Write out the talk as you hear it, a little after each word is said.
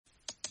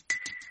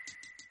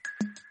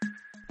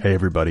Hey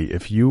everybody,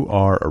 if you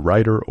are a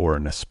writer or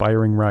an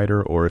aspiring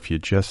writer, or if you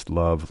just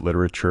love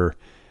literature,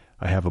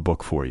 I have a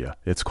book for you.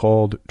 It's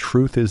called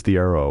Truth is the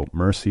Arrow,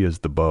 Mercy is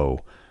the Bow,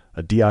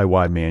 a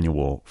DIY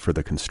manual for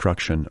the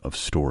construction of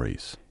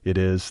stories. It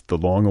is the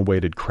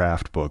long-awaited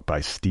craft book by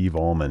Steve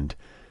Almond,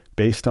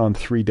 based on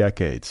 3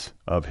 decades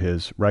of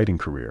his writing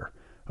career,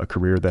 a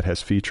career that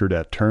has featured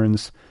at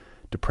turns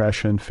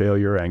depression,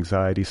 failure,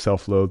 anxiety,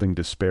 self-loathing,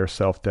 despair,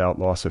 self-doubt,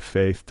 loss of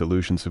faith,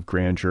 delusions of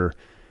grandeur,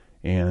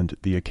 and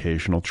the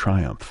occasional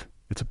triumph.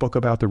 It's a book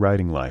about the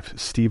writing life.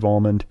 Steve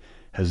Almond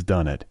has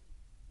done it.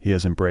 He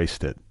has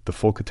embraced it, the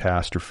full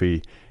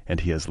catastrophe, and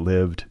he has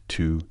lived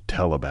to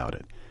tell about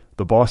it.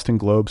 The Boston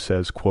Globe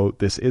says, quote,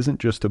 "This isn't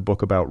just a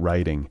book about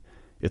writing,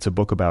 it's a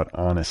book about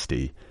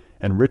honesty."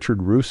 And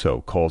Richard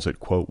Russo calls it,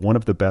 quote, "one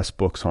of the best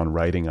books on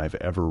writing I've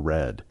ever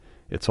read.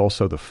 It's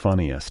also the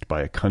funniest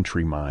by a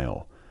country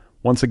mile."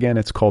 Once again,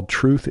 it's called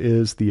Truth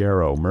is the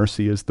Arrow,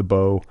 Mercy is the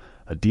Bow,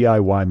 a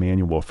DIY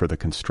manual for the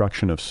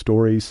construction of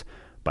stories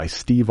by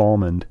Steve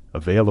Almond,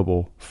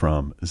 available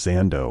from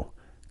Zando.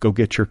 Go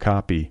get your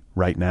copy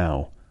right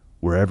now,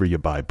 wherever you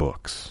buy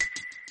books.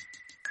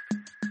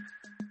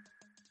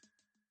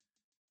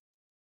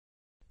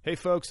 Hey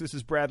folks, this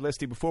is Brad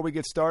Listy. Before we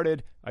get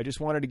started, I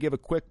just wanted to give a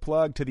quick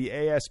plug to the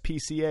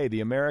ASPCA,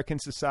 the American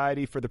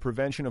Society for the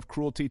Prevention of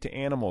Cruelty to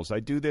Animals. I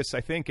do this,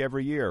 I think,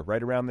 every year,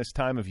 right around this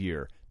time of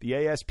year. The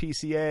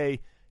ASPCA,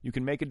 you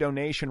can make a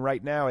donation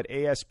right now at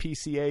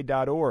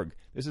aspca.org.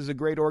 This is a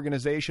great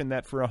organization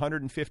that for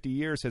 150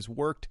 years has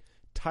worked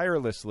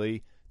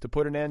tirelessly to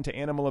put an end to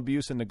animal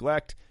abuse and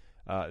neglect.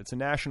 It's a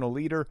national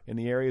leader in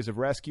the areas of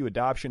rescue,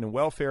 adoption, and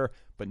welfare,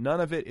 but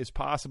none of it is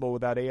possible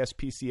without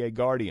ASPCA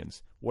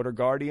Guardians. What are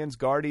Guardians?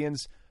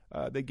 Guardians,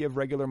 they give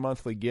regular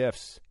monthly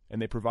gifts,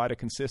 and they provide a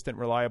consistent,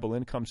 reliable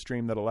income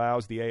stream that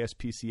allows the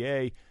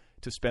ASPCA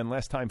to spend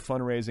less time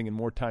fundraising and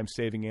more time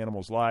saving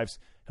animals' lives,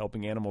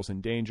 helping animals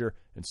in danger,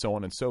 and so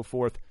on and so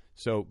forth.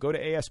 So go to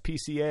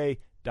aspca.org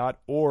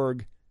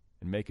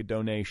and make a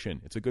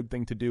donation. It's a good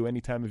thing to do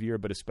any time of year,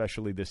 but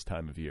especially this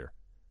time of year.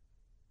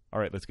 All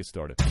right, let's get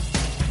started.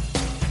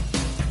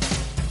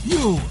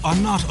 You are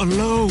not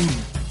alone.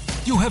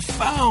 You have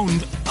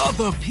found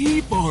other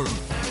people.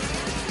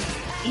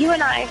 You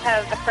and I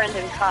have a friend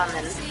in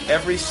common.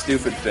 Every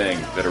stupid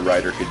thing that a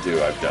writer could do,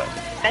 I've done.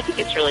 I think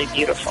it's really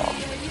beautiful.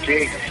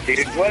 Jeez,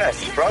 dude, what a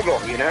struggle,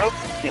 you know?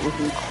 It was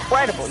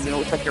incredible. You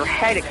know, it's like your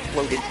head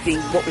exploded seeing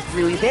what was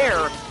really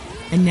there.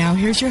 And now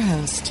here's your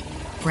host,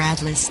 Brad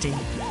Listy.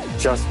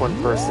 Just one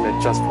person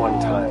at just one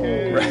time.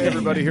 Right,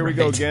 everybody, here we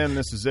go again.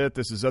 This is it.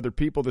 This is Other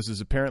People. This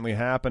is Apparently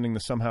Happening.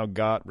 This somehow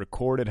got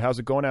recorded. How's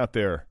it going out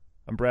there?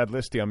 I'm Brad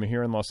Listy. I'm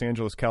here in Los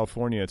Angeles,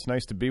 California. It's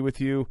nice to be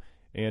with you,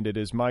 and it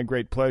is my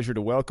great pleasure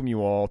to welcome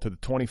you all to the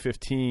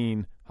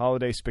 2015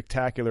 Holiday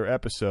Spectacular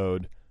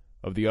episode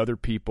of the Other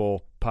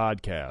People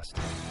podcast.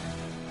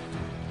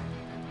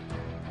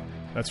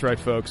 That's right,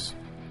 folks.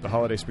 The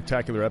Holiday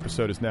Spectacular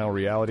episode is now a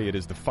reality. It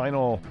is the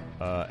final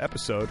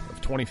episode of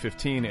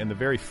 2015 and the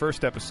very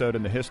first episode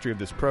in the history of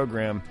this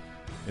program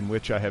in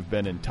which I have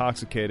been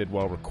intoxicated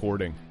while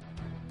recording.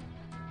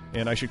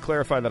 And I should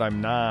clarify that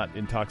I'm not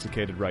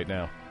intoxicated right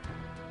now.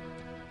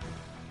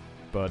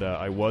 But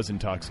I was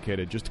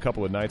intoxicated just a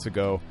couple of nights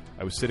ago.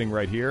 I was sitting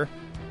right here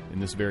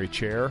in this very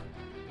chair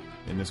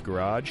in this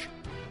garage.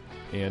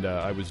 And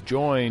I was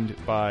joined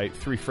by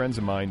 3 friends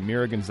of mine.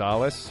 Mira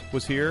Gonzalez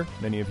was here.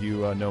 Many of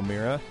you know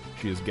Mira.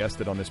 She has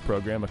guested on this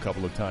program a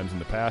couple of times in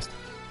the past.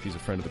 She's a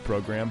friend of the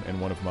program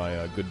and one of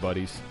my good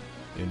buddies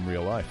in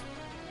real life.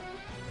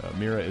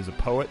 Mira is a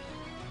poet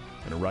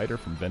and a writer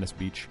from Venice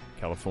Beach,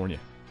 California.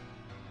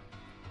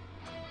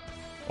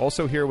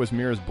 Also here was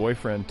Mira's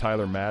boyfriend,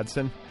 Tyler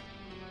Madsen.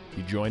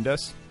 He joined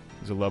us.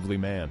 He's a lovely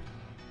man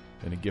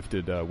and a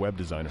gifted web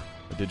designer,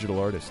 a digital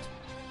artist,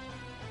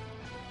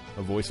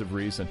 a voice of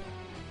reason.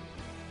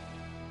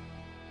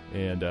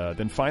 And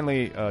then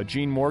finally,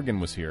 Gene Morgan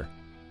was here.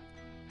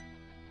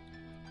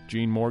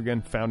 Gene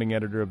Morgan, founding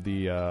editor of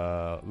the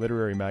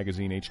literary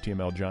magazine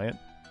HTML Giant,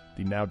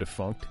 the now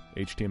defunct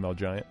HTML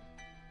Giant.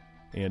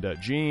 And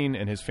Gene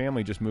and his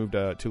family just moved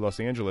to Los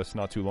Angeles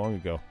not too long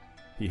ago.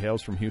 He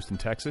hails from Houston,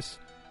 Texas.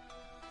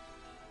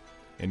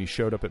 And he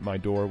showed up at my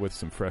door with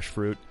some fresh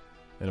fruit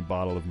and a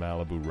bottle of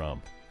Malibu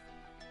rum.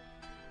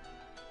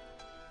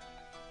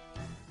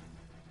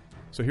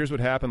 So here's what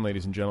happened,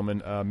 ladies and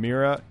gentlemen.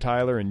 Mira,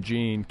 Tyler, and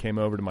Gene came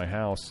over to my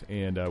house,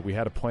 and we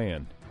had a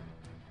plan.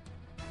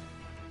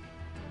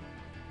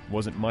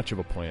 Wasn't much of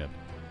a plan,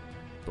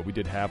 but we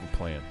did have a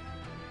plan.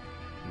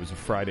 It was a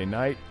Friday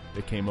night.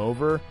 They came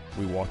over.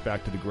 We walked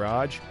back to the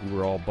garage. We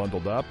were all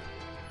bundled up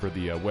for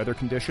the weather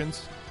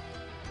conditions.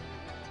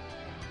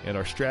 And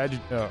our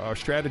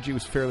strategy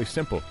was fairly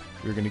simple.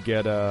 We were going to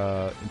get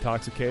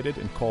intoxicated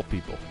and call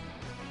people.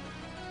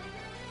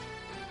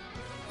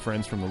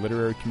 Friends from the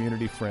literary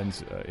community,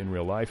 friends in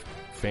real life,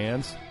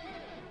 fans.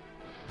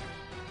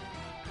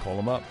 Call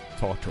them up,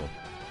 talk to them.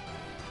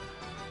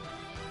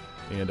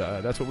 And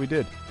that's what we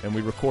did. And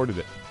we recorded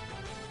it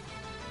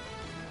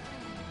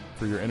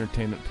for your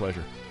entertainment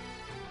pleasure.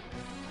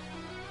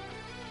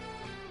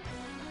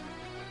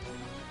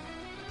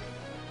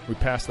 We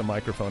passed the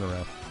microphone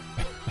around.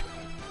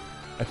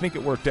 I think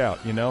it worked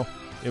out, you know?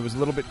 It was a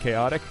little bit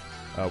chaotic.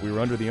 We were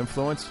under the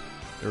influence.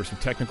 There were some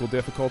technical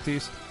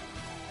difficulties.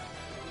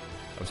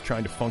 I was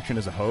trying to function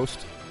as a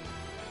host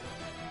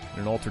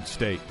in an altered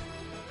state.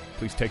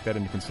 Please take that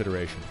into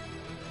consideration.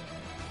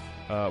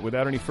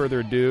 Without any further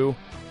ado,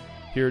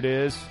 here it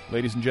is,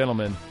 ladies and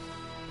gentlemen,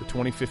 the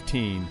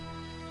 2015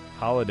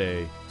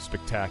 Holiday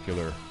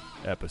Spectacular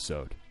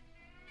episode.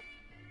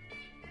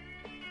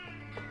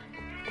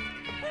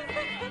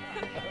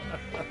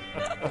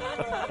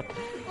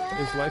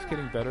 Is life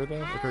getting better, though?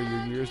 Like, are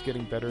your years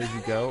getting better as you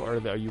go, or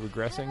are you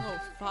regressing?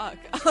 Oh,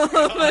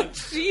 fuck.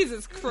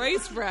 Jesus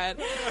Christ, Brad.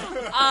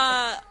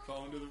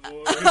 Fall into the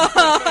void.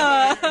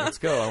 Let's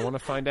go. I want to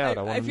find out.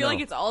 I feel like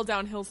it's all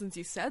downhill since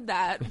you said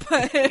that,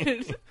 but...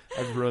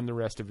 I've ruined the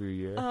rest of your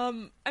year. I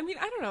mean,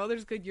 I don't know.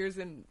 There's good years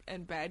and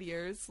bad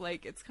years.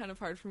 Like, it's kind of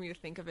hard for me to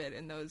think of it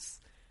in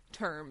those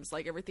terms.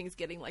 Like, everything's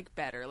getting, like,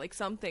 better. Like,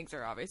 some things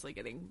are obviously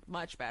getting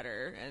much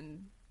better,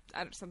 and...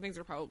 some things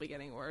are probably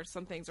getting worse.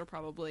 Some things are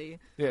probably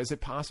is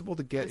it possible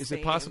to get? Is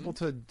it possible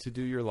to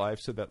do your life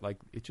so that like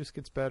it just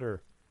gets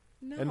better?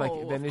 No, and like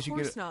then of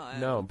course not.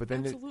 No, but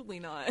then absolutely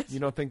not. You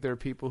don't think there are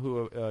people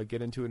who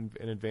get into an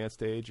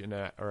advanced age and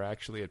are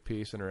actually at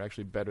peace and are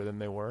actually better than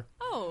they were?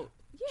 Oh,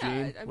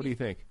 yeah. Gene, what do you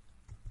think?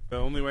 The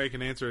only way I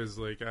can answer is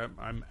like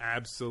I'm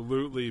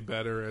absolutely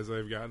better as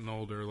I've gotten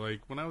older.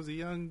 Like when I was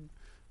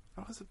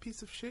I was a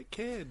piece of shit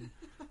kid.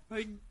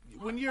 Like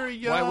when you're a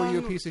young... Why were you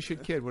a piece of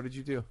shit kid? What did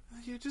you do?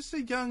 You're just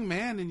a young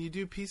man and you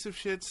do piece of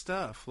shit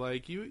stuff.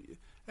 Like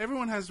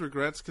everyone has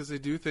regrets because they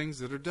do things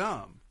that are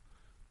dumb.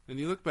 And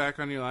you look back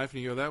on your life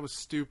and you go, that was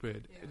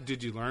stupid. Yeah.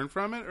 Did you learn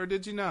from it or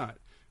did you not?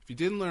 If you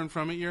didn't learn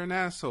from it, you're an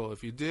asshole.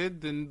 If you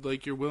did, then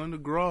like you're willing to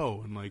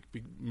grow and like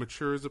be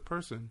mature as a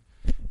person.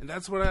 And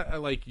that's what I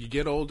like. You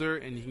get older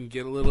and you can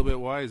get a little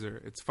bit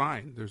wiser. It's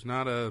fine. It's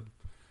not a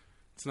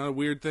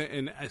weird thing,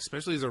 and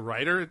especially as a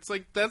writer, it's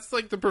like that's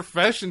like the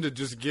profession to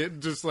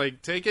just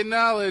like take in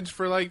knowledge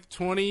for like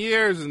 20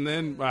 years and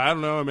then I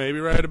don't know,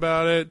 maybe write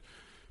about it,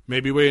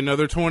 maybe wait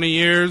another 20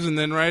 years and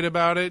then write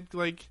about it.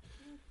 Like,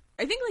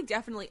 I think like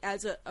definitely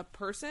as a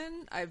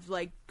person, I've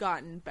like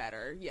gotten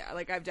better. Yeah,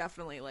 like I've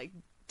definitely like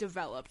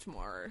developed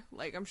more.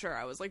 Like I'm sure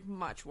I was like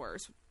much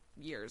worse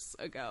years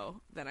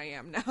ago than I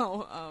am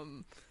now.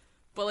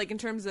 But like in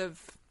terms of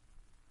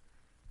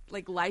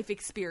like life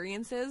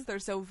experiences, they're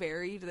so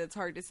varied that it's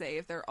hard to say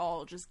if they're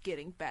all just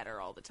getting better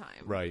all the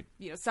time. Right.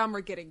 You know, some are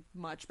getting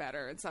much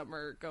better and some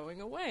are going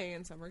away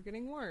and some are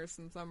getting worse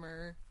and some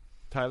are...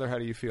 Tyler, how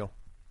do you feel?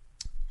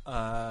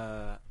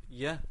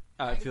 Yeah.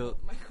 I feel...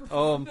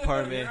 Oh,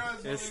 pardon me.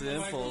 It's the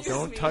impulse.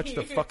 Don't touch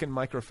the fucking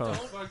microphone.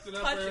 Fucked it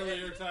up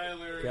earlier,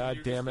 Tyler. God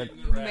damn it.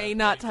 You may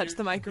not touch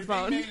the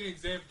microphone.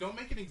 Don't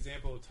make an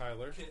example of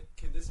Tyler.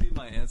 Can this be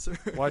my answer?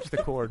 Watch the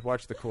cord.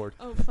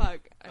 Oh, fuck.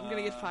 I'm going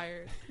to get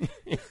fired.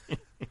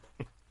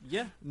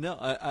 Yeah. No,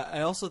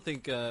 I also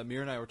think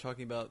Mira and I were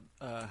talking about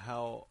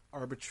how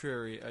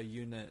arbitrary a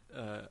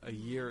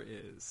year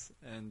is.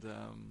 And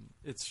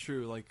it's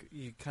true. Like,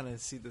 you kind of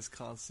see this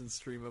constant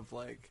stream of,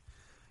 like,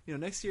 you know,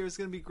 next year is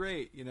going to be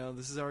great. You know,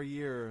 this is our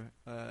year,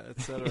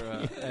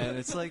 etc. And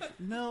it's like,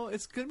 no,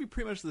 it's going to be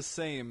pretty much the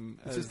same.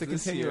 It's just a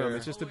continuum. Year.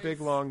 It's just a big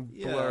long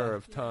blur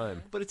of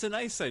time. But it's a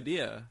nice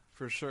idea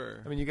for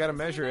sure. I mean, you got to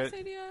measure it.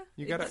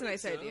 It's a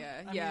nice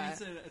idea. Yeah, I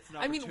mean, it's an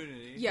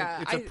opportunity.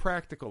 It's a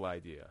practical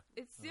idea.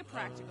 It's a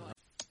practical.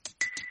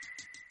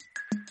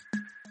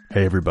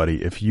 Hey,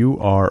 everybody! If you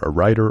are a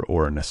writer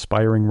or an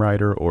aspiring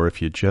writer, or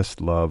if you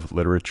just love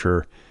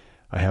literature,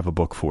 I have a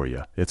book for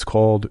you. It's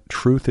called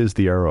Truth is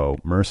the Arrow,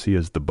 Mercy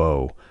is the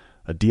Bow,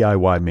 a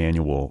DIY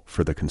manual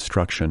for the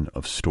construction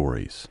of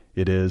stories.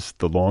 It is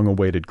the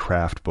long-awaited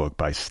craft book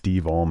by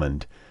Steve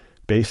Almond,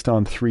 based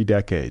on 3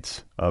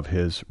 decades of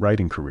his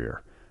writing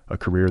career, a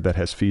career that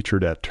has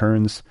featured at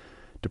turns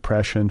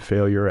depression,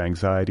 failure,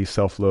 anxiety,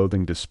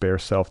 self-loathing, despair,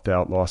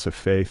 self-doubt, loss of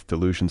faith,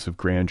 delusions of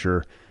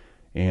grandeur,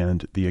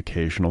 and the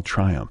occasional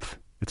triumph.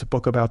 It's a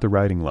book about the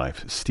writing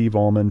life. Steve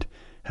Almond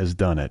has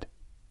done it.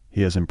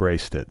 He has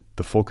embraced it,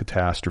 the full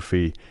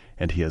catastrophe,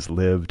 and he has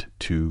lived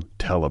to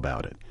tell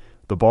about it.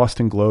 The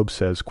Boston Globe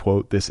says,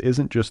 quote, "This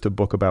isn't just a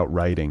book about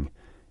writing,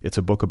 it's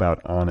a book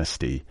about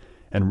honesty."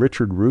 And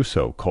Richard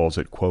Russo calls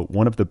it, quote,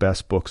 "one of the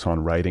best books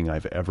on writing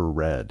I've ever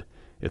read.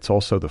 It's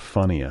also the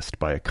funniest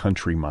by a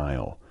country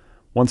mile."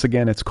 Once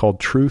again, it's called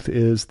Truth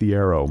is the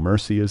Arrow,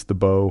 Mercy is the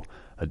Bow,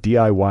 a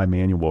DIY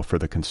manual for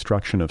the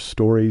construction of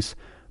stories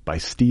by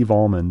Steve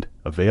Almond,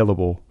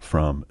 available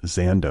from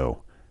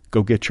Zando.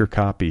 Go get your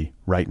copy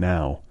right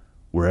now,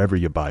 wherever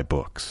you buy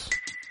books.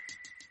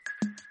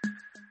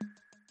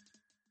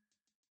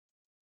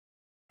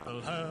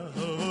 All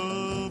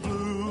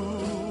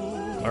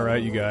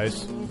right, you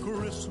guys.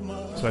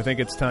 So I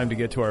think it's time to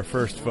get to our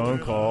first phone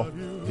call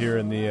here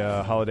in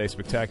the Holiday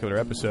Spectacular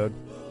episode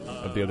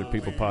of the Other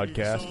People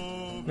podcast.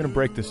 I'm going to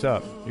break this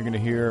up. You're going to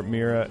hear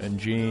Mira and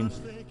Gene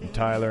and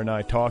Tyler and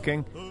I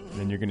talking, and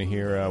then you're going to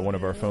hear one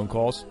of our phone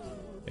calls,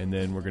 and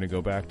then we're going to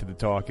go back to the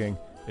talking.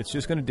 It's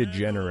just going to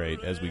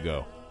degenerate as we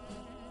go.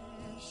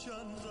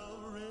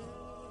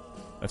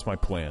 That's my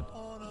plan.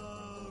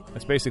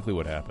 That's basically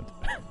what happened.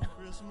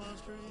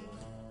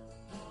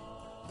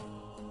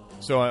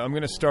 So I'm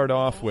going to start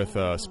off with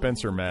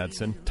Spencer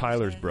Madsen,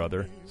 Tyler's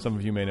brother. Some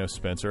of you may know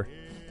Spencer.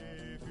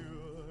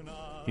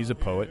 He's a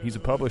poet. He's a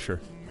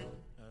publisher.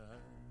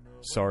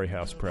 Sorry,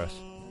 House Press.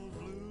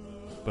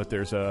 But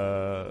there's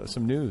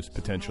some news,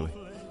 potentially.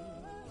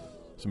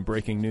 Some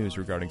breaking news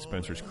regarding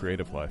Spencer's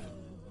creative life.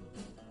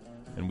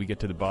 And we get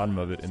to the bottom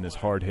of it in this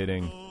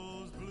hard-hitting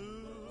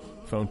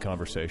phone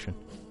conversation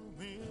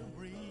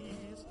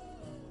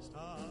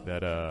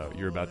that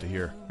you're about to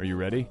hear. Are you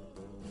ready?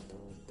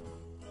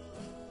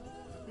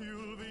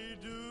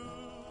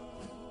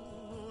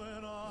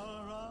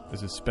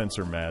 This is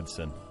Spencer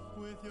Madsen.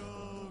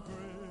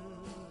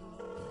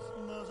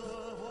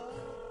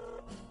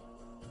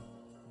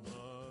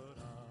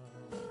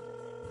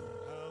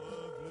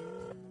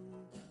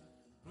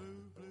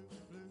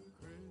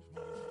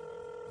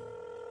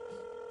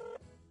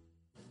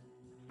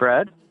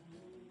 Brad?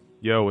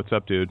 Yo, what's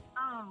up, dude?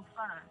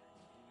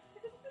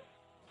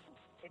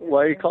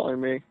 Why are you calling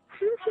me?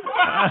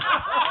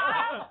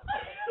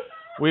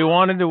 We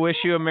wanted to wish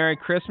you a Merry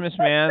Christmas,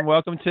 man.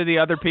 Welcome to the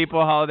Other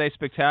People Holiday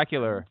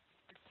Spectacular.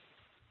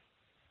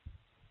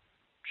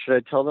 Should I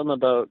tell them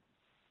about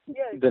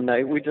the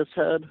night we just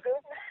had?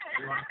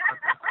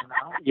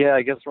 Yeah,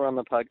 I guess we're on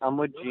the podcast. I'm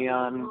with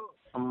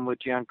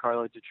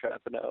Giancarlo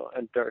DiTrapano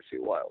and Darcy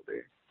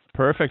Wilder.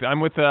 Perfect. I'm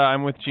with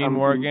Gene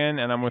Morgan,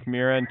 and I'm with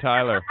Mira and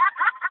Tyler,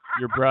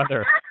 your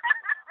brother.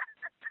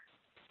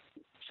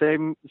 Say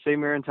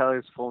Mira and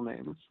Tyler's full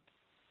names.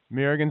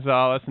 Mira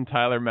Gonzalez and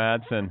Tyler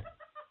Madsen.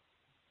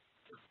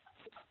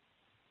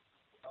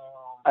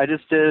 I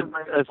just did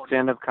a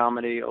stand-up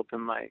comedy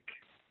open mic.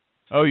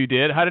 Oh, you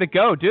did? How did it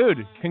go?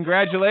 Dude,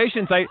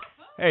 congratulations.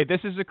 Hey,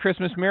 this is a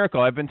Christmas miracle.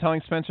 I've been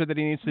telling Spencer that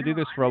he needs to do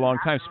this for a long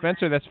time.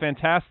 Spencer, that's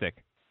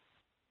fantastic.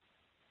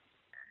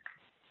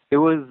 It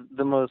was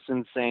the most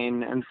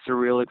insane and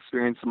surreal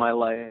experience of my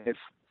life,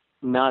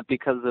 not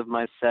because of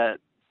my set,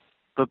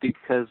 but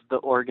because the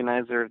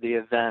organizer of the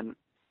event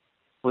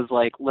was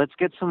like, let's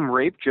get some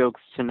rape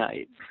jokes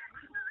tonight.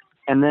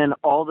 And then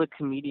almost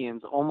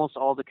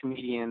all the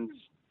comedians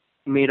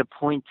made a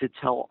point to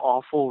tell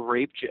awful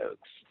rape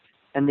jokes.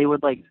 And they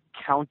would,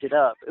 count it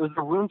up. It was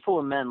a room full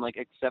of men,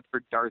 except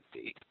for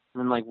Darcy.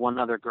 And then, one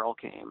other girl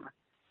came.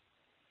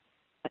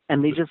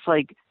 And they just,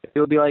 it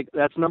would be like,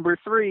 that's number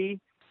 3.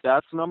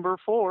 That's number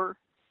 4.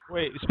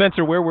 Wait,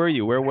 Spencer, where were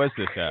you? Where was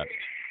this at?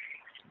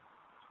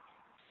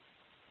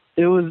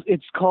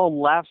 It's called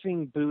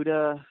Laughing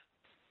Buddha,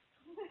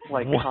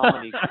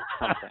 comedy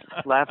something.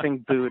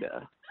 Laughing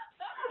Buddha.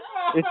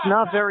 It's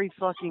not very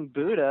fucking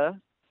Buddha.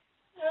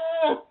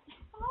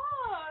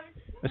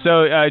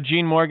 So,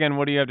 Gene Morgan,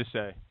 what do you have to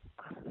say?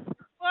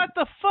 What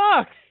the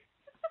fuck?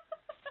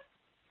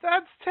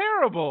 That's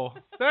terrible.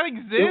 That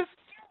exists?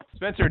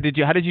 Spencer,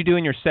 how did you do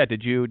in your set?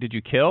 Did you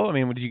kill? I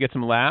mean, did you get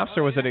some laughs,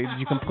 or did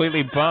you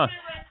completely bust?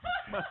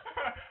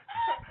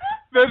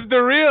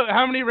 The real.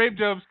 How many rape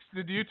jokes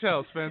did you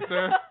tell,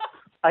 Spencer?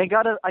 I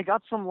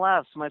got some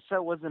laughs. My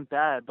set wasn't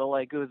bad, but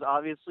it was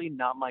obviously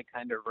not my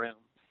kind of room.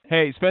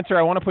 Hey, Spencer,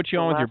 I want to put you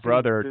on with your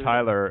brother,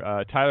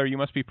 Tyler. Tyler, you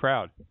must be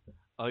proud.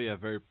 Oh yeah,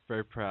 very,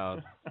 very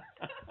proud.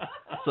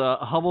 It's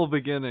humble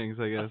beginnings,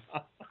 I guess.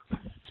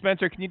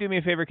 Spencer, can you do me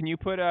a favor? Can you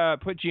put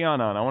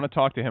Gian on? I want to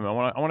talk to him. I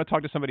want to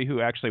talk to somebody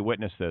who actually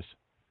witnessed this.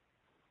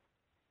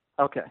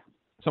 Okay.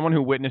 Someone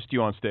who witnessed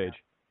you on stage.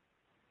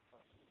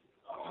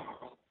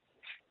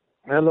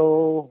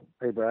 Hello.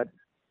 Hey, Brad.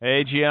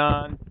 Hey,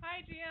 Gian.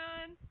 Hi,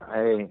 Gian.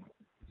 Hey.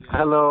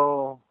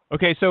 Hello.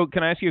 Okay, so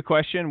can I ask you a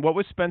question? What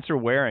was Spencer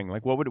wearing?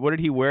 What did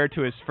he wear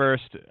to his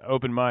first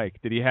open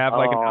mic? Did he have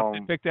an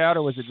outfit picked out,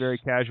 or was it very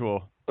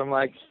casual?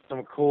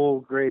 Some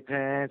cool gray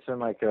pants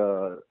and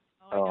a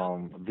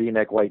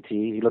V-neck white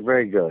tee. He looked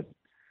very good.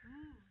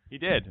 He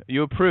did.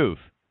 You approve?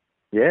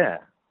 Yeah.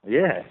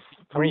 Yes.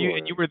 Were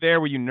you were there?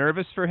 Were you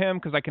nervous for him?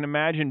 Because I can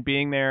imagine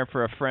being there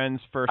for a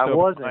friend's first. I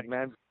wasn't,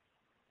 man.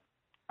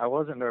 I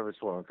wasn't nervous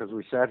for him because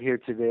we sat here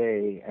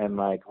today and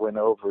went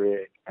over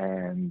it,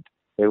 and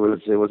it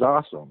was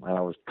awesome. And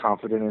I was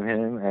confident in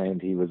him,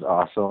 and he was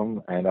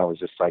awesome, and I was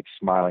just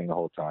smiling the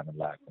whole time and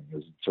laughing. It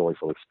was a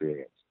joyful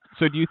experience.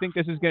 So do you think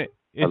this is gonna?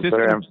 Is this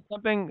gonna be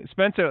something,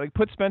 Spencer?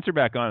 Put Spencer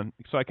back on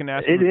so I can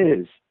ask. It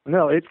is.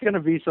 No, it's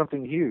gonna be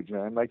something huge,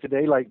 man.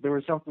 Today, there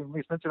was something.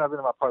 Spencer and I've been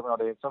in my apartment all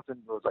day, and something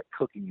was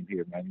cooking in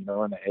here, man. In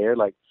the air.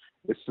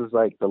 This was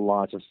the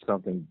launch of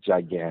something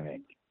gigantic.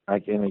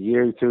 In a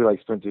year or two,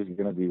 Spencer's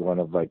gonna be one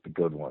of the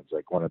good ones,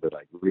 one of the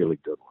really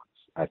good ones,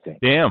 I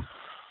think. Damn.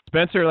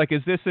 Spencer,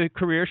 is this a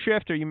career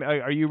shift? Are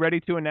you ready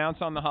to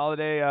announce on the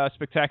Holiday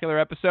Spectacular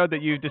episode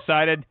that you've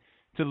decided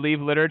to leave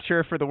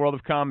literature for the world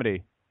of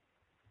comedy?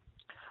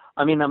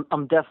 I mean,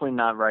 I'm definitely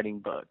not writing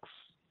books,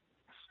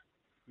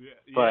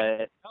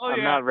 but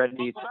I'm not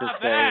ready to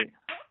say.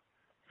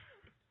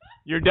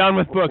 You're done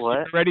with books. What?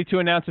 You're ready to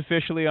announce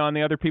officially on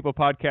the Other People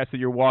podcast that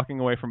you're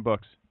walking away from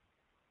books.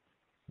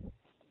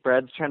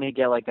 Brad's trying to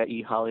get that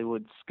E!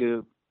 Hollywood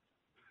scoop.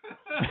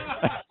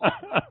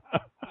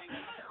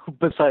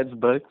 Besides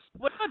books.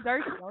 What about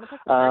Darcy. I want to talk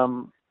about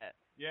Darcy.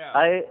 Yeah.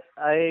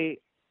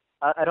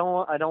 I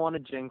don't want to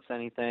jinx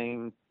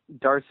anything.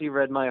 Darcy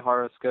read my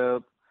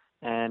horoscope,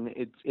 and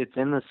it's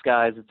in the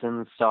skies. It's in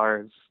the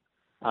stars.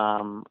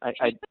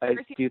 I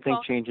do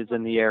think changes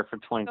in the air for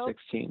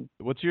 2016.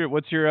 What's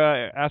your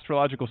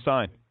astrological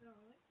sign?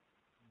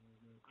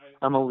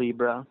 I'm a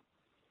Libra.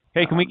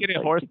 Hey, can we get a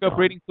horoscope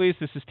reading, please?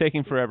 This is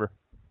taking forever.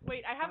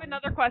 Wait, I have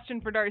another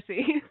question for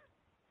Darcy.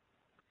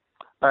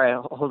 All right,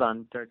 hold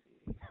on, Darcy.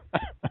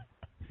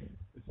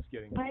 This is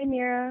getting. Hi,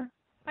 Mira.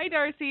 Hi,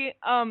 Darcy.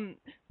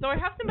 So I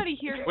have somebody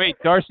here. Wait,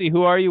 Darcy,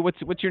 who are you?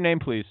 What's your name,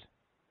 please?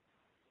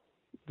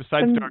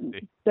 Besides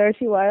Darcy.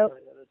 Darcy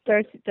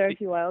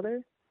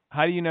Wilder.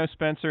 How do you know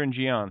Spencer and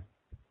Gian?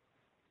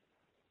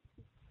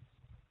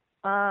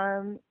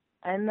 I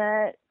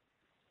met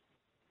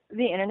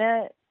the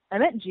internet. I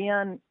met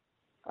Gian.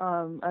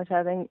 I was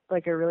having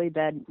like a really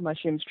bad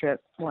mushrooms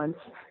trip once.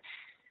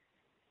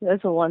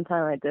 That's the one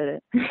time I did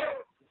it.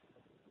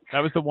 That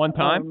was the one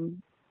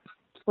time?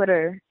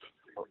 Twitter.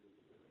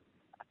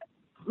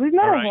 We've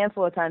met a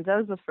handful of times. That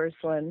was the first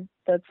one.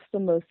 That's the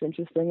most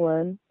interesting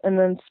one. And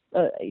then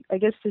I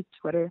guess it's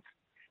Twitter.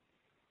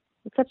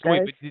 What's up,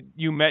 guys? Wait, but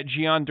you met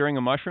Gian during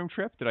a mushroom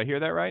trip? Did I hear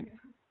that right?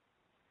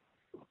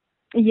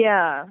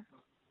 Yeah.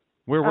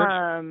 Where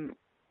were you?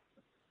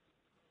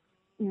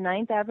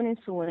 9th Avenue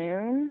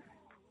Saloon.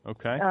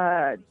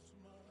 Okay.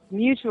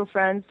 Mutual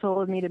friends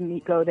told me to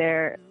go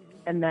there,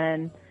 and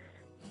then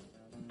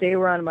they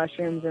were on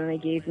mushrooms, and they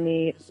gave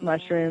me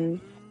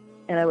mushrooms,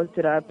 and I looked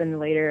it up, and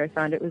later I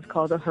found it was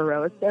called a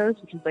heroic dose,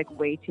 which is like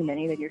way too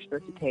many that you're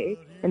supposed to take.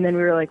 And then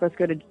we were like, let's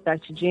go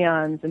back to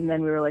Gian's, and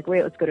then we were like,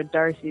 wait, let's go to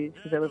Darcy's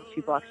because I live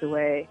 2 blocks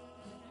away.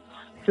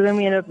 So then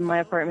we ended up in my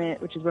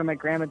apartment, which is where my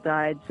grandma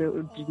died, so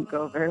it didn't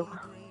go very well.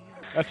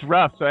 That's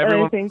rough. So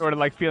everyone was sort of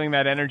like feeling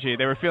that energy.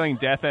 They were feeling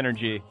death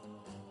energy.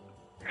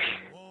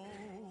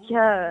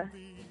 Yeah.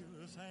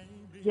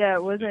 Yeah,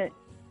 it wasn't.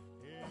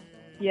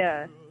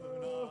 Yeah.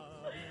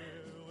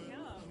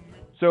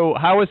 So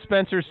how was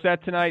Spencer's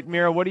set tonight?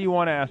 Mira, what do you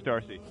want to ask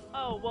Darcy?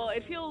 Oh, well,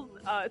 it feels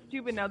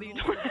stupid now that you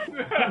told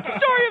a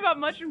story about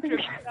mushroom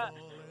trips.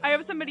 I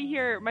have somebody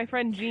here, my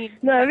friend Jean.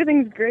 No,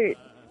 everything's great.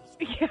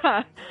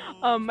 Yeah.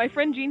 My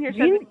friend Jean here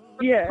says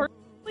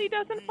personally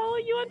doesn't follow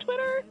you on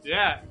Twitter.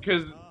 Yeah,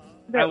 because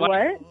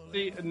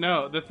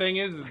the thing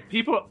is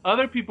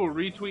other people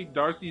retweet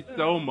Darcy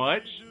so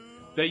much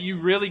that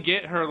you really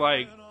get her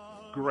like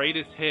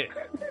greatest hit.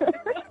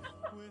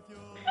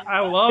 I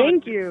love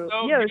Thank it. you.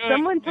 So Yo, good.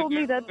 someone told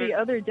me that the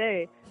other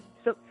day.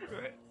 So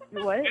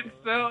what?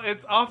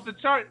 It's off the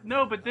chart.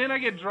 No, but then I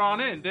get drawn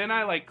in. Then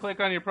I like click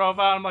on your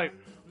profile. I'm like,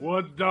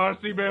 what's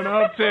Darcy been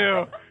up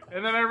to?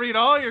 And then I read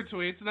all your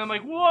tweets, and I'm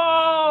like,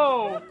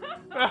 whoa!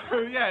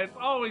 Yeah, it's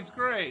always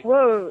great.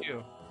 Whoa. Thank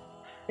you.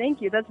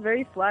 Thank you. That's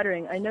very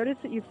flattering. I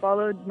noticed that you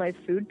followed my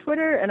food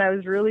Twitter, and I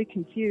was really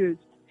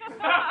confused.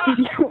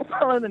 You don't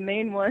follow the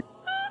main one,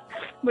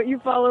 but you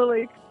follow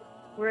like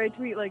where I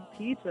tweet like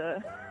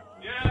pizza.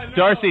 Yeah, no.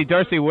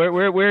 Darcy, where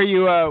are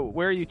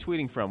you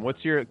tweeting from?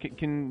 What's your?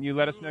 Can you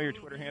let us know your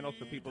Twitter handle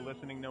so people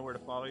listening know where to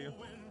follow you?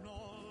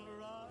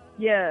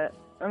 Yeah,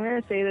 I'm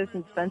gonna say this,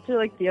 and Spencer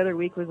like the other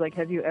week was like,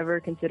 "Have you ever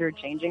considered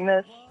changing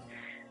this?"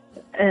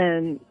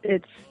 And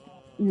it's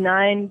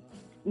 9-3.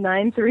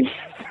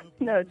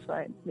 No, it's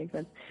fine. It makes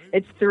sense.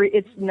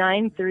 It's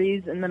 9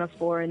 threes and then a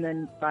 4 and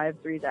then 5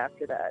 threes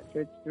after that.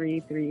 So it's 3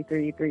 3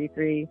 3 3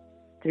 3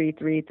 3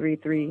 3 3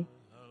 3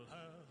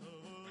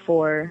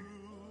 4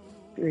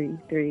 3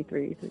 3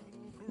 3 3.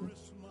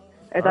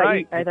 I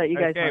thought you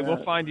guys. Okay,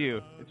 we'll find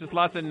you. It's just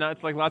lots of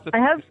nuts, like lots of. I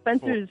have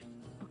Spencer's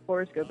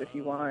horoscope if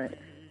you want.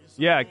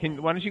 Yeah,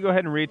 why don't you go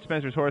ahead and read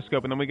Spencer's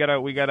horoscope, and then we gotta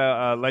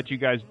let you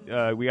guys.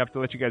 We have to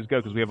let you guys go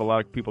because we have a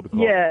lot of people to call.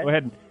 Yeah. Go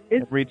ahead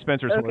and read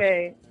Spencer's horoscope.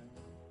 Okay.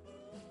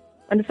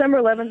 On December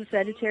 11th, the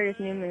Sagittarius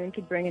new moon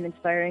could bring an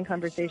inspiring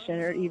conversation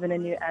or even a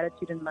new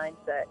attitude and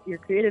mindset. Your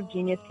creative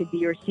genius could be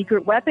your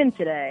secret weapon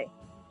today.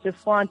 To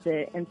flaunt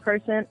it in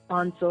person,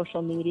 on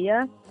social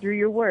media, through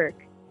your work.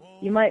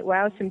 You might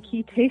wow some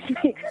key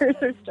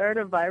tastemakers or start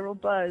a viral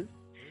buzz.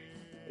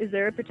 Is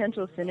there a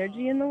potential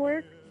synergy in the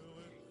work?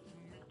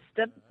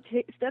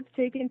 Steps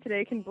taken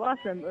today can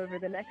blossom over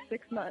the next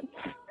 6 months.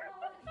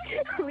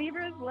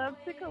 Libras love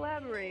to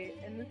collaborate,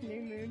 and this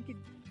new moon could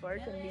spark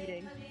a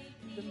meeting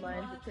of the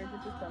minds that turns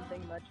into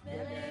something much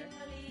bigger.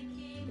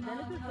 But then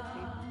it's just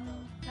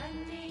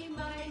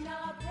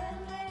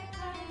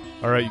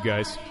a All right, you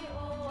guys.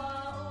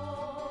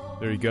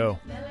 There you go.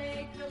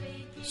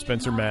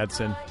 Spencer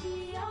Madsen,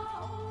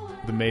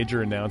 the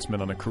major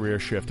announcement on a career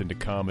shift into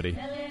comedy.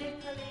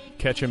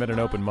 Catch him at an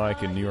open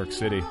mic in New York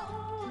City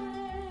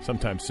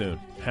sometime soon.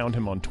 Hound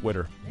him on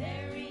Twitter.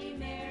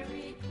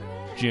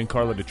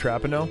 Giancarlo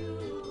DiTrapano,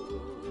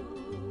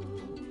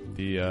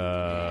 the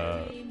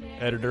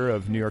editor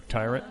of New York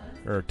Tyrant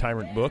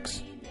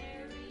Books,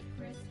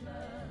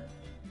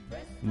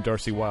 and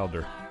Darcy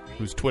Wilder,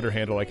 whose Twitter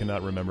handle I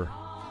cannot remember.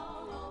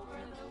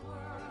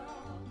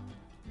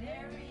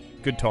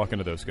 Good talking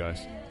to those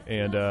guys.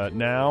 And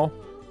now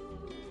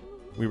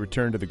we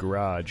return to the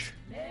garage.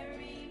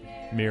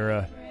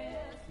 Mira,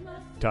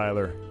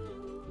 Tyler,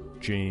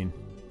 Gene,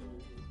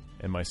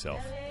 and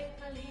myself.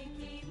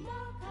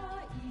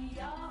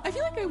 I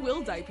feel like I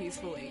will die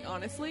peacefully,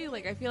 honestly.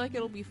 Like, I feel like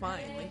it'll be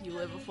fine. Like, you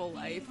live a full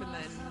life, and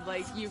then,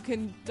 like, you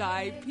can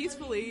die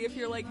peacefully if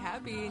you're, like,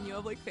 happy and you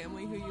have, like,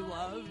 family who you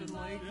love, and,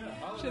 like,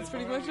 shit's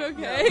pretty much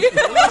okay.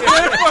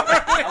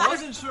 I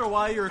wasn't sure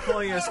why you were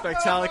calling it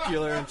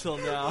spectacular until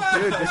now.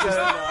 Dude, this is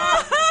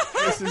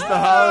the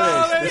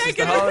holidays. This is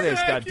the holidays,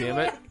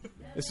 goddammit.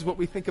 This is what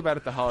we think about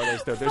at the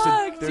holidays, though.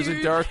 There's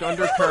a dark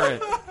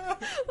undercurrent.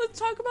 Let's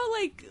talk about,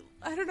 like,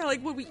 I don't know,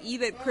 like what we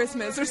eat at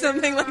Christmas or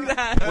something like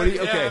that. What do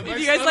you, okay. Do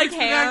you guys like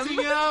ham?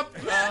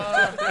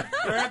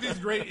 We're at these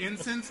great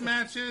incense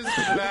matches in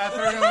the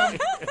bathroom.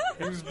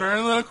 You just burn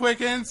a little quick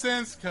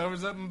incense,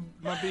 covers up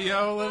my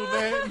BO a little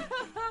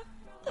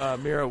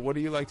bit. Mira, what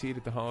do you like to eat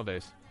at the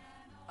holidays?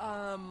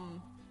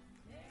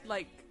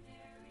 Like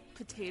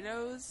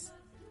potatoes,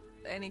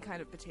 any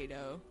kind of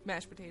potato,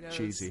 mashed potatoes.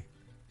 Cheesy.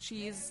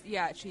 Cheese,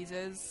 yeah,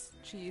 cheeses,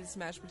 cheese,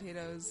 mashed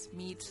potatoes,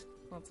 meat,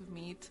 lots of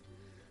meat.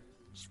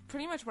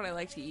 Pretty much what I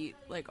like to eat,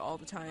 like, all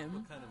the time.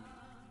 What kind of meat?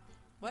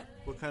 What?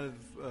 What kind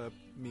of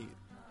meat?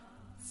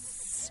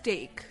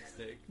 Steak.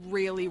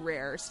 Really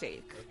rare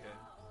steak. Okay.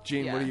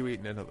 Gene, Yeah. what are you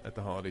eating at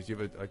the holidays? Do you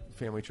have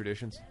family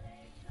traditions?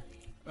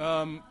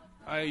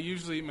 I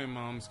usually eat my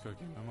mom's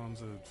cooking. My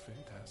mom's a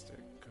fantastic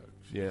cook.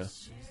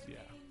 She's, yeah.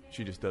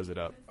 She just does it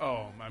up.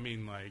 Oh, I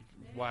mean, like,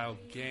 wild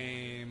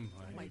game.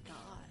 Like, oh, my God.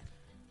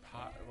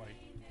 Like,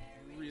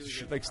 really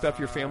good Like stuff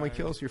your family pies.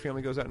 kills? Your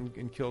family goes out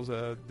and kills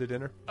the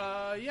dinner?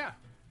 Yeah.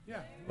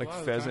 Like A lot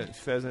of the time.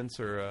 pheasants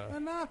or...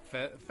 Not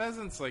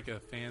pheasants, like a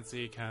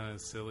fancy kind of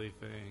silly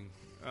thing.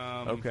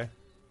 Okay.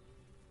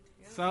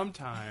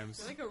 Sometimes.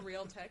 You're like a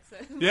real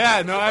Texan.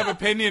 Yeah, no, I have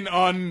opinion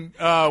on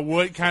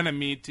what kind of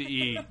meat to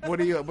eat. What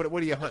are you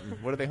hunting?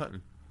 What are they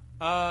hunting?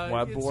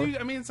 Wild boar?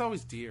 It's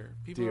always deer.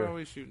 People are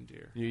always shooting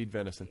deer. You eat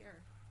venison.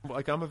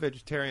 Like, I'm a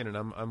vegetarian, and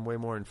I'm way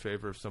more in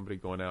favor of somebody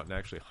going out and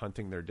actually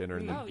hunting their dinner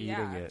and then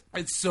eating it.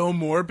 It's so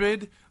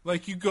morbid.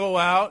 Like, you go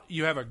out,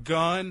 you have a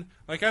gun.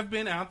 Like, I've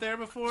been out there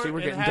before. See,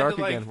 we're getting dark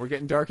again. We're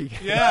getting dark again.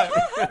 Yeah.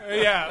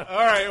 Yeah.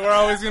 All right. We're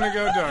always going to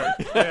go dark.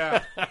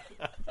 Yeah.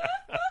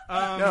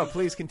 No,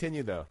 please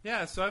continue, though.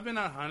 Yeah, so I've been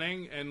out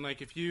hunting, and,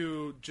 like, if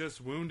you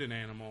just wound an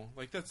animal,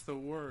 like, that's the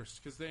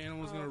worst, because the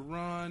animal's going to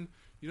run.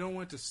 You don't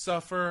want it to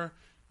suffer.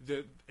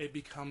 It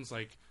becomes,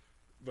 like,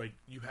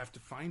 you have to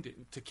find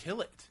it to kill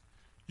it.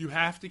 You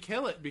have to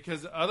kill it,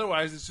 because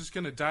otherwise it's just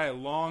going to die a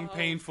long,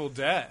 painful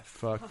death.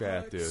 Fuck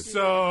that, dude.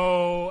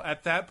 So,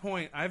 at that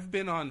point, I've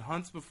been on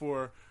hunts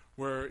before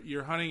where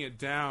you're hunting it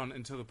down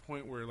until the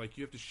point where, like,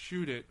 you have to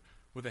shoot it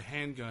with a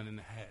handgun in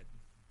the head.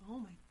 Oh,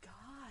 my God.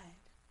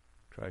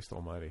 Christ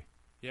almighty.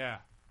 Yeah.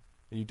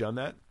 And you done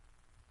that?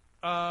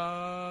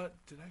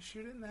 Did I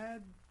shoot it in the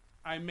head?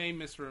 I may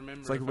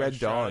misremember. It's like if Red I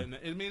shot Dawn.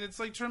 it I mean, it's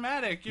like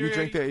traumatic.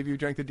 Have you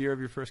drank the deer of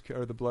your first kill,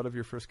 or the blood of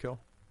your first kill?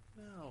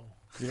 No.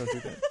 You don't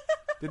do that?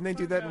 Didn't they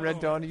do that in Red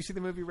Dawn? Did you see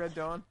the movie Red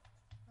Dawn?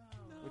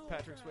 With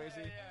Patrick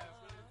Swayze?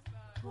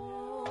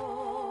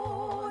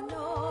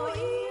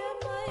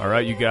 All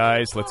right, you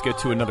guys, let's get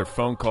to another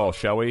phone call,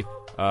 shall we?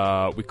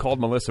 We called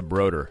Melissa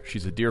Broder.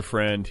 She's a dear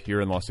friend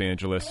here in Los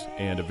Angeles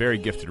and a very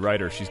gifted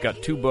writer. She's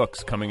got 2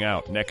 books coming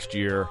out next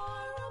year.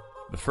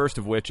 The first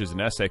of which is an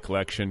essay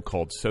collection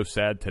called So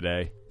Sad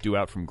Today, due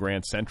out from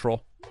Grand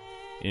Central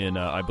in,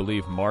 I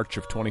believe, March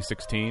of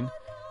 2016.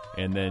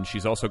 And then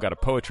she's also got a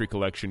poetry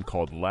collection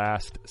called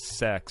Last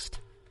Sext,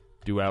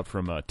 due out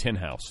from Tin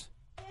House.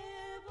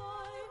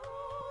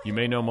 You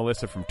may know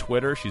Melissa from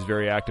Twitter. She's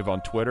very active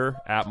on Twitter,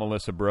 at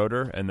Melissa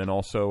Broder, and then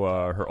also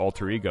her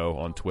alter ego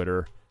on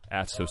Twitter,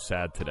 at So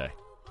Sad Today.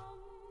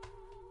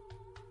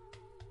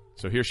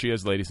 So here she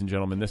is, ladies and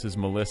gentlemen. This is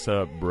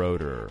Melissa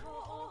Broder.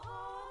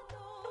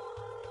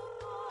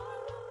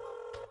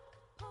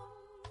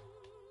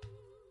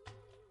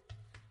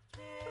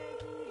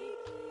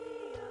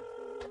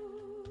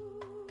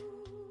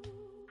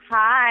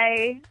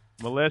 Hi.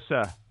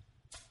 Melissa.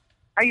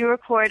 Are you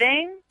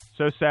recording?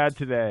 So sad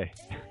today.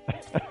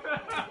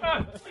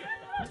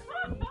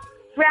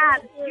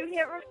 Brad, did you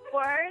hit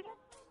record?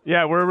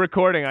 Yeah, we're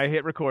recording. I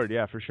hit record.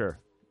 Yeah, for sure.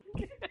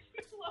 That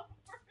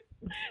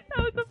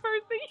was the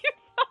first thing you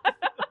thought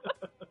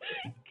of.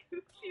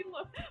 Gucci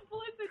loafers.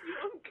 Melissa, do you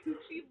own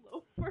Gucci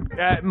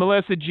loafers?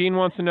 Melissa, Gene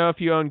wants to know if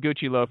you own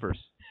Gucci loafers.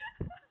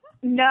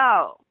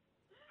 No.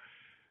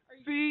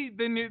 See,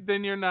 then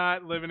you're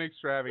not living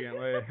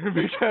extravagantly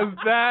because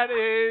that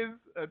is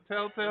a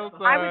telltale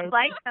sign. I would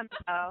like them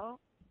though.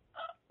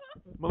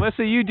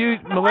 Melissa,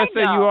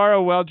 Melissa, you are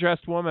a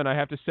well-dressed woman. I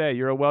have to say,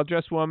 you're a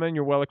well-dressed woman.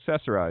 You're well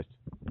accessorized.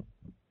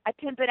 I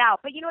pimp it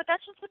out, but you know what?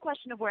 That's just a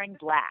question of wearing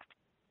black.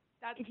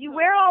 If you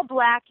wear all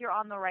black, you're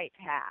on the right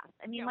path.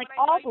 I mean, like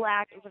all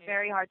black is a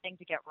very hard thing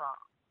to get wrong.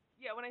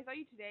 Yeah, when I saw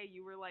you today,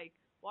 you were like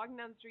walking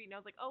down the street, and I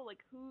was like, oh, like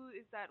who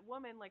is that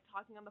woman like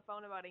talking on the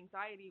phone about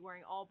anxiety,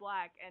 wearing all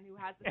black, and who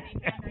has the same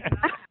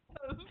haircut?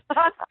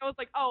 I was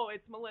like, oh,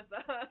 it's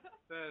Melissa.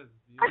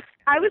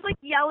 I was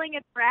like yelling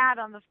at Brad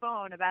on the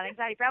phone about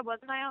anxiety. Brad,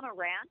 wasn't I on a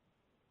rant?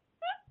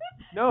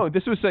 No,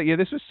 this was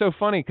so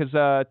funny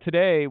because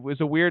today was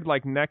a weird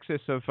like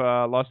nexus of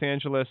Los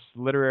Angeles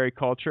literary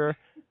culture.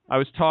 I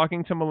was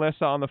talking to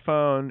Melissa on the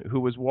phone, who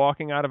was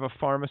walking out of a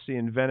pharmacy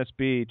in Venice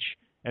Beach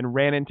and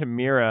ran into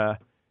Mira.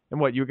 And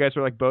what, you guys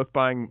were like both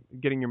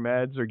getting your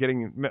meds or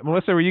getting...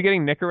 Melissa, were you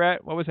getting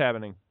Nicorette? What was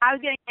happening? I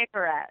was getting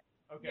Nicorette.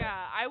 Okay. Yeah,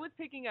 I was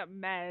picking up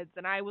meds,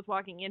 and I was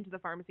walking into the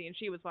pharmacy, and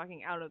she was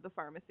walking out of the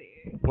pharmacy.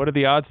 What are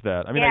the odds of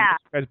that? I mean, I guess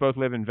you guys both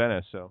live in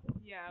Venice, so...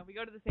 Yeah, we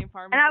go to the same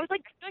pharmacy. And I was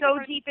like so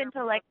deep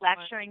into like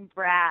lecturing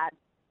Brad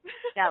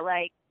that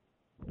like...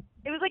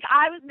 It was like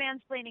I was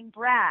mansplaining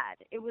Brad.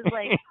 It was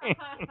like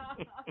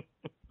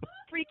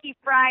Freaky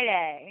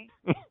Friday.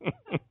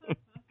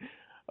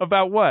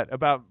 About what?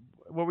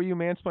 What were you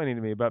mansplaining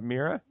to me? About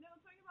Mira?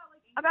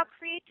 About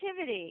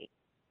creativity.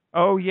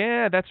 Oh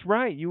yeah, that's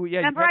right.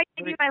 Remember I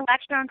gave you my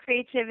lecture on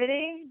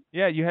creativity?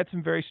 Yeah, you had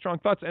some very strong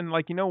thoughts, and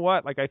like, you know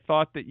what? Like, I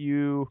thought that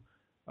you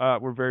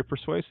were very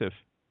persuasive.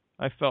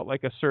 I felt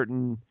like a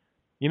certain,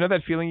 you know,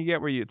 that feeling you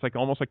get where it's like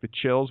almost like the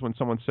chills when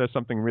someone says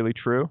something really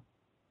true.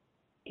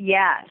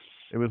 Yes.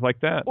 It was like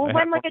that. Well,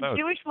 when like a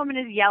Jewish woman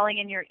is yelling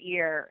in your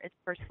ear, it's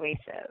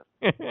persuasive.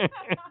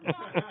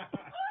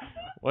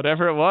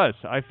 Whatever it was,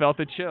 I felt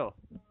a chill.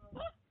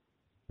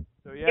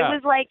 So yeah. It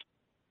was like,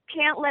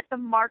 can't let the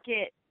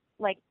market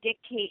like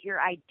dictate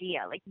your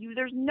idea. Like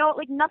there's no,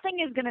 like nothing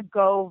is going to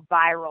go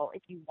viral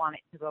if you want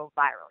it to go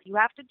viral. You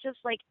have to just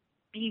like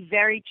be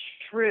very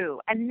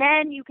true. And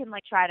then you can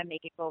like try to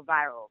make it go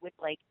viral with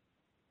like,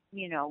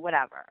 you know,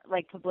 whatever,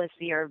 like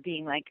publicity or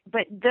being like,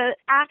 but the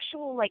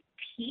actual like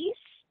piece,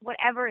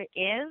 whatever it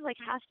is, like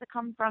has to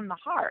come from the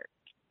heart.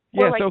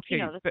 Yeah, or, like, it's okay. You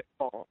know, the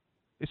soul.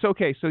 It's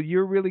okay. So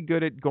you're really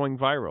good at going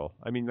viral.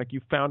 I mean, like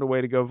you found a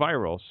way to go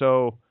viral.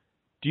 So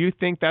do you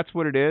think that's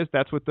what it is?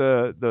 That's what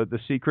the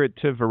secret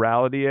to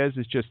virality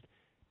is just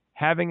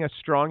having a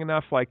strong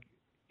enough like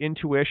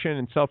intuition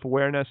and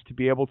self-awareness to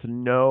be able to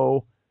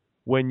know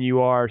when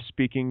you are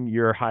speaking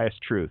your highest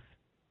truth?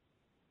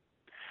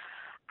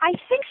 I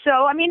think so.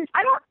 I mean,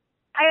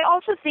 I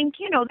also think,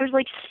 you know, there's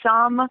like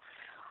some,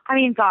 I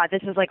mean, God,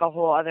 this is like a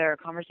whole other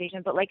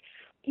conversation, but like,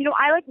 you know,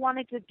 I like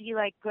wanted to be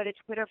like good at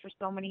Twitter for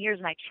so many years,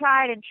 and I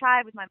tried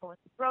with my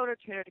Melissa Broder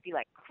Twitter to be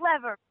like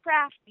clever,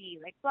 crafty,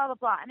 like blah, blah,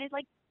 blah. And it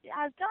like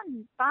has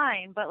done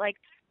fine, but like,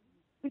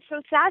 it's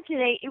so sad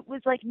today. It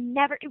was like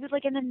it was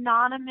like an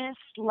anonymous,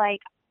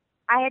 like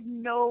I had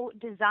no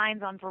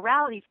designs on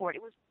virality for it.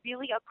 It was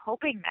really a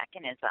coping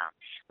mechanism.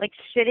 Like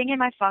sitting in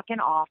my fucking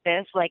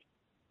office, like,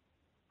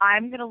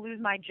 I'm going to lose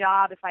my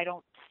job if I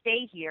don't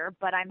stay here,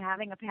 but I'm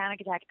having a panic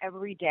attack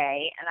every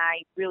day, and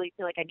I really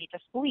feel like I need to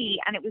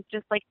flee. And it was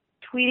just like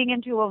tweeting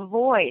into a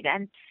void.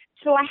 And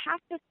so I have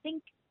to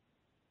think,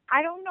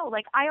 I don't know,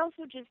 like I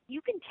also just,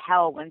 you can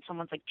tell when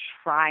someone's like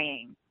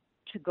trying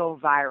to go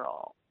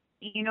viral,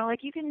 you know,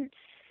 like you can,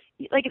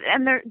 like,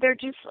 and they're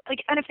just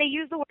like, and if they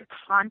use the word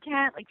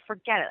content, like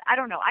forget it. I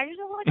don't know. I just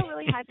have like a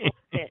really high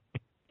bullshit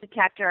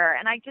detector,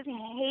 and I just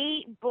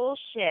hate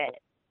bullshit.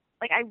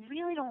 Like I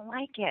really don't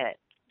like it.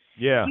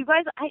 Yeah. Do you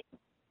guys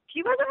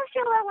ever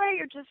feel that way?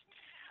 You're just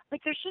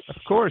like, there's just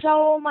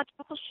so much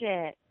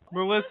bullshit.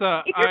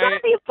 Melissa, if you're gonna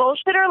be a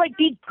bullshitter, like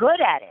be good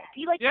at it.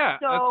 Be like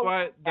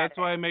that's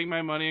why I make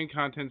my money in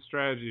content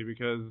strategy,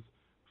 because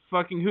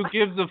fucking who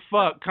gives a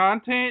fuck?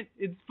 Content,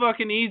 it's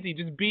fucking easy.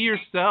 Just be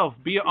yourself.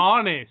 Be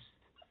honest.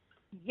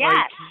 Yes.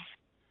 Like,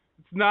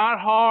 it's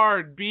not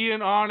hard. Be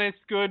an honest,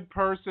 good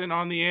person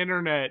on the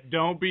internet.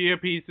 Don't be a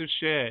piece of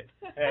shit.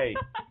 Hey.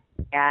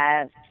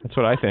 Yes. That's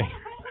what I think.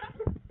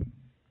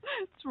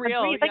 It's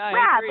real. Like yeah,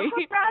 Brad, look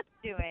what Brad's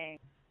doing.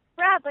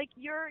 Brad, like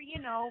you're, you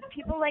know,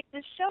 people like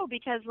this show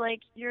because like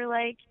you're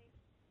like,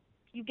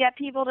 you get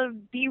people to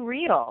be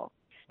real.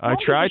 I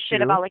try to.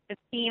 Shit about like the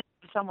theme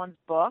of someone's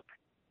book.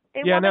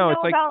 They yeah, want to no, know it's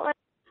like about like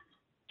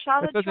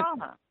childhood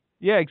trauma.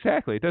 Yeah,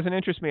 exactly. It doesn't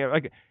interest me.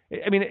 Like,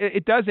 I mean,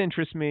 it does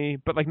interest me,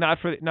 but like not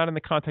in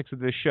the context of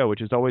this show,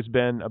 which has always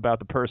been about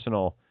the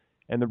personal.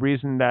 And the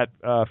reason that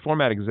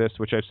format exists,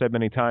 which I've said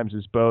many times,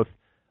 is both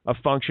a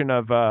function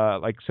of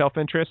like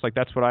self-interest, like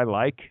that's what I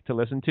like to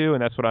listen to,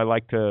 and that's what I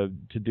like to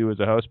do as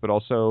a host, but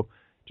also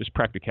just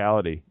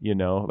practicality, you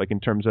know, like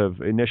in terms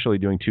of initially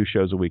doing 2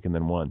 shows a week and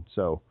then 1.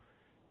 So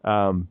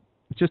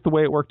it's just the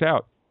way it worked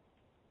out.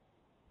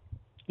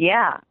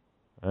 Yeah.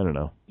 I don't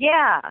know.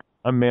 Yeah.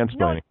 I'm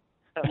mansplaining.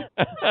 No.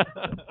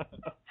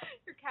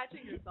 You're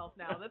catching yourself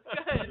now. That's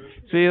good.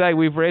 See, like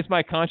we've raised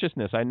my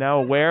consciousness. I'm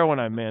now aware when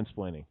I'm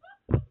mansplaining.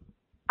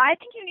 I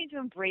think you need to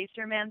embrace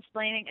your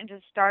mansplaining and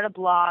just start a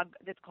blog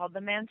that's called The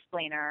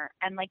Mansplainer.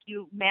 And like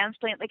you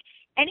mansplain, like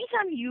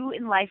anytime you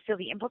in life feel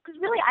the input, because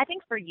really I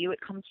think for you it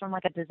comes from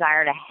like a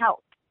desire to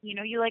help. You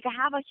know, you like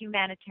have a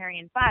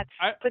humanitarian vibe,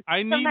 but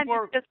sometimes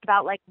it's just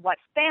about like what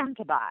fan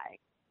to buy.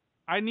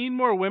 I need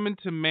more women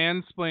to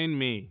mansplain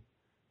me.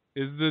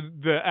 Is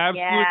the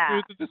absolute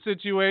truth of the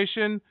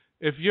situation.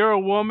 If you're a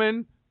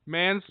woman,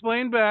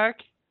 mansplain back,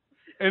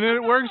 and it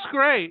works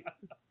great.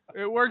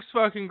 It works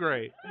fucking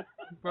great.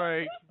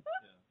 Like,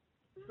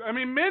 I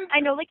mean, men. I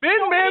know, like men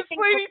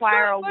mansplaining.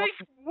 require a like,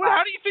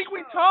 how do you think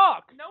we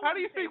talk? How do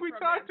you think we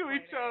talk to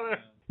each other?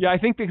 Yeah, I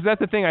think because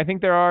that's the thing. I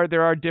think there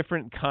are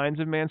different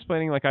kinds of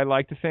mansplaining. Like I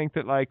like to think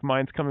that like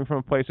mine's coming from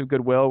a place of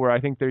goodwill, where I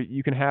think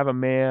you can have a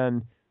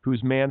man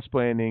who's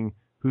mansplaining,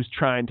 who's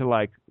trying to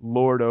like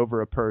lord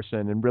over a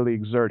person and really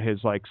exert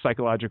his like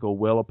psychological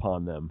will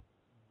upon them.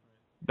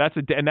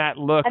 And that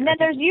look. And then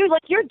there's you,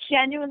 like you're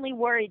genuinely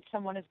worried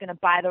someone is going to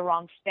buy the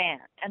wrong fan.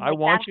 And I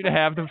want you to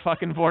have the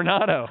fucking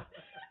Vornado.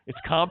 It's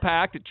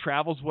compact, it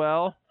travels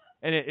well,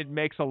 and it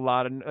makes a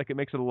lot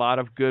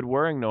of good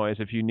whirring noise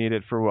if you need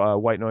it for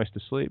white noise to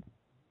sleep.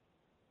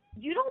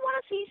 You don't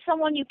want to see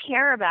someone you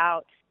care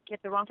about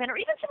get the wrong fan, or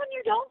even someone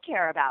you don't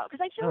care about,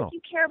 because I feel like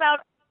you care about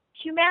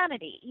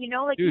humanity. You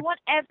know, like you want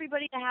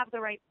everybody to have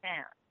the right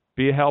fan.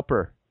 Be a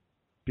helper.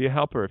 Be a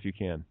helper if you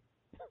can.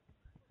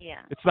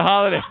 Yeah. It's the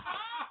holiday.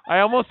 I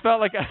almost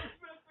felt like Be a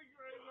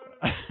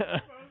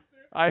helper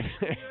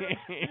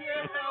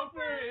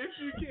if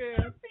you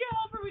can.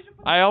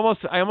 I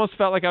almost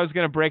felt like I was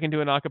going to break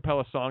into an a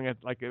cappella song. It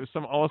was it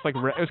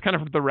was kind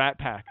of the Rat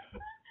Pack.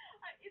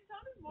 It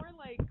sounded more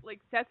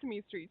like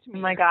Sesame Street to me.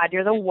 Oh my God,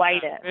 you're the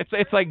whitest.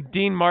 It's like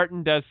Dean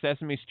Martin does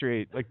Sesame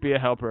Street. Like, be a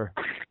helper.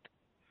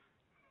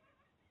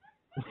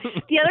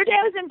 The other day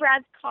I was in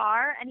Brad's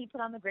car and he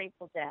put on the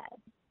Grateful Dead.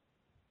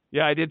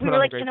 Yeah, I did put we on were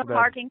the like Grateful in a Dead.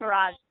 parking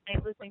garage and I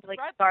was listening to like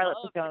Scarlet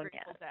Begonia.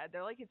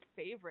 They're like his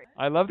favorite.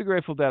 I love the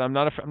Grateful Dead. I'm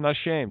not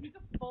ashamed. He's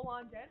a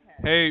full-on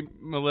Deadhead. Hey,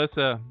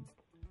 Melissa,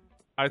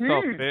 I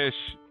saw Fish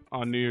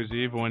on New Year's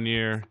Eve one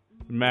year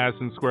in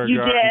Madison Square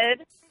Garden. You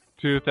did?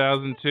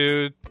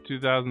 2002,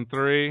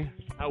 2003.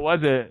 How was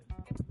it?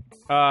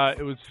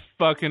 It was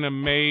fucking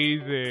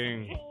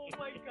amazing. Oh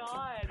my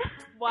God.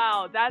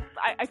 Wow,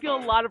 I feel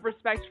a lot of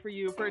respect for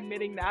you for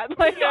admitting that,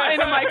 like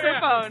in a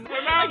microphone.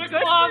 We're out of the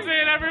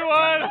closet,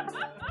 everyone.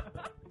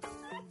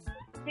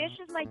 Fish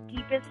is my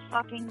deepest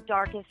fucking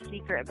darkest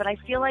secret, but I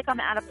feel like I'm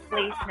at a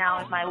place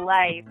now in my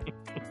life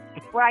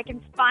where I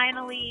can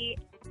finally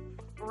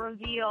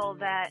reveal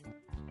that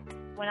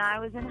when I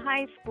was in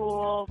high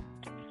school,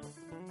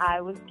 I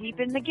was deep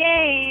in the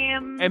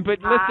game.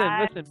 But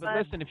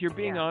listen, if you're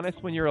being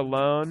honest, when you're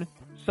alone,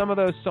 some of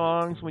those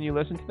songs, when you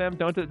listen to them,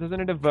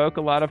 doesn't it evoke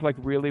a lot of like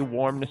really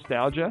warm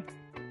nostalgia?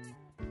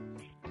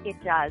 It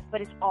does,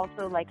 but it's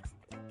also like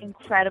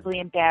incredibly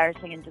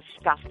embarrassing and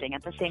disgusting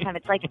at the same time.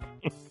 It's like,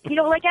 you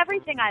know, like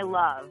everything I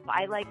love,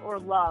 I like or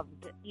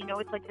loved. You know,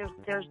 it's like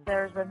there's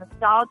a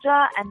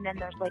nostalgia, and then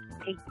there's like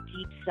a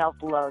deep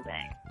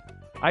self-loathing.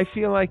 I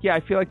feel like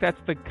that's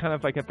the kind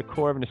of like at the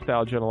core of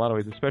nostalgia in a lot of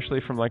ways,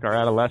 especially from like our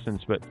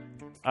adolescence. But,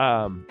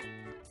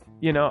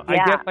 you know,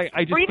 Yeah.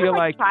 I just or even feel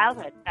like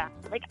childhood. Yeah.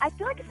 Like I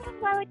feel like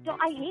sometimes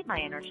I hate my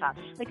inner child.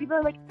 Like people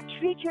are like,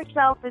 treat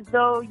yourself as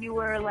though you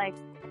were like,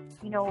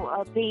 you know,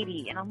 a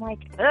baby, and I'm like,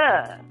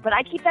 ugh. But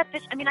I keep that.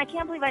 I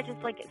can't believe I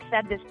just like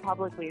said this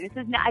publicly.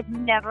 I've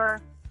never.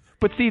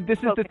 But see, this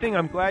is the thing.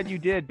 I'm glad you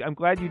did,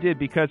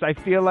 because I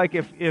feel like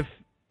if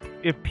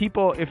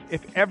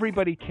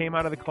everybody came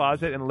out of the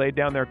closet and laid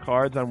down their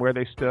cards on where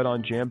they stood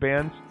on jam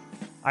bands,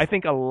 I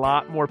think a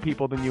lot more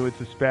people than you would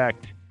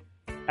suspect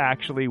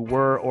actually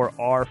were or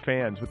are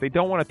fans. But they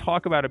don't want to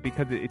talk about it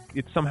because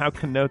it somehow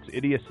connotes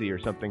idiocy or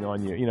something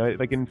on you. You know, it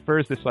like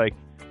infers this like,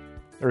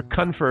 or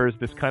confers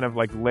this kind of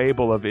like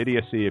label of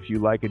idiocy if you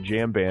like a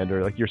jam band,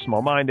 or like you're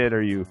small-minded,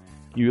 or you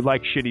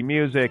like shitty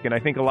music. And I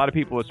think a lot of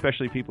people,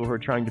 especially people who are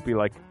trying to be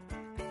like,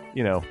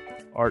 you know,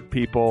 art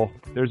people,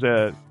 there's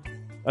a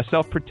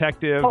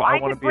self-protective. I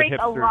want to be a hipster. I could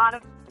break a lot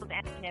of people's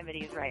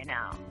anonimities right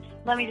now.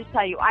 Let me just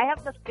tell you, I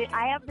have the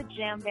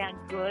jam band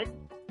good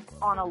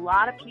on a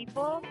lot of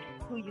people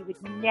who you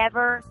would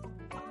never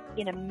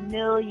in a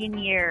million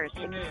years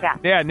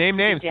expect. Yeah, name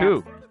names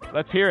too.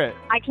 Let's hear it.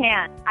 I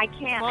can't. I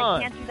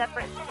can't do that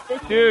for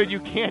this. Dude, you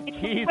can't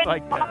tease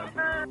like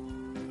that.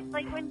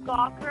 Like when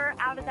Gawker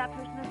outed that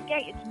person as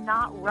gay, it's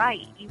not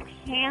right. You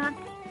can't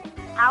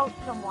out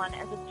someone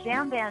as a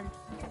jam band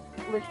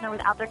listener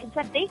without their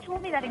consent. They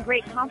told me that in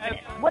great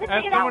confidence. What if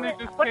they had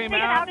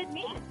outed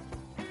me?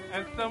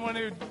 As someone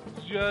who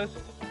just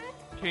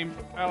came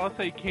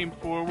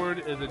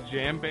forward as a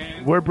jam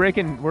band. We're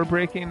breaking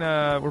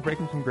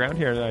some ground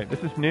here tonight.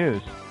 This is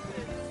news.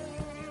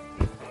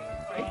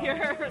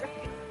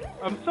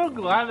 I'm so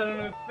glad that I'm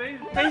in a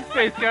safe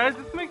space, guys.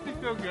 This makes me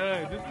feel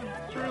good. This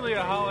is truly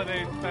a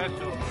holiday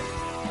special.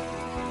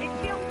 It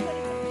feels good.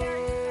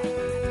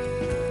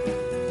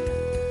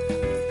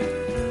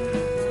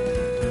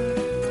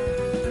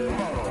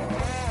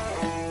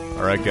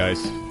 All right,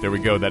 guys. There we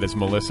go. That is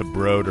Melissa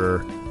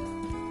Broder.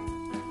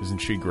 Isn't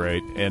she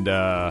great? And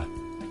I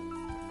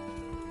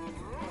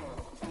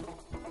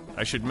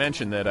should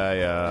mention that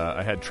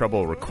I had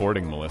trouble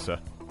recording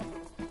Melissa.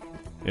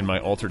 In my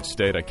altered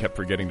state, I kept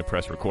forgetting to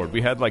press record.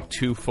 We had like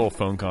 2 full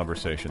phone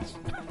conversations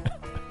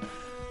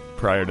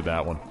prior to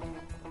that one.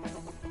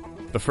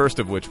 The first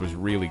of which was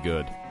really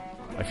good.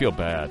 I feel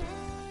bad.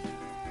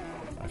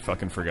 I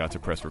fucking forgot to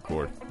press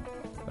record.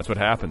 That's what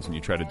happens when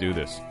you try to do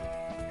this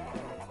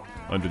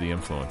under the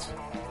influence.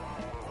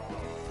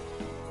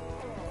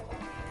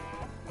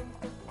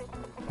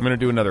 I'm going to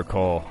do another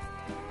call.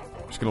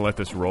 I'm just going to let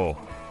this roll.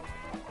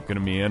 I'm going to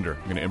meander.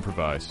 I'm going to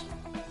improvise.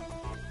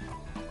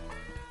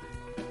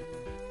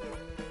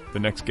 The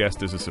next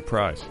guest is a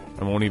surprise.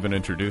 I won't even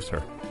introduce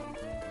her.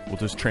 We'll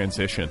just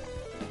transition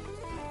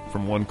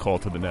from one call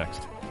to the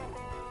next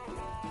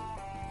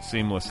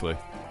seamlessly.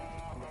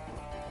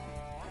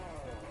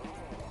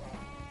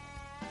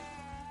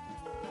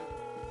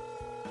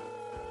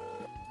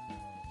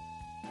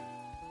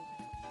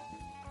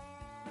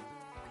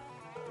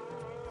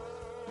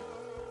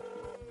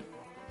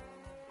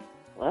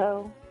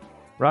 Hello?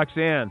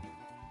 Roxanne,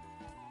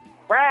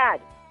 Brad!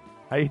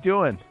 how you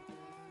doing?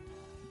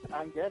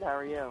 I'm good. How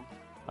are you?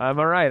 I'm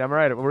all right.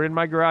 We're in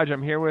my garage.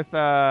 I'm here with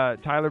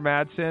Tyler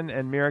Madsen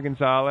and Mira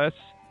Gonzalez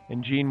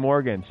and Gene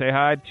Morgan. Say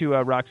hi to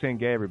Roxanne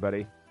Gay,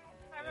 everybody.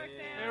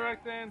 Hey,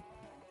 Roxanne.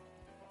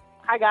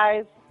 Hi,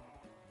 guys.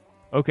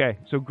 Okay,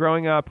 so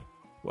growing up,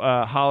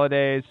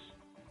 holidays,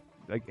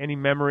 like any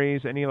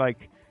memories, any like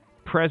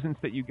presents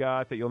that you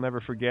got that you'll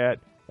never forget,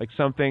 like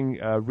something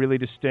really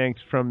distinct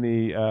from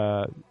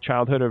the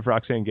childhood of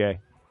Roxanne Gay.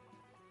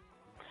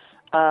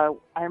 I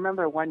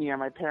remember one year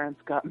my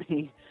parents got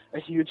me a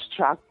huge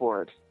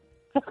chalkboard.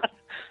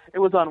 It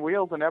was on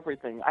wheels and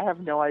everything. I have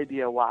no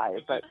idea why,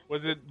 but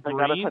was it they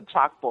got us green? a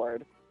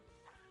chalkboard.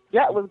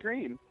 Yeah, it was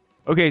green.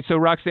 Okay, so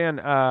Roxanne,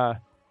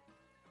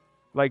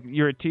 like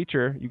you're a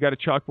teacher, you got a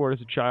chalkboard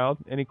as a child.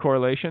 Any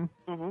correlation?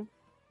 Mm-hmm.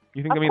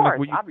 You think? Of I mean, course,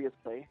 like,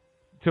 obviously.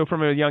 so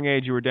from a young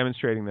age, you were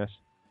demonstrating this.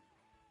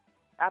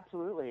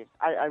 Absolutely.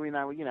 I mean,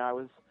 I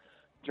was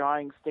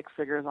drawing stick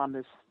figures on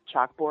this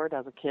chalkboard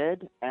as a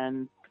kid,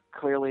 and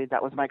clearly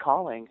that was my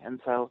calling, and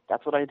so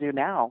that's what I do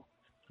now.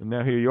 And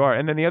now here you are.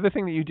 And then the other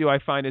thing that you do, I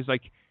find, is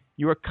like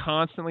you are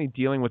constantly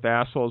dealing with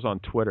assholes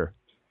on Twitter.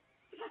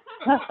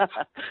 Yeah.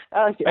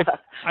 I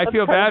That's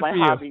feel kind bad of my for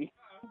you. hobby.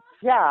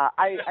 Yeah,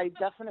 I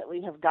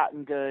definitely have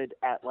gotten good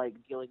at like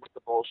dealing with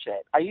the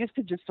bullshit. I used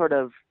to just sort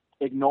of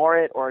ignore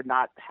it or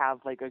not have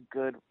like a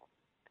good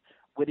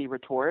witty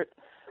retort,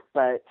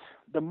 but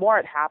the more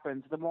it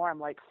happens, the more I'm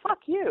like, fuck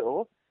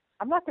you.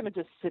 I'm not going to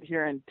just sit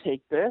here and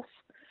take this.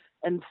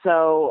 And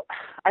so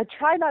I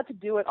try not to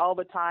do it all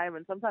the time,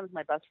 and sometimes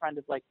my best friend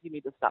is like, you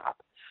need to stop.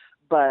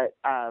 But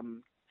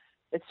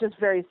it's just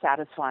very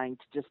satisfying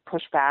to just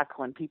push back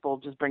when people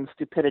just bring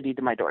stupidity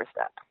to my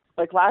doorstep.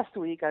 Like last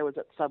week I was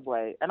at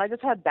Subway, and I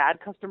just had bad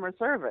customer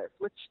service,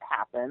 which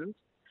happens,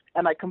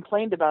 and I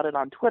complained about it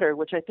on Twitter,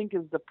 which I think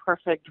is the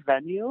perfect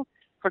venue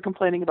for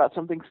complaining about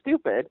something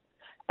stupid.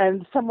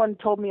 And someone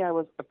told me I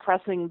was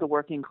oppressing the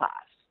working class.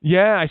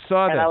 Yeah, I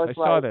saw And this. I was I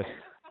saw like, this.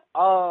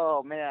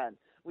 Oh, man,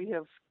 we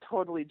have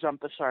totally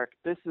jumped the shark.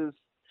 It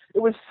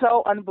was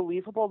so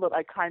unbelievable that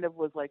I kind of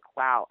was like,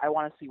 wow, I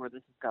want to see where this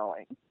is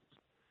going.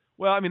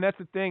 Well, I mean, that's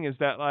the thing is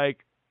that like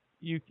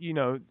you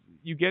know,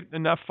 you get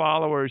enough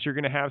followers, you're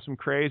going to have some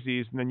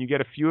crazies, and then you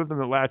get a few of them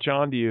that latch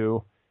onto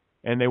you,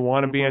 and they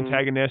want to be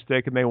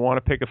antagonistic and they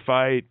want to pick a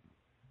fight.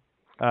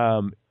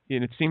 And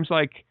it seems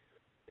like,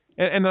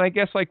 and then I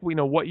guess like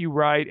what you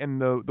write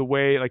and the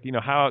way like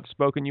how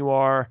outspoken you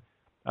are.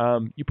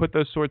 You put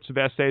those sorts of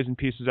essays and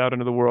pieces out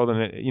into the world,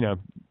 and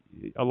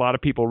a lot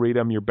of people read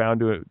them. You're bound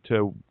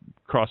to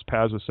cross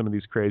paths with some of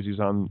these crazies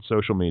on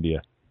social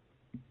media.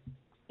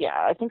 Yeah,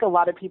 I think a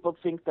lot of people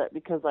think that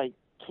because I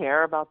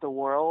care about the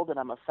world and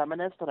I'm a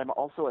feminist that I'm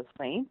also a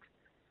saint,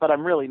 but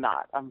I'm really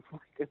not.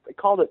 They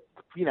called it,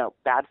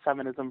 bad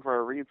feminism for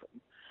a reason.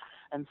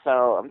 And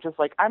so I'm just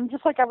like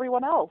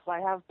everyone else. I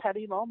have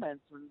petty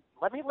moments, and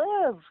let me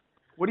live.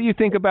 What do you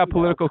think about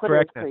political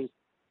correctness?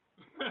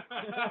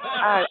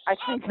 I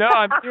think No,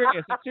 I'm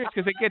serious.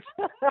 Because it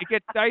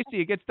gets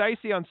dicey. It gets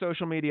dicey on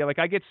social media. Like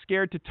I get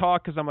scared to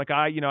talk because I'm like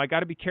I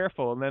got to be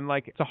careful, and then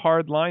like it's a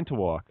hard line to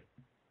walk.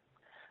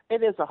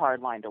 It is a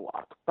hard line to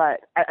walk, but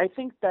I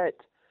think that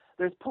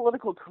there's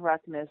political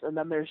correctness, and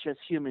then there's just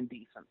human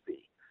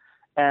decency.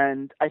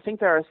 And I think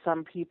there are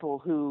some people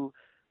who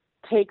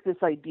take this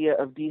idea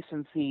of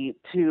decency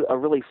to a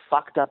really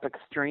fucked up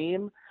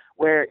extreme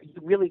where you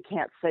really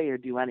can't say or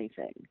do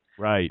anything.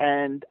 Right.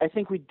 And I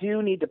think we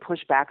do need to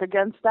push back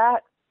against that,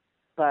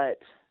 but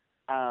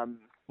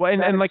well,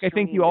 and like I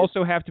think you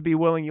also have to be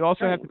willing. You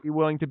also have to be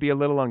willing to be a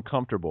little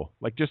uncomfortable.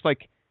 Like just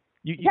like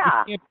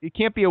it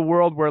can't be a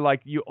world where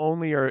like you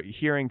only are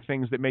hearing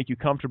things that make you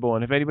comfortable,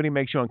 and if anybody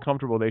makes you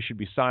uncomfortable, they should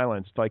be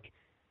silenced. Like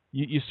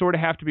you sort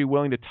of have to be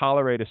willing to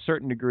tolerate a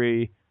certain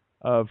degree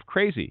of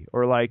crazy,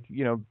 or like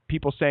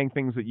people saying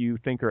things that you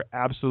think are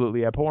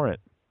absolutely abhorrent.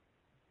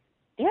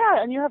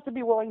 Yeah, and you have to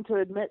be willing to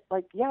admit,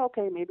 like, yeah,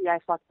 okay, maybe I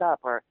fucked up,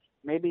 or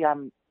maybe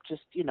I'm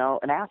just,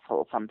 an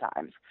asshole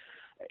sometimes.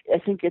 I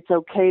think it's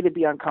okay to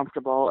be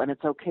uncomfortable, and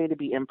it's okay to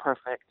be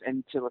imperfect,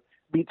 and to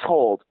be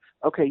told,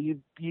 okay, you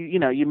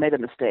made a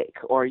mistake,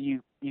 or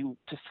you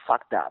just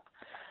fucked up.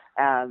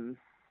 And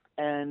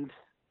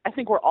I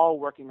think we're all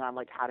working on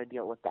like how to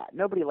deal with that.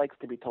 Nobody likes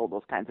to be told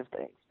those kinds of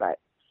things, but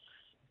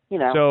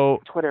so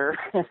Twitter.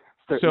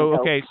 So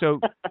okay,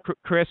 so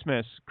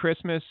Christmas.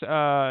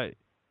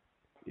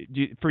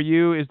 For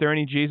you, is there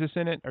any Jesus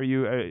in it? Are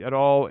you at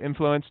all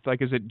influenced?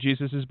 Like, is it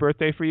Jesus'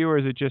 birthday for you, or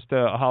is it just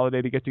a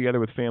holiday to get together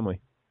with family?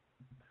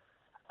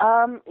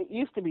 It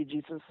used to be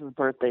Jesus'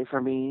 birthday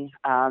for me,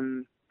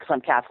 because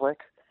I'm Catholic,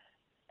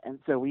 and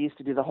so we used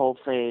to do the whole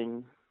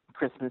thing,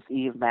 Christmas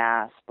Eve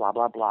Mass, blah,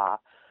 blah, blah.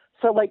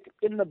 So, like,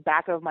 in the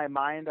back of my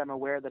mind, I'm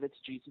aware that it's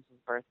Jesus'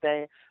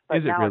 birthday. But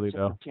Is it now really, it's just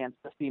though? a chance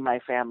to see my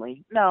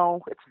family. No,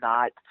 it's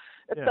not.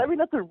 Yeah. I mean,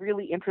 that's a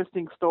really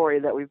interesting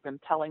story that we've been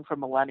telling for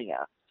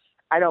millennia.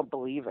 I don't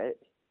believe it.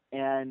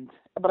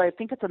 But I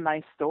think it's a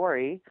nice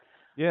story.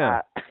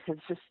 Yeah. It's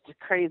just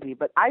crazy.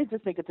 But I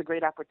just think it's a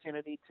great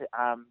opportunity to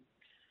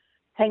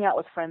hang out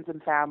with friends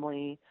and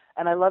family.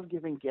 And I love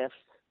giving gifts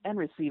and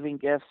receiving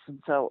gifts. And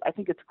so I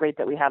think it's great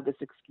that we have this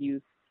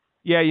excuse.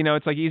 Yeah,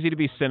 it's like easy to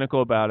be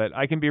cynical about it.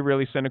 I can be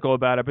really cynical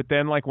about it, but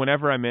then like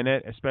whenever I'm in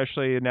it,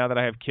 especially now that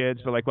I have kids,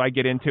 but like when I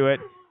get into it,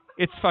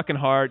 it's fucking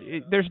hard.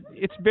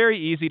 It's very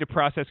easy to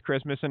process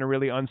Christmas in a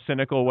really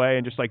uncynical way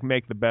and just like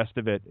make the best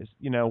of it,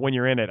 when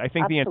you're in it. I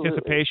think Absolutely. the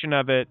anticipation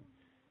of it,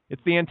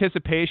 it's the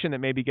anticipation that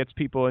maybe gets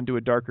people into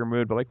a darker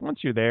mood, but like once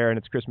you're there and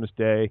it's Christmas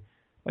Day,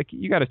 like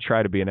you got to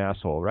try to be an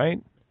asshole, right?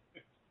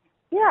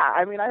 Yeah,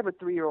 I mean, I have a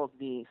 3-year-old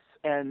niece,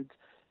 and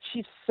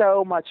she's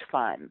so much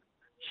fun.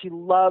 She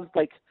loves,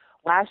 like,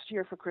 last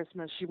year for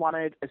Christmas, she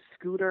wanted a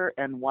scooter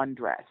and one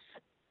dress.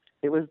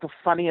 It was the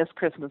funniest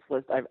Christmas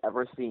list I've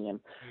ever seen.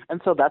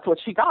 And so that's what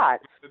she got.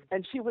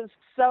 And she was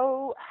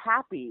so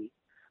happy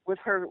with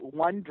her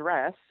one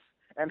dress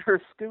and her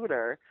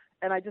scooter.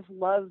 And I just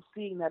love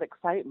seeing that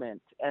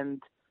excitement.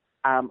 And,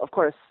 of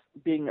course,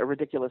 being a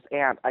ridiculous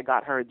aunt, I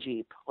got her a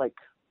Jeep, like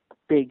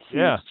big,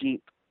 huge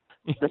Jeep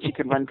that she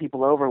could run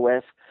people over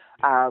with.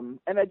 And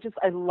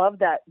I love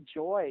that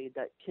joy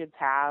that kids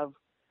have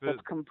that's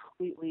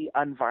completely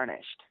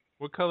unvarnished.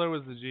 What color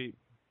was the Jeep?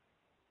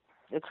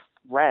 It's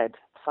red.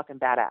 It's fucking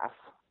badass.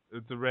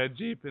 It's a red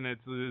Jeep, and is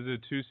it a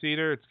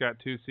 2-seater? It's got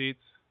 2 seats?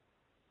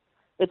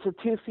 It's a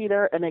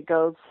 2-seater, and it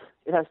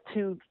has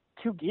two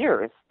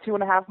gears,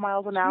 2.5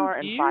 miles an hour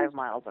and 5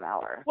 miles an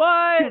hour.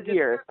 What? 2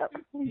 gears.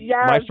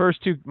 Yes.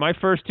 My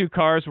first two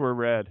cars were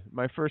red.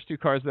 My first 2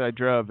 cars that I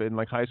drove in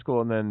like high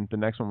school, and then the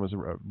next one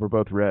were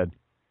both red.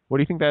 What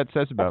do you think that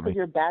says about me?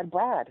 You're bad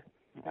Brad.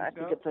 I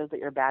think it says that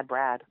you're bad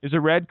Brad. Is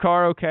a red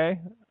car okay?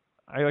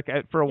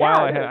 For a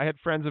while I had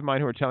friends of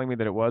mine who were telling me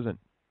that it wasn't.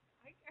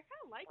 I kind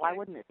of like Why it.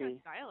 wouldn't it be?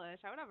 Stylish.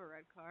 I would have a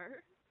red car.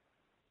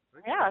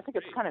 Yeah, I think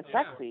it's kind of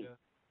sexy.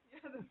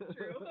 Yeah, that's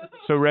true.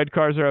 So red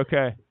cars are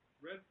okay.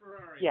 Red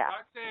Ferrari. Yeah,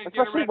 Roxanne,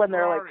 especially when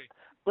they're Ferrari. like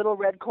little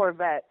red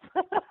Corvettes.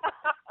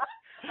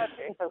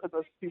 Okay, that was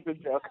a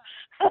stupid joke.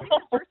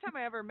 First time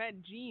I ever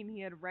met Gene,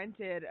 he had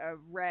rented a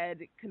red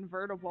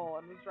convertible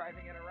and was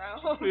driving it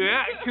around.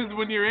 Yeah, because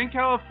when you're in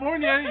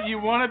California, you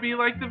want to be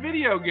like the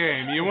video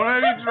game. You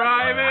want to be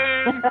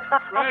driving,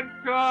 red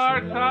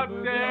car, top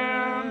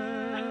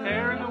down,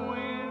 hair in the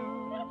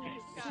wind.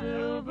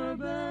 Silver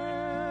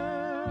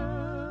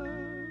bells,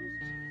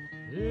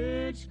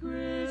 it's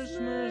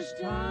Christmas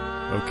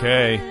time.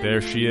 Okay, there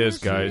she is,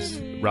 guys.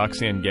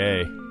 Roxane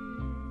Gay.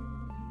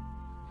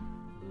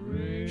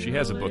 She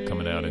has a book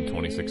coming out in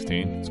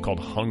 2016. It's called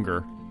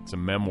Hunger. It's a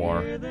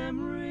memoir.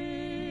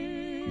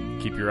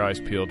 Keep your eyes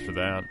peeled for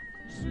that.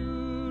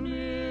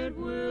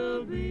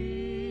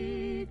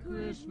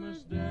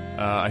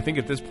 I think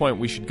at this point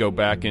we should go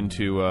back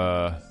into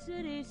the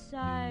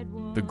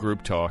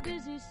group talk.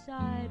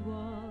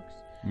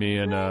 Me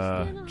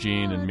and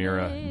Gene and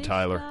Mira and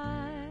Tyler.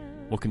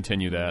 We'll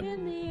continue that.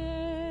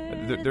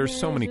 There's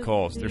so many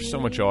calls. There's so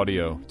much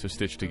audio to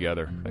stitch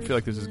together. I feel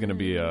like this is going to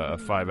be a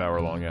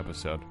 5-hour long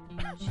episode.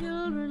 I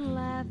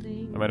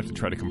might have to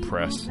try to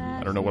compress.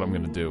 I don't know what I'm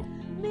going to do.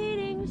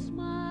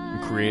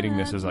 I'm creating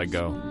this as I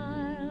go.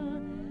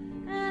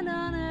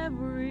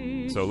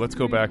 So let's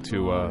go back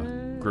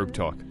to group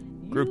talk.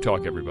 Group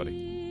talk, everybody.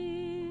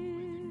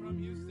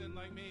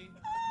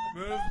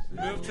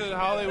 Move to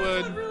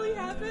Hollywood.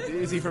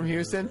 Is he from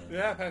Houston?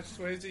 Yeah, Patrick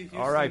Swayze. Houston.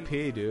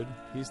 R.I.P., dude.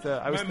 He's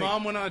the. My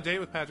mom went on a date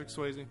with Patrick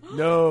Swayze.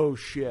 No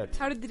shit.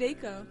 How did the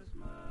date go?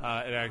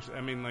 It actually,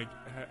 I mean, like,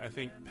 I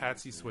think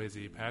Patrick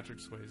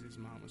Swayze's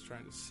mom was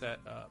trying to set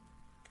up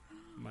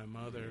my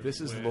mother.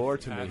 This is with lore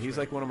to Patrick. me. He's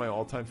like one of my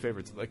all-time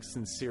favorites. Like,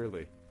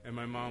 sincerely. And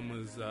my mom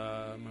was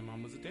a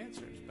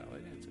dancer, a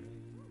ballet dancer.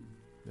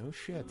 No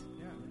shit.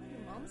 Yeah.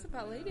 Your mom's a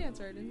ballet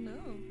dancer. I didn't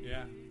know.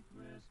 Yeah.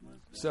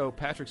 So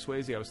Patrick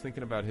Swayze, I was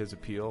thinking about his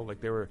appeal.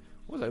 Like what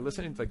was I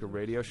listening to like a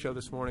radio show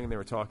this morning, and they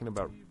were talking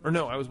about, or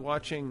no, I was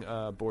watching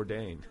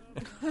Bourdain,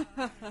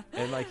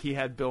 and like he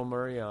had Bill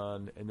Murray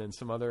on, and then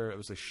it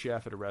was a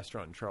chef at a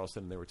restaurant in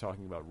Charleston, and they were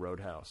talking about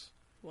Roadhouse,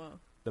 Wow.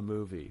 the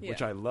movie, Yeah.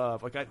 which I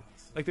love. Like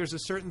there's a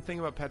certain thing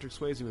about Patrick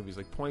Swayze movies,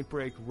 like Point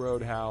Break,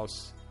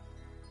 Roadhouse.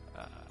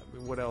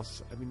 What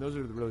else? I mean, those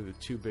are really the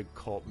 2 big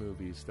cult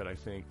movies that I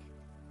think.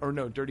 Or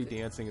no, Dirty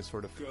Dancing is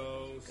sort of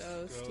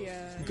Ghost,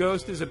 yeah.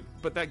 Ghost is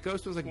but that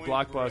Ghost was like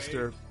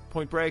blockbuster.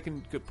 Point Break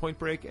and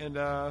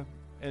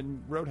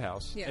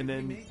Roadhouse, Yeah. and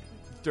then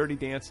Dirty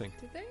Dancing.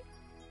 Did they?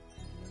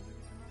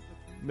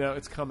 No,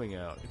 it's coming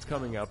out.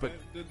 But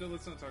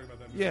Let's not talk about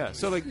that. yeah,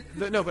 so like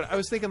no, but I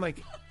was thinking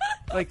like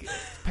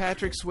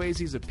Patrick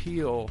Swayze's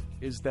appeal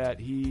is that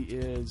he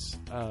is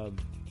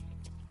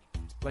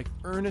like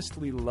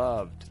earnestly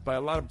loved by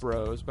a lot of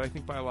bros, but I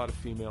think by a lot of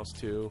females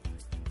too.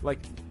 like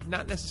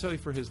not necessarily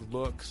for his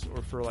looks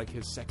or for like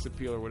his sex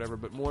appeal or whatever,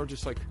 but more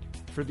just like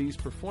for these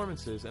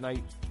performances.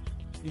 And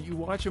you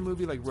watch a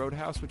movie like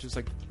Roadhouse, which is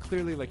like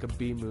clearly like a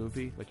B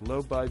movie, like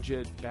low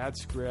budget, bad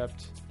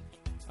script,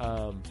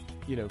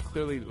 you know,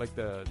 clearly like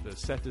the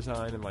set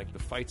design and like the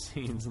fight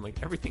scenes and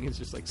like everything is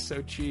just like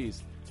so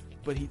cheese,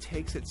 but he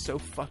takes it so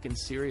fucking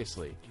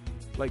seriously.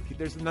 Like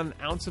there's not an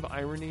ounce of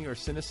irony or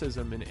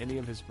cynicism in any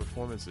of his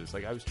performances.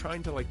 Like I was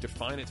trying to like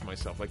define it to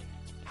myself, like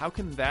how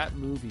can that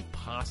movie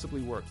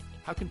possibly work?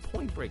 How can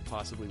Point Break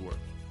possibly work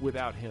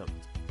without him?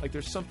 Like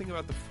there's something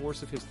about the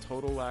force of his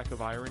total lack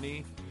of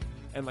irony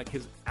and like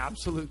his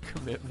absolute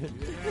commitment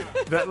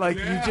that like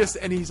you just,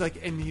 and he's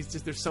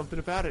just, there's something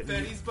about it.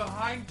 That he's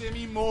behind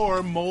Demi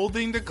Moore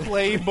molding the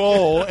clay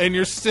bowl and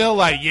you're still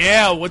like,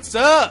 yeah, what's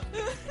up?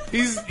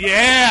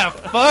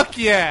 Fuck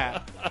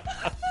yeah.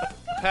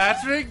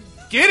 Patrick,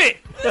 get it.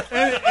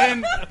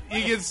 And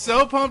you get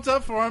so pumped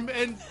up for him,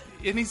 and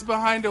he's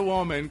behind a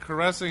woman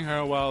caressing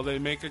her while they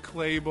make a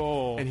clay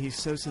bowl. And he's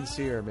so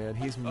sincere, man.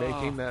 He's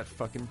making that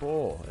fucking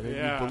bowl. And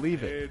you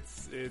believe it.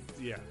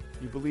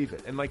 You believe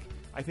it. And like,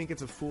 I think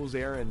it's a fool's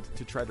errand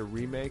to try to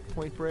remake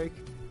Point Break.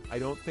 I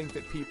don't think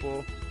that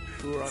people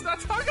who are on... Let's not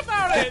talk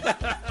about it!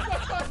 Let's not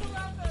talk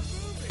about that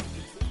movie!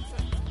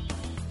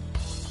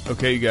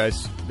 Okay, you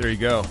guys, there you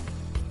go.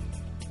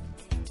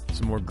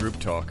 Some more group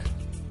talk.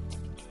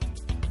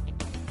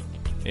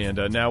 And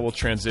now we'll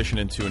transition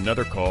into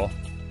another call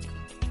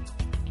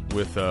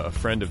with a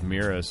friend of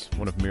Mira's,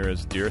 one of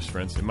Mira's dearest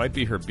friends. It might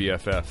be her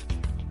BFF.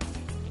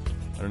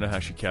 I don't know how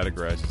she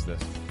categorizes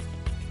this.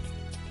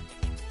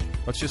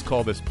 Let's just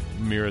call this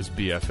Mira's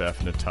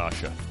BFF,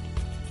 Natasha.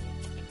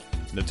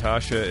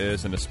 Natasha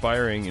is an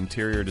aspiring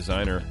interior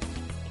designer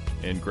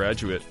and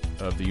graduate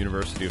of the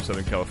University of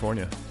Southern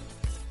California.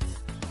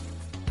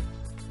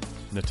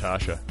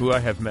 Natasha, who I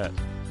have met,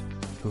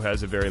 who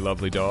has a very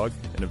lovely dog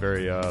and a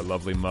very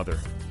lovely mother.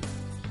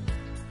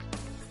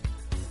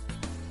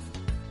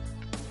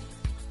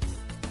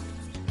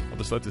 I'll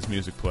just let this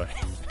music play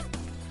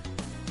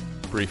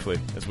briefly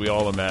as we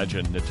all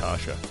imagine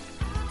Natasha.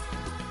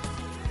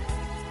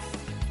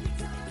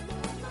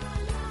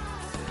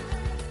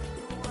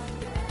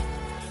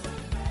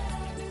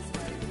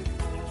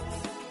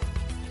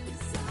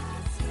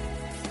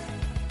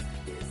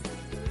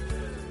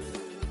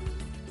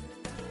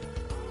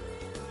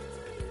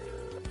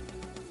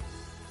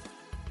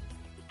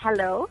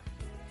 Hello,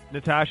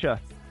 Natasha.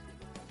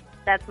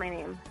 that's my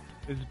name.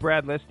 This is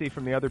Brad Listy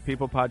from the Other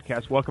People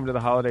podcast. Welcome to the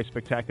Holiday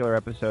Spectacular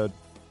episode.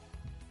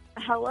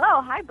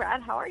 Hello, hi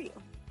Brad, how are you?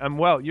 I'm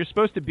well. You're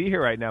supposed to be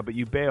here right now, but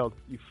you bailed.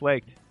 You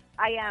flaked.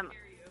 I am.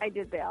 I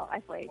did bail. I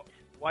flaked.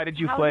 Why did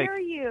you How flake? dare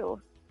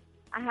you?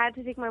 I had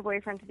to take my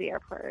boyfriend to the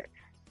airport.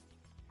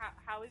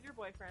 How is your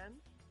boyfriend,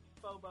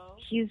 Bobo?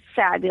 He's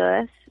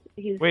fabulous.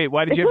 Wait,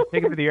 why did you have to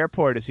take him to the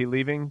airport? Is he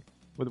leaving?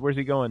 Where's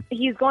he going?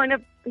 He's going to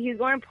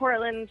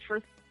Portland for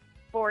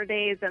 4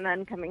 days and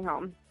then coming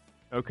home.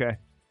 Okay.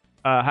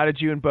 How did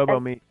you and Bobo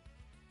meet?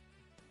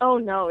 Oh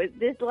no!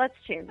 Let's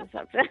change the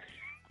subject.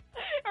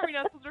 Are we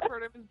not supposed to refer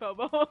to him as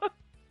Bobo?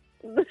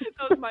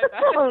 That was my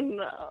bad. Oh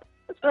no!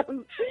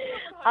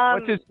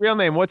 What's his real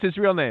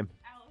name?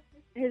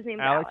 His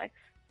name's Alex? Alex.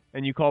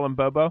 And you call him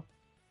Bobo?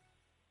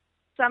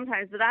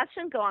 Sometimes, but that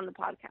shouldn't go on the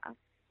podcast.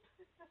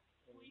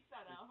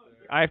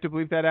 I have to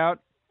bleep that out?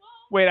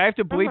 Wait, I have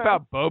to bleep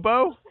out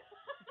Bobo?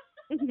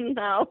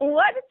 No,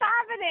 what is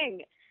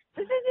happening?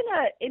 This isn't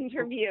an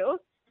interview.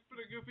 Put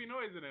a goofy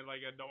noise in it,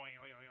 like a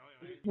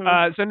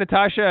doing. So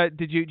Natasha,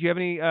 do you have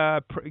any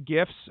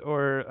gifts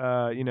or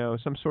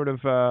some sort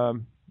of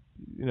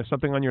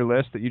something on your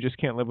list that you just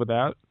can't live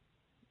without?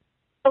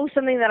 Oh,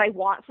 something that I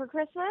want for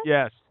Christmas?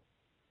 Yes.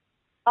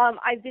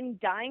 I've been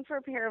dying for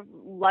a pair of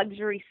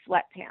luxury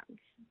sweatpants.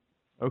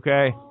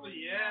 Okay. Oh,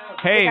 yeah.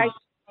 Hey.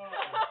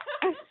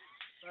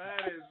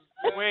 That is.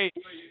 Wait.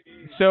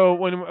 So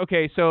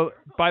So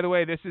by the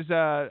way, this is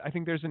I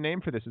think there's a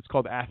name for this. It's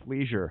called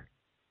athleisure.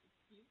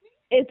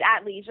 It's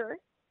athleisure.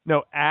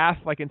 No,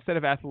 like instead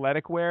of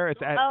athletic wear, it's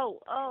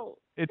Oh.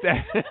 It's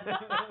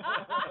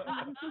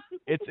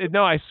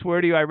no. I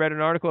swear to you, I read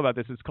an article about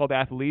this. It's called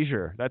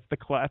athleisure. That's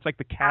that's like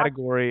the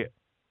category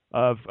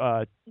of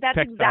That's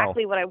textile.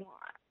 exactly what I want.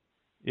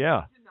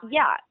 Yeah.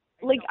 Yeah.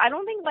 Like I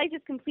don't think life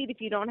is complete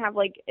if you don't have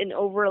like an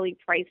overly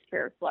priced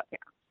pair of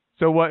sweatpants.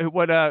 So what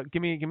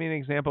give me an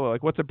example.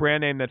 Like what's a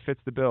brand name that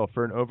fits the bill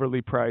for an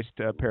overly priced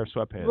pair of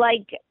sweatpants?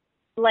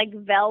 Like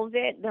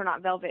Velvet. They're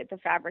not Velvet, the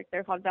fabric.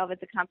 They're called Velvet,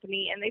 the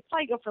company, and they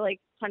probably go for like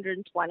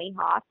 120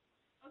 Hoff.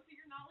 Oh, so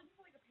you're not looking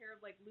for like a pair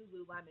of like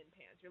Lululemon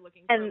pants. You're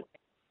looking And for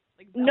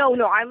like no,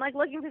 I'm like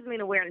looking for something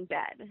to wear in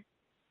bed.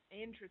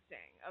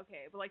 Interesting.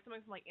 Okay, but like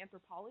something from like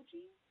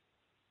Anthropologie.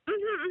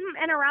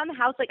 And around the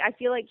house, like I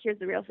feel like here's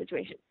the real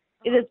situation: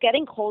 is it's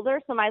getting colder,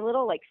 so my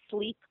little like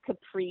sleep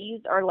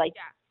capris are like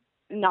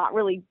not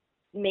really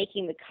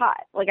making the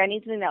cut. Like I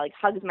need something that like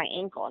hugs my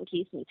ankle and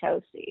keeps me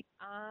toasty.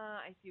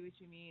 I see what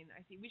you mean.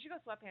 I see. We should go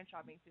sweatpants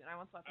shopping soon. I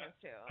want sweatpants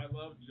too. I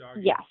love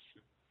jogging. Yes.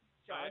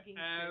 Jogging.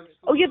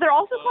 Oh yeah, they're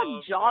also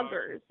called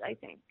joggers, I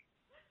think.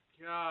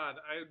 God,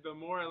 the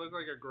more I look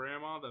like a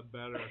grandma, the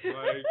better.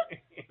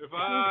 Like, if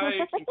I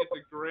can get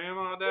the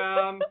grandma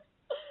down,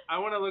 I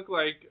want to look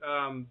like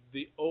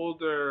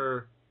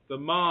the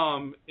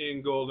mom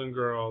in Golden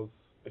Girls.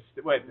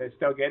 Wait,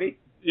 Estelle Getty?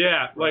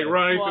 Yeah, like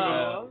running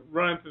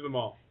through the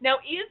mall. Now,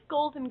 is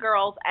Golden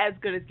Girls as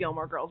good as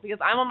Gilmore Girls? Because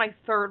I'm on my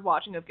third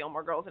watching of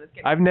Gilmore Girls, and it's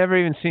getting. I've never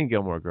even seen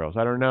Gilmore Girls.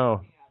 I don't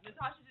know.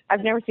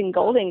 I've never seen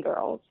Golden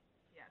Girls.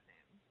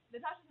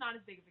 Natasha's not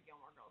as big of a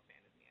Gilmore Girls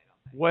fan as me, I don't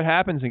think. What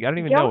happens? I don't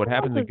even know what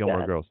happens in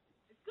Gilmore Girls.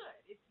 It's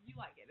good. You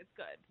like it. It's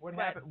good.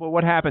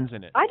 What happens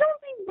in it? I don't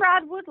think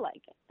Brad would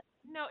like it.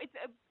 No,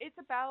 it's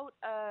about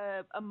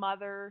a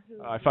mother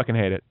who. I fucking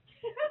hate it.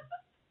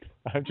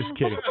 I'm just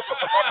kidding.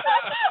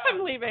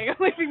 I'm leaving. I'm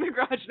leaving the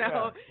garage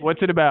now.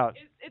 What's it about?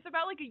 It's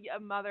about like a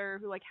mother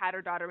who like had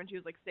her daughter when she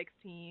was like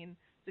 16,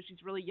 so she's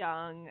really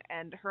young,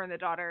 and her and the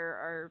daughter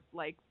are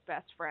like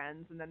best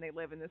friends, and then they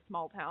live in this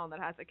small town that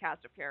has a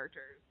cast of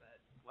characters that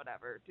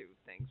whatever do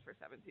things for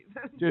 7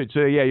 seasons. Dude,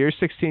 so yeah, you're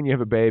 16, you have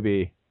a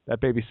baby.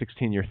 That baby's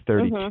 16, you're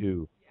 32.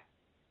 Mm-hmm.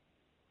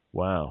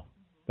 Wow.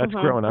 That's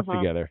growing up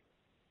together.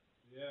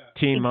 Yeah.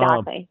 Teen mom.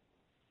 Exactly.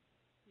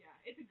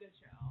 It's a good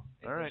show.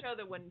 It's All right. a show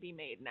that wouldn't be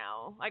made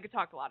now. I could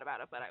talk a lot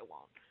about it, but I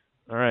won't.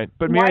 All right.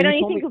 But Why Mira, don't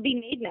you told think me- it would be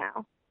made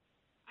now?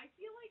 I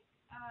feel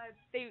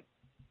like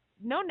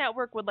no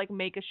network would like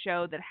make a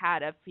show that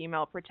had a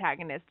female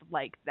protagonist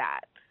like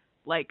that.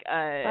 Like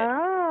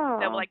that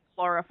would like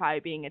glorify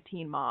being a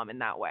teen mom in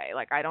that way.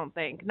 Like I don't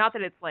think, not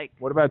that it's like,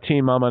 What about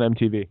Teen Mom on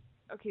MTV?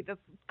 okay, that's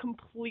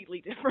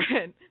completely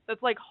different.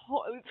 That's like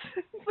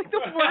it's like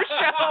the worst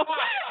show.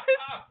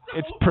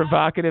 It's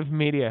provocative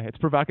media. It's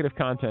provocative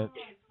content.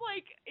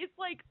 It's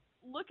like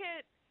look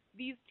at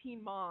these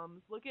teen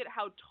moms. Look at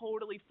how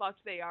totally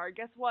fucked they are.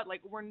 Guess what?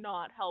 Like we're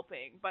not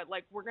helping, but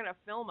like we're gonna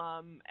film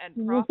them and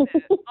profit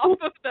off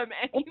of them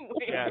anyway.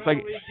 Yeah, it's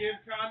like we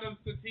give condoms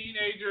to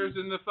teenagers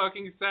in the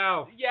fucking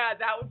South. Yeah,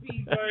 that would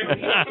be. That would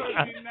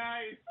be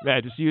nice.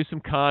 Yeah, just use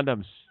some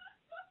condoms.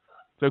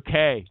 It's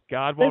okay.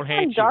 God won't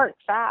hate you. Dark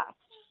fast.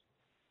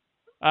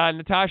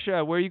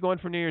 Natasha, where are you going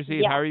for New Year's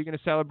Eve? Yeah. How are you going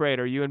to celebrate?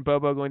 Are you and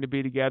Bobo going to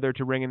be together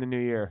to ring in the new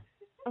year?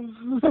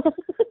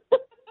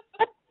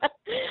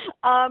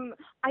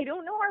 I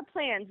don't know our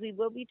plans. We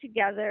will be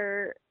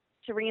together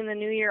to ring in the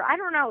new year. I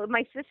don't know.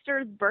 My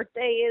sister's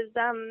birthday is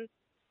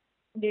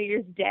New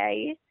Year's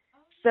Day,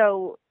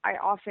 so I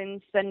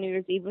often spend New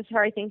Year's Eve with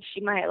her. I think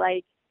she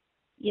might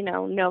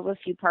know of a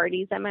few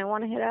parties I might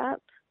want to hit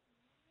up.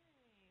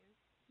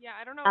 Yeah,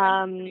 I don't know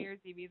when New Year's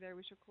Eve either.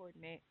 We should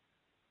coordinate.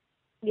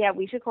 Yeah,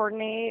 we should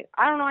coordinate.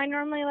 I don't know. I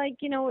normally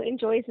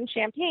enjoy some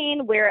champagne.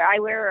 I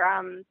wear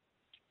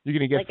You're going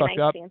to get like fucked a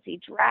nice up? fancy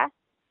dress.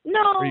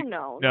 No,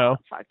 No.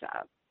 not fucked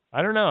up.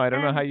 I don't know. I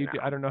don't know how No. you do.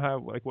 I don't know how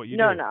what you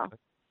No, do. no.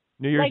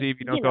 New Year's Like, Eve,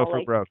 you don't you go know, for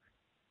like- broke.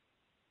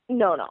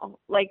 No,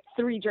 like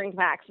 3 drink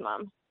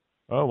maximum.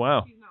 Oh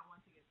wow. She's not one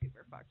to get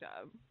super fucked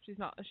up. She's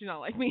not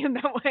like me in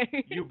that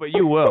way. But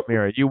you will,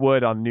 Mira. You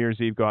would on New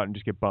Year's Eve go out and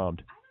just get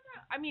bombed.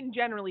 I mean,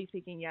 generally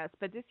speaking, yes.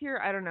 But this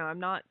year, I don't know. I'm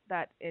not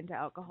that into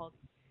alcohol.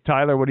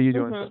 Tyler, what are you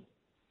doing? Mhm.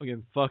 I'm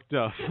getting fucked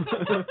up.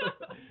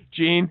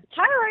 Gene?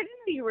 Tyler, I didn't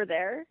know you were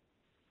there.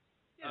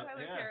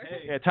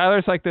 Yeah,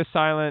 Tyler's like this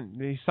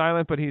silent. He's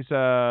silent, but he's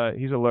alert.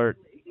 He's alert.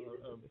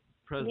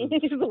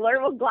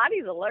 Well, glad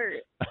he's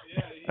alert.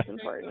 That's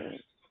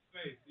important.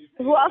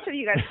 Who else have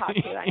you guys talked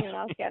to? Anyone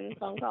else getting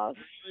phone calls?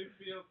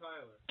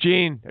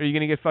 Gene, are you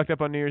gonna get fucked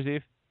up on New Year's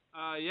Eve?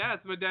 Yeah,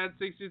 it's my dad's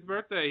 60th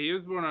birthday. He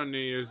was born on New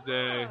Year's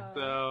Day,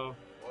 so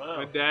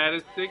my dad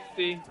is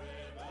 60.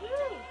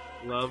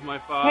 Love my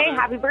father. Hey,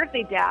 happy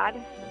birthday, Dad.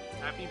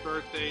 Happy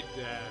birthday,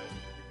 Dad.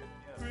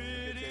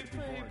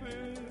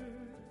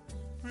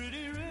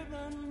 Pretty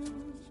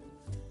ribbons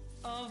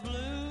of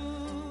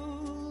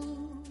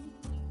blue.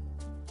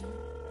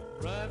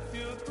 Wrap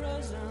your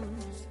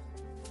presents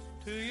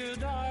to your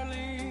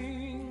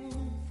darling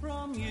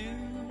from you.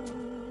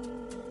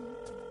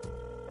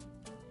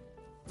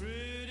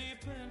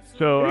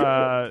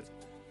 So,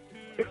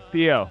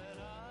 Theo.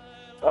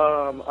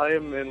 I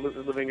am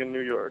living in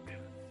New York.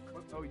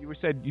 Oh, you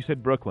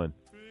said Brooklyn.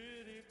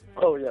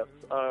 Oh yes.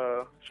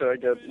 Should I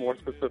get more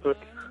specific?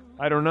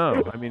 I don't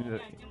know. I mean,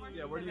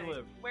 yeah, where do you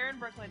live? Where in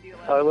Brooklyn do you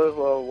live? I live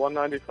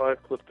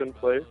 195 Clifton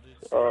Place,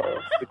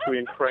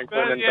 between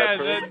Franklin and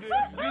Bedford.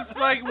 Just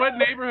like what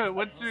neighborhood?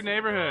 What's your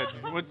neighborhood?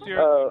 What's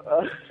your?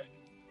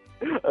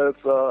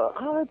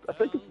 I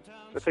think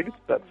it's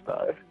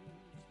Bed-Stuy.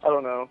 I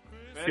don't know.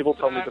 People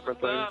tell me different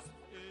things.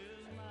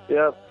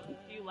 Yeah.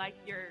 Do you like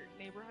your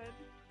neighborhood?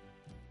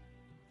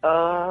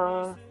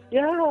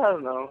 Yeah, I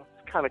don't know.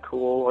 It's kind of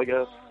cool, I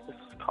guess.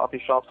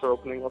 Coffee shops are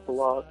opening up a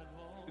lot.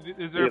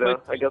 Is there a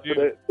place I guess it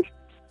is.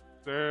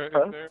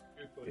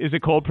 Is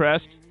it cold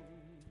pressed?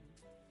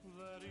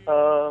 I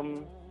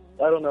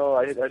don't know.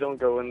 I don't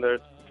go in there.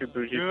 It's too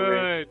bougie for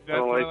me. Good. I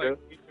don't That's like it.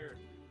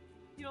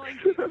 You don't like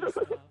juice?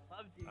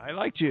 Love juice. I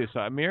like juice.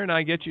 Amir and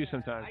I get juice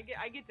sometimes.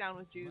 I get down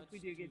with juice. We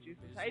do get juice.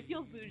 It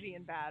feels bougie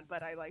and bad,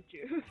 but I like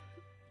juice.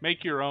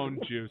 Make your own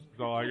juice is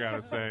all I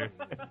gotta say.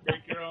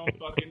 Make your own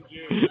fucking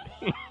juice.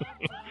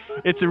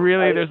 It's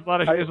there's a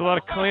lot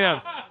of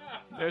cleanup.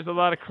 There's a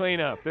lot of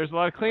cleanup. There's a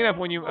lot of cleanup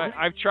when you.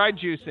 I've tried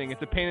juicing.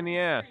 It's a pain in the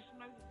ass.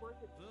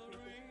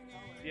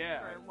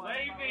 Yeah.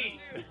 Lazy.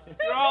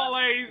 You're all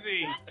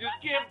lazy.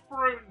 Just get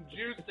fruit and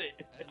juice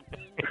it.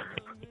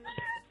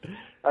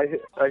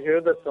 I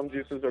hear that some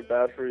juices are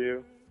bad for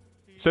you.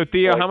 So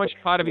Theo, how much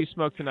pot have you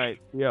smoked tonight?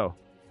 Yo,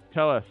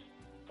 tell us.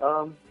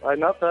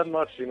 Not that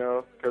much,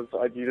 because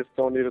you just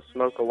don't need to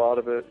smoke a lot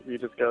of it. You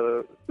just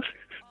gotta,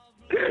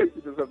 you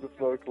just have to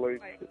smoke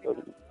like.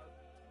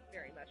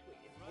 Very much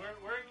weed.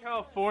 We're in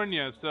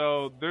California,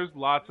 so there's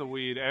lots of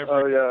weed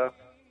everywhere. Oh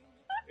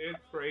yeah. It's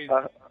crazy.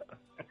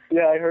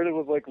 Yeah, I heard it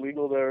was like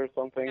legal there or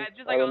something. Yeah,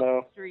 just I like don't on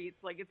know. the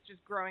streets, like it's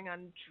just growing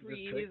on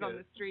trees on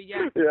the street.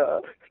 Yeah. Yeah.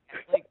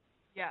 Like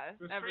yeah,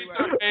 The everywhere.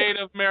 streets are made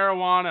of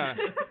marijuana.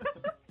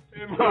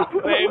 In Los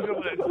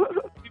Angeles,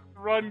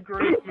 run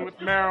green with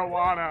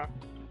marijuana.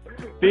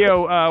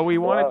 Theo, we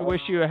wanted to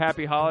wish you a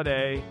happy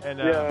holiday and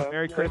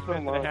Merry thanks Christmas so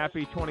and much. a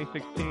happy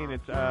 2016.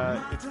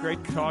 It's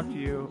great to talk to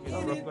you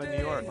in Brooklyn,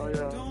 New York. Oh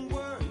yeah.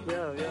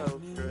 Yeah, it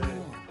was great.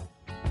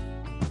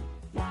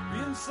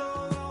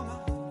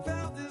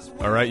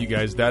 All right, you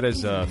guys, that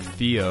is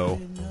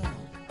Theo.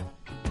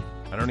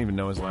 I don't even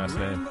know his last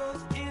name.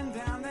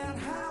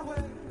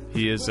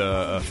 He is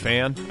a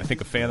fan, I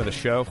think a fan of the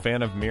show,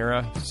 fan of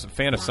Mira,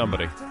 fan of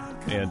somebody,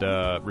 and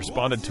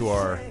responded to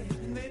our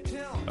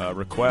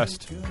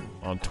request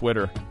on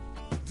Twitter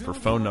for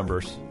phone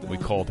numbers. We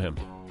called him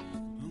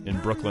in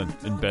Brooklyn,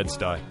 in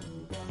Bed-Stuy.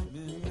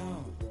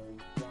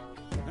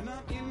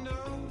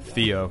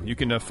 Theo. You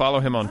can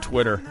follow him on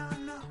Twitter.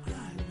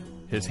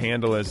 His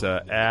handle is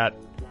at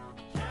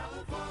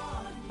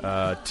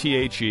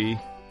TheOOO.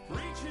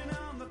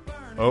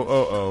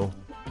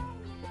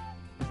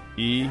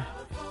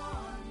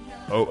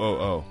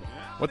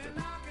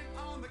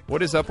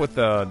 What is up with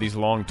these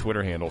long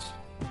Twitter handles?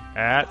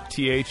 At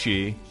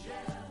TheOOO.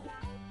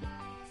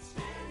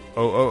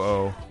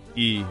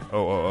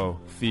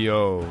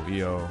 Theo.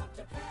 EO.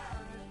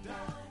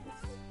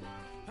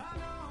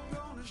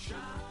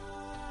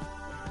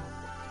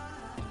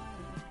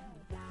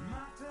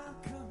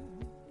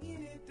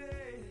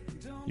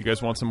 You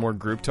guys want some more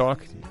group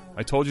talk?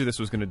 I told you this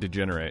was going to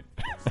degenerate.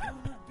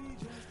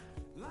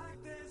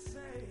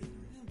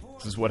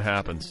 This is what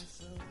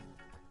happens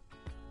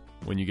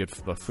when you get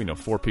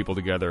 4 people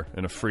together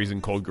in a freezing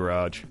cold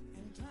garage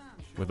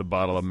with a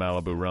bottle of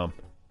Malibu rum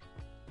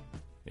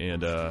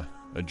and a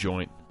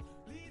joint.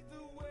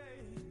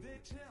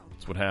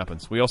 That's what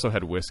happens. We also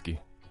had whiskey.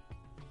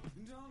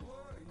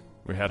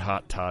 We had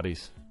hot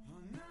toddies.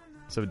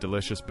 It's a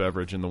delicious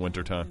beverage in the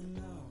wintertime.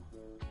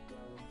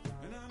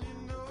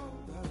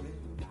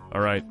 All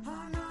right,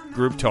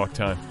 group talk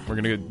time.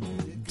 We're going to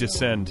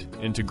descend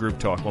into group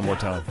talk one more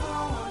time.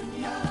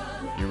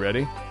 You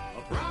ready?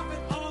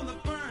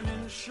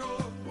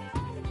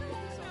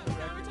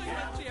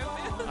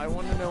 I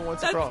want to know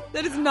what's wrong.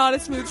 That is not a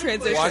smooth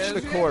transition. Watch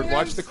the chord.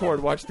 Watch the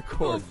chord. Watch the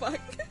chord. Oh, fuck.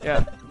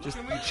 Yeah, just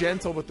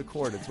gentle with the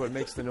chord. It's what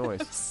makes the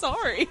noise.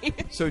 Sorry.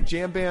 So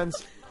jam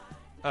bands,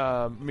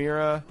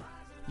 Mira,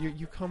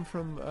 you come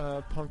from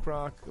a punk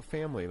rock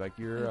family. Like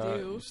your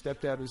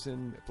stepdad was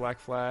in Black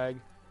Flag,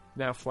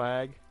 now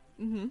Flag.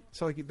 Mm-hmm.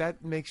 So like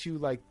that makes you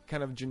like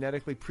kind of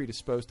genetically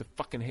predisposed to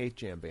fucking hate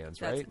jam bands,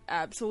 That's right?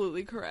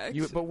 absolutely correct.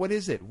 But what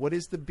is it? What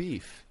is the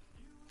beef?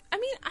 I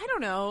mean, I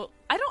don't know.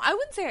 I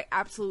wouldn't say I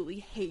absolutely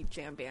hate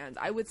jam bands.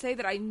 I would say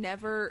that I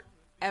never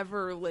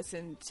ever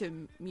listened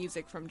to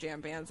music from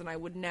jam bands, and I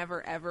would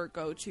never ever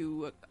go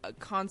to a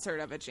concert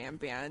of a jam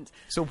band.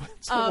 So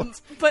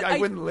but I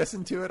wouldn't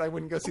listen to it. I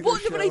wouldn't go see well,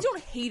 their show. But I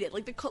don't hate it.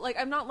 Like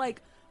I'm not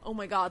like, oh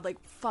my god, like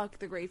fuck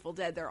the Grateful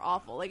Dead, they're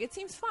awful. Like it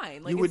seems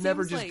fine. Like you would it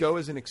never seems just like, go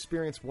as an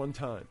experience one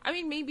time. I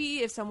mean, maybe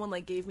if someone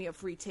like gave me a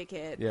free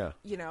ticket, Yeah.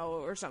 you know,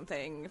 or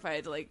something, if I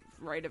had to like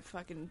write a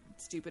fucking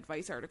stupid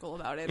Vice article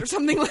about it or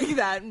something like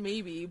that,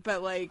 maybe.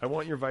 But like, I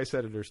want your Vice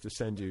editors to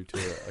send you to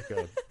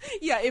a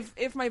yeah,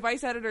 if my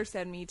Vice editor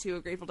sent me to a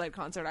Grateful Dead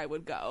concert, I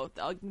would go.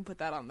 I can put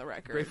that on the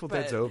record. Grateful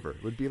but Dead's over.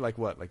 It would be like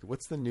what? Like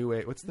what's the new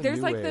wave? What's the there's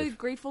new like wave? the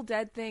Grateful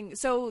Dead thing.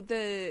 So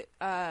there's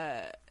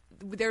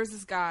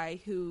this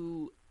guy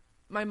who.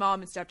 My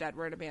mom and stepdad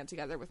were in a band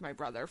together with my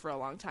brother for a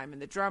long time,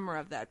 and the drummer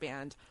of that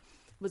band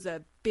was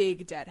a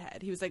big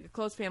Deadhead. He was like a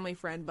close family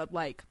friend, but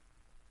like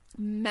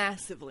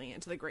massively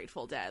into the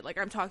Grateful Dead. Like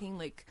I'm talking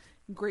like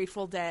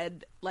Grateful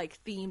Dead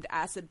like themed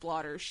acid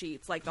blotter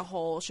sheets, like the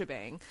whole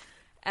shebang.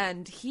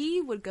 And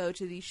he would go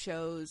to these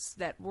shows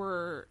that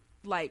were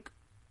like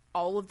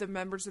all of the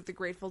members of the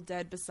Grateful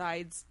Dead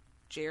besides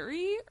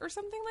Jerry or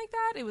something like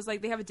that. It was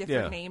like they have a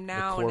different name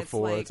now, the and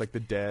it's like the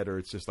Dead, or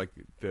it's just like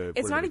the.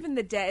 It's not even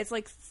the Dead. It's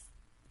like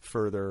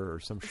Further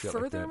or some shit.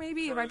 Further, like that.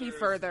 maybe it might be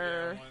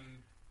Further.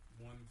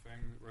 One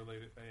thing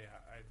related.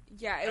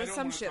 Yeah, it was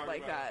some shit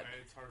like that.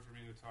 It's hard for me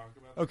to talk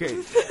about.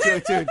 Okay,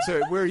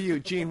 so where are you,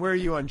 Gene? Where are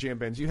you on jam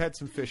bands? You had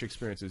some Fish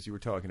experiences you were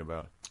talking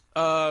about.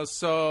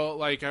 So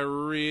like I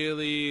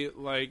really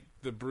like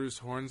the Bruce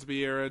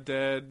Hornsby era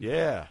Dead.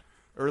 Yeah.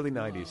 Early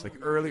 90s, like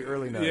early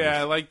 90s.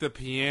 Yeah, I like the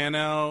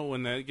piano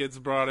when that gets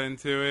brought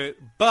into it.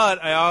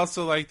 But I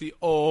also like the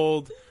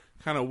old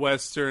kind of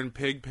Western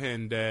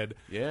Pigpen Dead.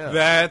 Yeah.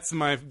 That's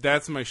my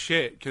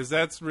shit, because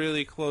that's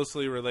really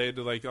closely related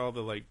to like all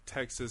the like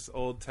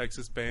old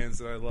Texas bands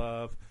that I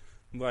love.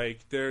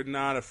 Like, they're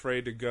not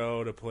afraid to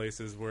go to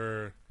places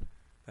where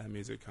that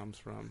music comes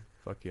from.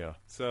 Fuck yeah.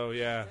 So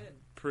yeah,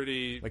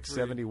 pretty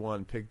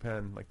 71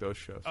 Pigpen, like those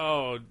shows.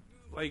 Oh,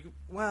 like,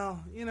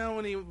 well, you know,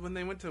 when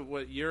they went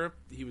to Europe,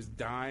 he was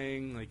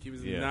dying, like he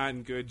was not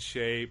in good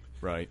shape.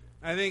 Right.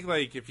 I think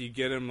like if you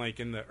get him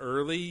like in the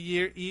early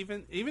year,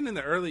 even in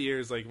the early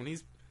years, like when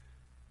he's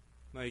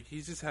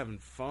just having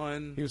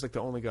fun. He was like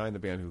the only guy in the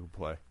band who could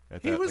play.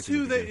 He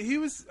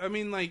was I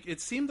mean, like, it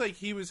seemed like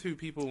he was who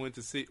people went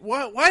to see.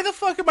 What? Why the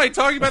fuck am I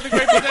talking about the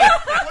Grateful Dead?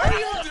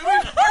 Why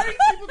are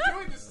people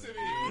doing this to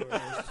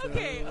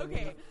me?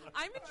 Okay.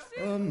 I'm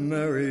interested. A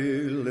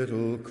merry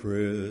little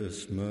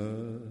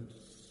Christmas.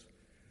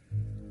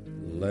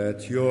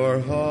 Let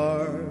your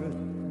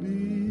heart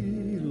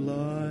be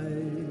light.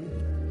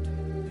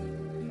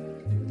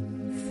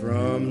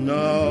 From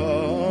now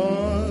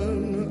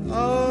on,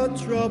 our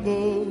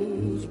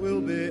troubles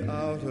will be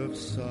out of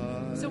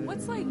sight. So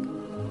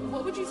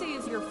what would you say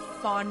is your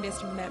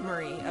fondest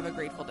memory of a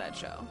Grateful Dead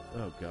show?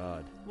 Oh,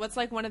 God. What's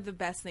like one of the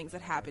best things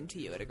that happened to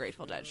you at a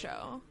Grateful Dead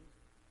show?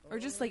 Or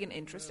just like an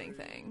interesting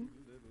thing?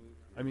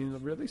 I mean,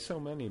 really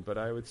so many, but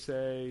I would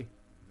say...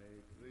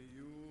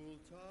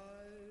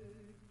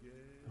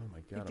 Oh, my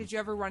God. Like, did you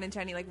ever run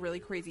into any like really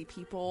crazy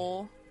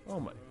people? Oh,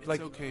 my... It's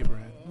like, okay,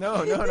 Brad. No,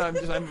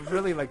 I'm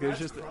really like, there's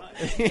just...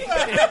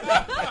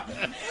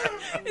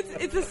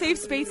 It's a safe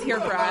space here,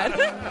 Brad.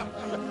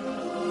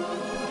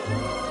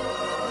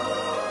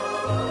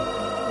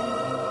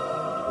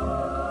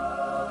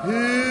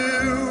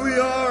 Here we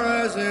are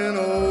as in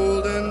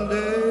olden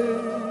days,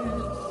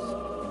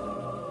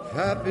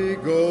 happy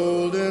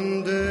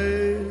golden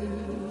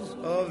days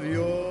of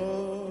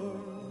yore.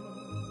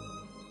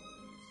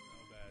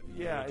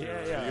 Yeah.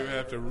 You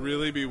have to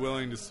really be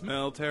willing to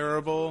smell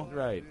terrible.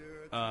 Right.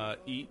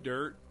 Eat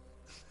dirt.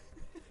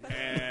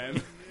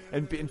 And...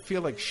 and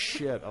feel like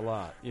shit a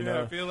lot, you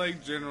know? I feel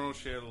like general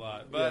shit a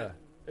lot. But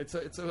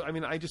I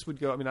mean, I just would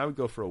go, I would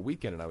go for a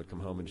weekend and I would come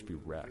home and just be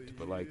wrecked.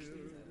 But like,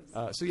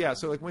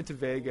 so went to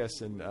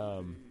Vegas and I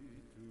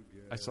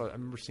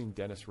remember seeing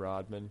Dennis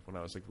Rodman when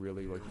I was like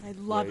really like. I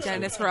love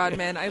Dennis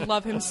Rodman. I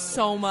love him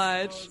so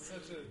much.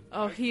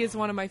 Oh, he is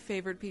one of my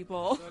favorite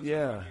people.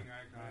 Yeah.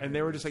 And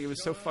they were just like, it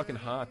was so fucking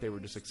hot. They were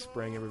just like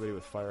spraying everybody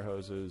with fire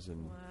hoses,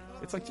 and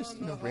it's like just,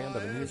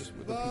 random. And you're just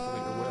with the people that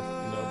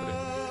you're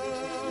with,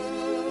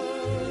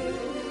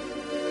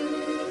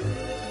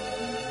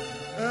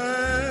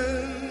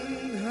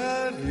 And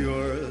have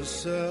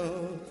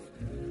yourself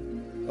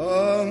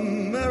a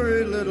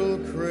merry little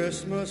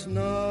Christmas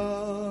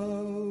now.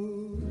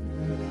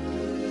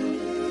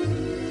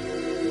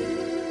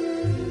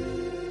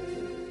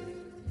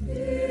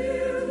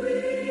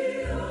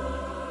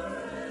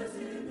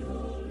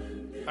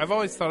 I've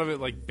always thought of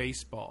it like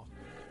baseball.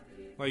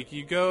 Like,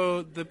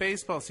 the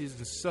baseball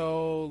season is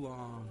so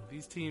long.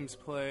 These teams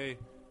play,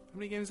 how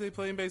many games do they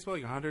play in baseball?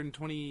 Like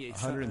 128?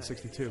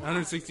 162.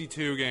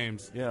 162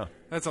 games. Yeah.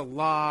 That's a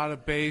lot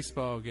of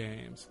baseball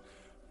games.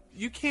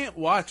 You can't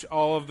watch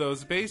all of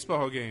those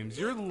baseball games.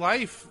 Your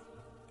life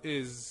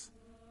is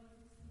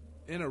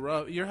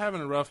you're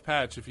having a rough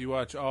patch if you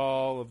watch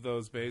all of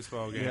those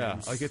baseball games. Yeah,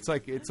 like it's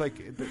like.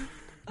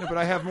 No, but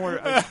I have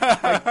more.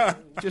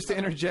 Just to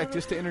interject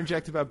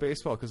about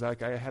baseball, because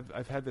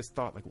I've had this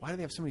thought, like, why do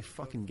they have so many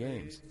fucking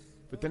games?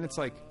 But then it's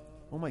like,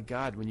 oh my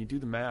God, when you do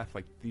the math,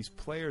 like these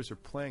players are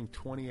playing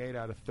 28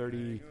 out of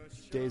 30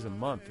 days a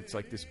month. It's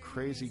like this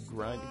crazy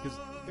grind. Because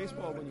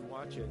baseball, when you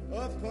watch it,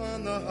 up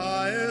on the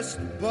highest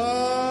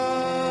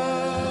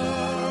bar.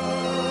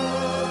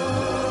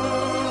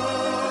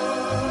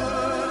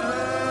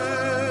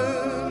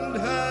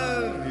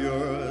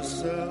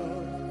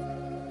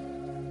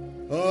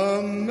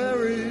 A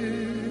merry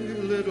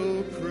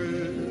little Christmas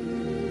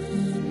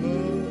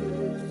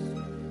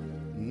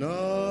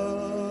now.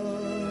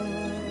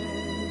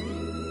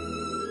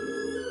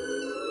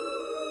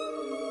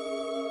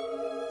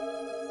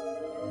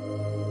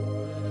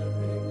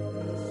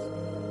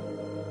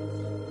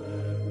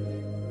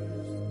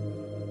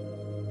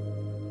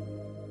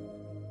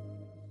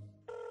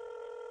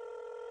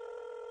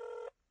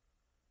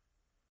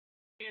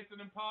 It's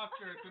an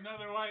imposter. It's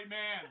another white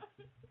man.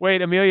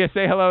 Wait, Amelia,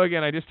 say hello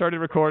again. I just started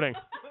recording.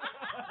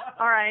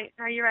 All right.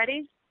 Are you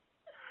ready?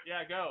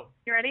 Yeah, go.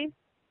 You ready?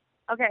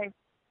 Okay.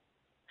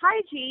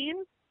 Hi,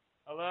 Gene.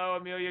 Hello,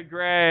 Amelia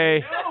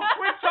Gray. No,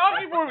 quit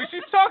talking for me.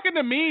 She's talking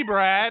to me,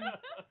 Brad.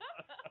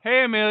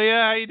 Hey, Amelia.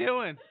 How you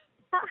doing?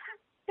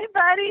 Hey,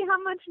 buddy.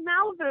 How much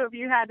Malibu have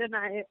you had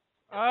tonight?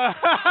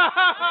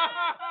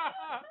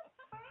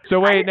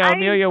 So wait, now,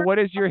 Amelia, what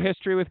is your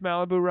history with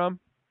Malibu rum?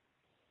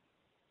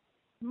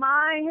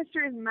 My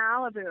history is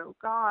Malibu.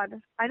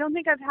 God, I don't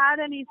think I've had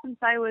any since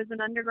I was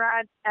an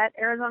undergrad at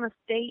Arizona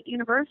State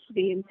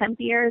University in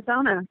Tempe,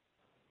 Arizona.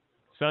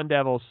 Sun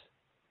Devils.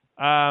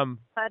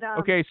 But,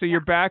 Okay, so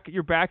you're back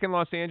in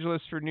Los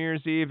Angeles for New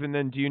Year's Eve, and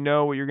then do you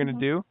know what you're going to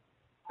do?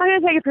 I'm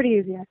gonna take it pretty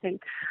easy, I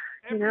think.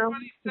 You know,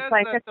 Everybody says it's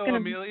like that it's though, gonna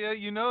Amelia.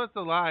 You know it's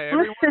a lie.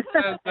 Everyone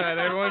says that.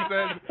 Everyone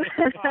says,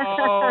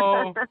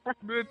 "Oh,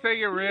 I'm gonna take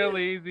it real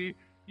easy."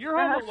 You're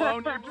home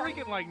alone. You're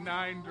drinking like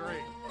 9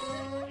 drinks.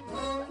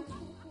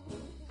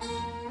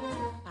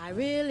 I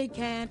really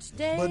can't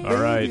stay.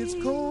 All right. It's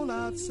cold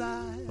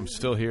outside. I'm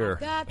still here.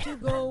 Got to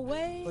go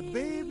away. But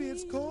baby,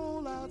 it's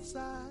cold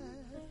outside.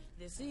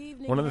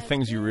 One of the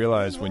things you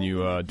realize when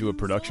you do a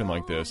production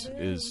like this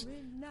is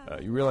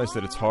you realize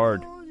that it's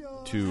hard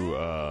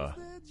to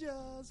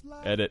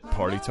edit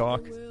party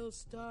talk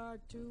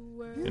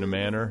in a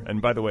manner.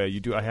 And by the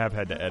way, I have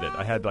had to edit.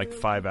 I had like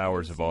 5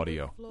 hours of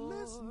audio.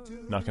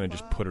 Not going to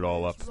just put it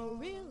all up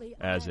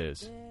as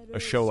is. A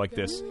show like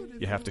this,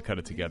 you have to cut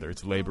it together.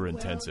 It's labor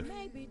intensive.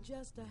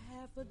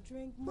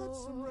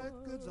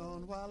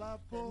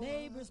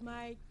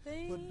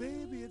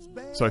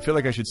 So I feel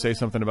like I should say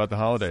something about the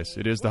holidays.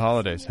 It is the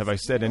holidays. Have I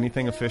said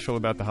anything official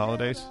about the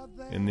holidays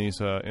in these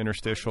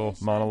interstitial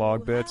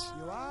monologue bits?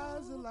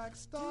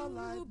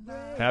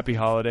 Happy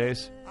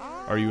holidays.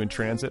 Are you in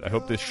transit? I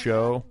hope this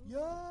show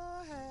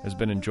has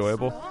been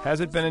enjoyable. Has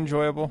it been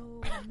enjoyable?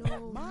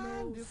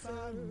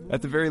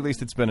 At the very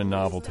least, it's been a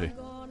novelty.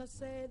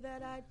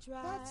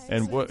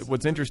 And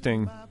what's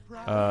interesting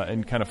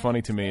and kind of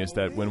funny to me is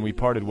that when we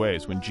parted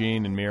ways, when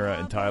Gene and Mira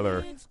and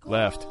Tyler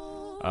left,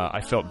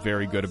 I felt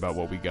very good about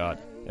what we got.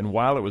 And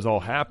while it was all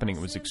happening,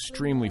 it was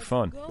extremely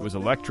fun. It was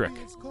electric.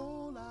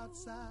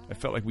 I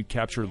felt like we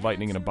captured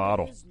lightning in a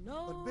bottle.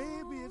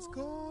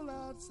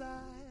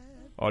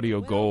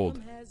 Audio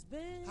gold.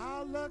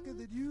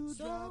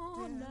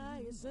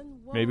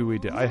 Maybe we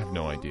did. I have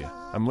no idea.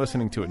 I'm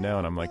listening to it now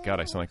and I'm like, God,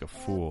 I sound like a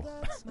fool.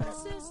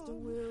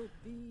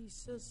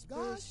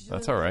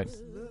 That's all right.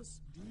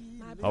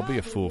 I'll be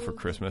a fool for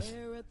Christmas.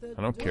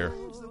 I don't care.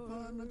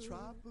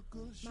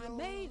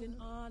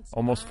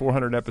 Almost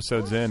 400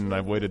 episodes in, and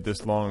I've waited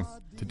this long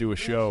to do a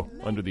show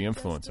under the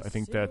influence. I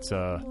think that's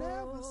an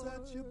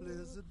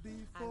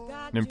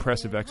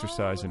impressive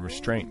exercise in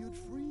restraint.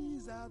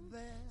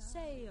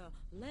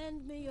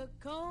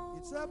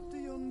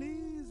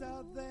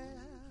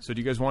 So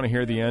do you guys want to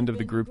hear the end of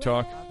the group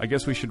talk? I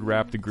guess we should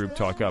wrap the group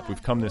talk up.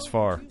 We've come this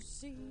far.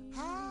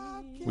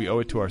 We owe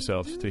it to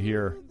ourselves to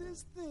hear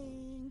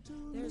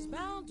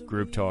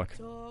group talk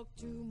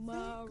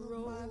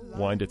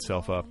wind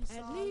itself up.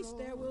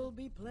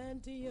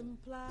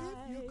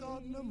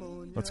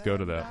 Let's go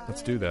to that.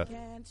 Let's do that.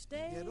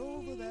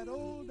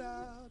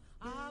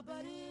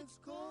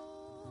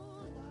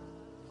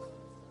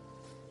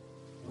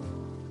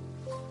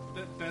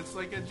 That's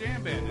like a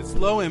jam band. It's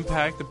low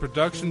impact. The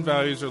production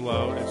values are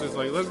low. It's just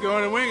like, let's go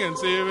in and wing it and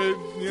see if it,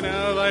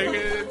 like,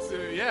 it's,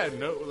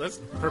 let's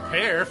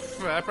prepare.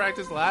 I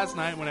practiced last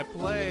night when I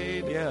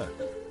played. Yeah.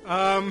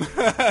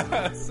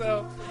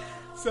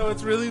 So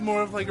it's really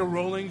more of like a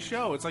rolling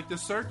show. It's like the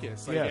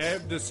circus. Like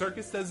Yes. the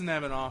circus doesn't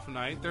have an off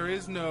night. There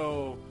is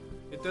no,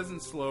 it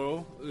doesn't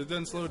slow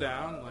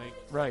down. Like,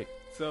 right.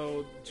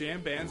 So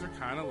jam bands are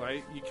kind of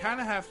like, you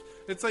kind of have,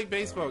 it's like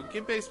baseball.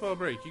 Give baseball a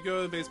break. You go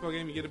to the baseball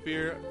game, you get a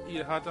beer, eat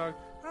a hot dog.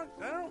 I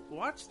don't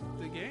watch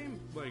the game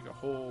like a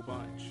whole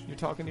bunch. You're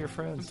talking to your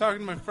friends. I'm talking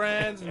to my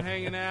friends and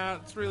hanging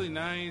out. It's really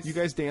nice. You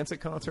guys dance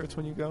at concerts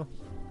when you go?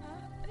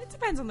 It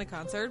depends on the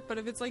concert, but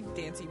if it's like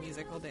dancey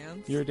music, I'll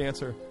dance. You're a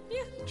dancer?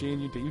 Yeah. Gene,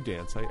 you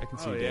dance. I can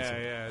see you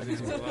dancing. Yeah, I I can do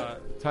see a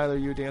lot. Tyler,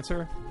 you a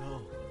dancer?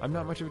 No. I'm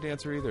not much of a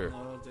dancer either. No,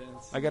 I don't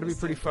dance. I got to be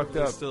pretty fucked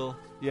up. Still.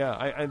 Yeah,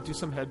 I do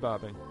some head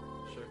bobbing.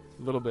 Sure.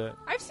 A little bit.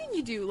 I've seen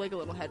you do like a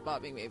little head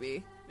bobbing,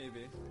 maybe.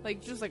 Maybe.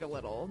 Like just like a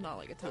little, not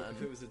like a ton.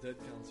 If it was a Dead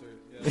concert,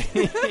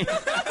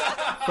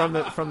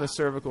 yeah. from the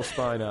cervical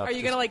spine up. Are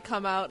you gonna like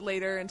come out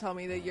later and tell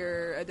me that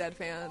you're a Dead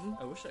fan?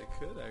 I wish I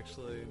could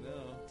actually.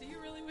 No. Do you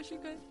really wish you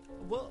could?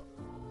 Well,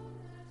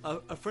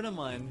 a friend of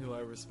mine who I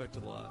respect a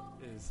lot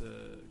is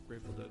a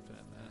Grateful Dead fan.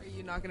 Are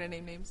you not gonna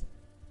name names?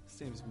 His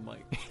name's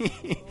Mike.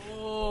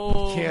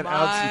 Oh, you can't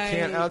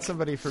out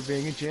somebody for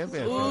being a jam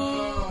band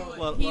fan.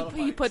 Well,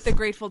 he put the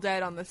Grateful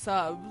Dead on the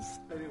subs.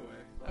 Anyway.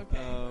 Okay.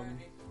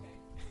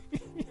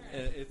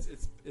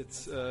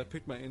 It's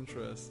piqued my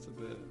interest a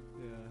bit.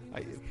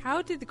 Yeah.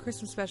 How did the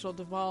Christmas special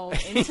devolve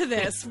into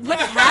this? What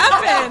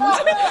happened?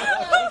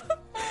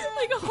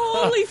 Like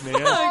holy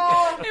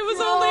fuck! It was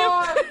only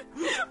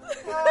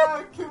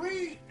Can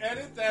we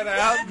edit that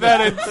out?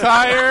 That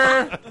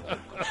entire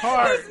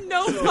part. There's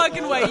no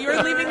fucking way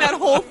you're leaving that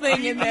whole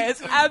thing in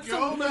this.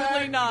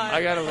 Absolutely not.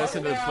 I gotta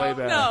listen to the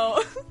playback.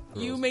 No,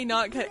 you may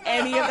not cut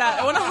any of that.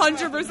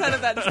 100%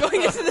 of that is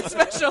going into the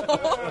special.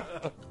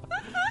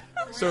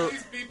 So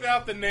please beep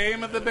out the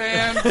name of the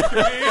band.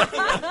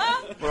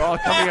 we're all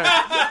coming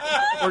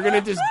up. We're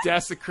gonna just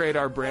desecrate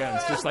our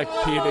brands, just like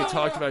they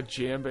talked about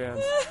jam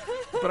bands.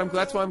 But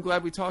that's why I'm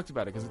glad we talked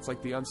about it, because it's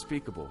like the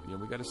unspeakable. You know,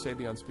 we got to say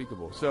the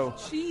unspeakable. So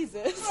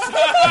Jesus. Living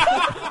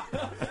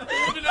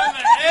on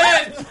the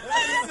edge. This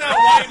is how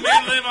white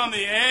men live on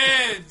the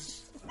edge.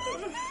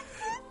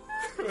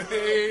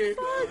 Wait.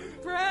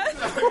 Brad.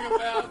 Talking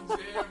about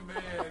jam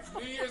bands.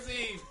 New Year's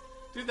Eve.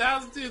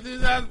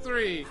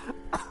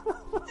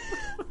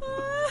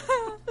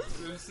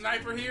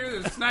 sniper here,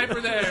 there's a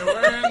sniper there.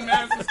 We're in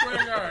Madison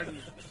Square Garden.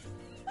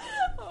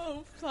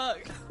 Oh, fuck.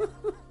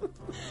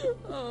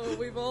 Oh,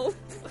 we've all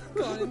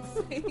gone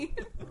insane.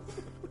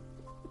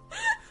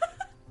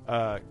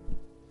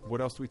 What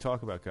else do we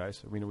talk about,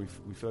 guys? I mean, we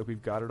feel like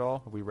we've got it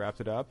all. We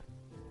wrapped it up.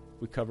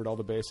 We covered all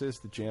the bases,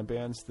 the jam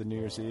bands, the New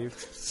Year's Eve,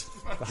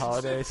 the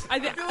holidays. I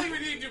feel like we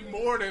need to do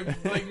more to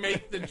like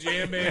make the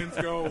jam bands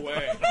go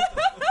away.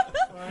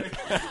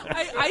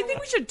 I think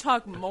we should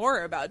talk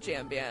more about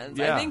jam bands.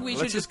 Yeah, I think we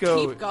should let's just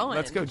go, keep going.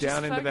 Let's go Just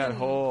down into that fucking-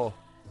 hole.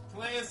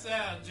 Play us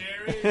out,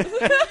 Jerry.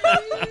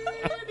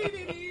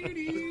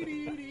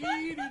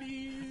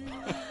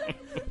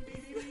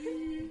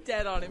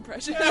 Dead on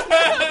impression.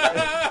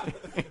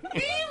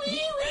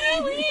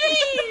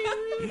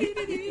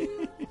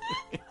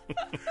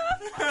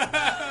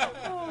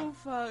 Oh,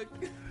 fuck.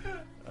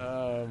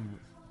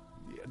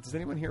 Does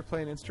anyone here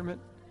play an instrument?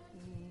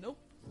 Nope.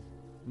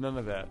 None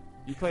of that.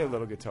 You play a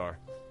little guitar.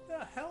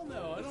 Yeah, hell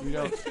no, I don't You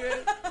play don't-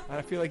 shit.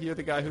 I feel like you're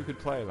the guy who could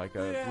play like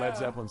a Yeah, Led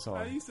Zeppelin song.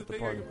 I used to at the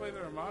think I party. could play the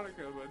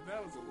harmonica, but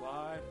that was a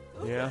lie.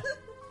 Yeah.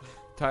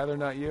 Tyler,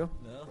 not you?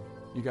 No.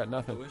 You got I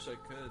nothing. wish I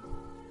could.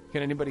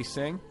 Can anybody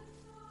sing?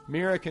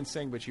 Mira can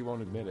sing, but she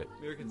won't admit it.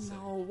 Mira can sing.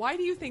 No, why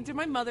do you think? Did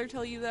my mother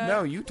tell you that?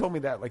 No, you told me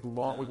that like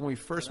long when we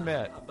first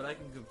met. But I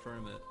can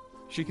confirm it.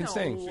 She can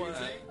sing. She Uh,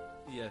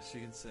 yes, she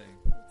can sing.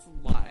 It's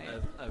a lie.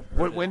 I've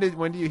heard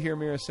When do you hear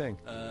Mira sing?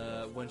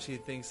 When she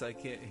thinks I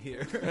can't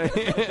hear.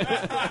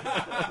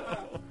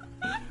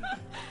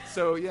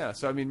 So yeah,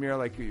 so I mean, Mira,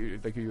 like are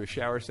you a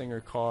shower singer,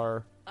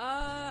 car?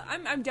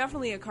 I'm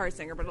definitely a car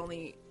singer, but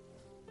only.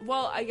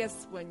 Well, I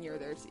guess when you're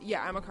there,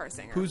 yeah, I'm a car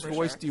singer. Whose for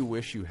voice sure. do you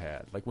wish you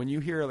had? Like when you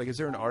hear, like, is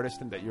there an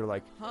artist that you're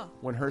like, Huh.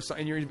 when her song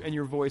and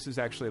your voice is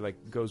actually like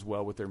goes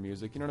well with their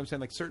music? You know what I'm saying?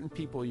 Like certain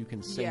people, you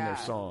can sing Yeah. their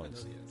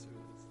songs.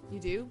 You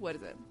do? What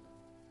is it?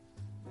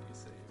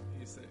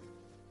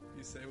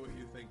 You say what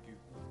you think you.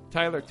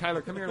 Tyler,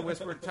 come here and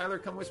whisper. Tyler,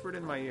 come whisper it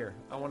in my ear.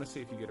 I want to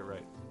see if you get it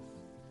right.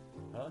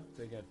 Huh?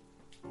 Say again.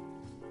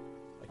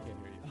 I can't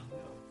hear you.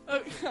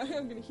 Oh,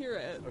 I'm gonna hear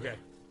it. Okay.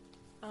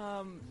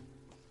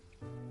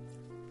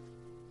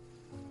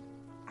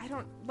 I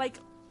don't like.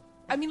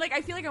 I mean, like,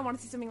 I feel like I want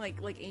to see something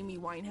like Amy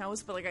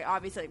Winehouse, but like, I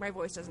obviously, like, my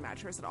voice doesn't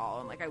match hers at all,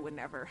 and like, I would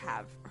never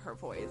have her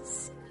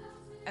voice.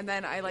 And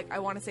then I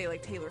want to say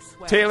like Taylor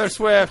Swift. Taylor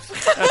Swift.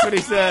 That's what he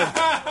said.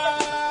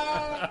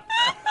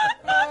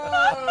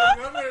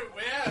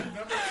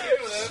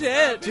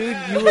 Shit, dude,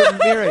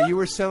 you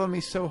were selling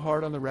me so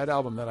hard on the Red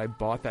album that I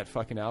bought that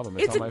fucking album.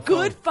 It's on a my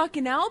good phone.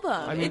 fucking album.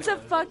 I mean, it's a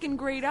fucking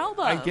great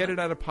album. I get it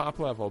at a pop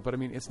level, but I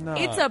mean, it's not.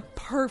 It's a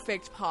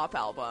perfect pop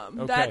album.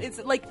 Okay. That is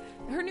like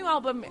her new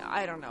album.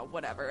 I don't know,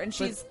 whatever. And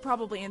she's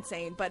probably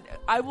insane, but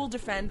I will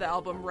defend the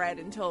album Red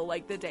until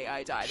like the day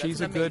I die. That's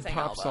She's an a good amazing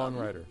pop album.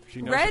 songwriter.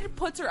 She knows Red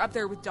puts her up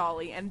there with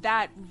Dolly, and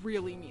that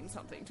really means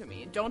something to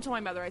me. Don't tell my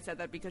mother I said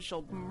that because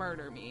she'll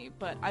murder me.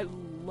 But I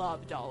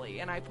love Dolly,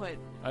 and I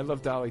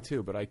love Dolly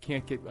too, but I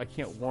can't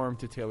warm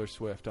to Taylor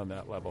Swift on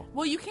that level.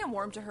 Well, you can't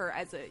warm to her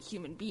as a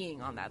human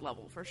being on that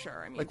level for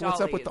sure. I mean, Like, Dolly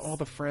what's up with is- all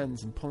the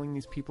friends and pulling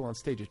these people on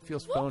stage? It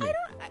feels Well, phony.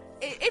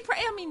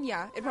 I mean,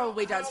 yeah, it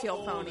probably does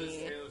feel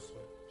phony.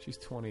 She's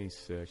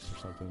 26 or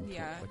something.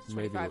 Yeah, like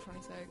 25,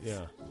 26.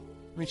 Yeah,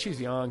 I mean, she's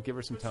young. Give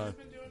her some time.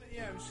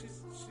 Yeah, she's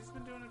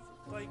been doing it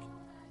for, like,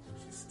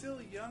 she's still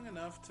young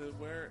enough to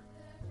where,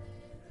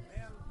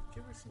 man,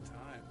 give her some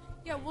time.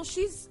 Yeah, well,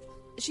 she's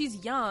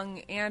young,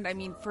 and I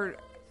mean, for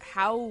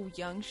how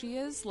young she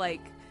is, like,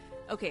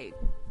 okay,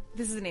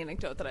 this is an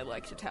anecdote that I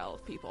like to tell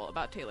people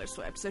about Taylor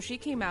Swift. So she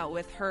came out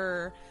with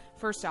her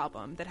first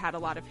album that had a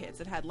lot of hits.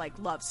 It had like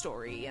Love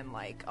Story and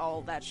like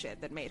all that shit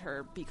that made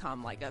her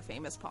become like a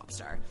famous pop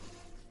star.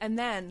 And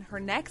then her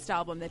next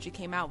album that she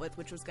came out with,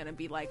 which was going to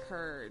be like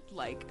her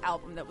like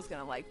album that was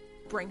going to like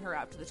bring her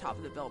up to the top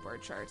of the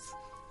Billboard charts,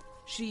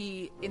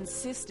 she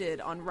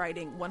insisted on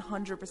writing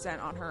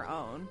 100% on her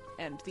own,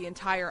 and the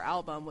entire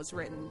album was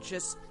written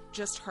just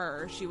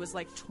her. She was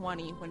like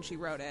 20 when she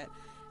wrote it,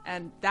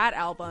 and that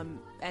album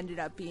ended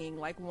up being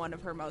like one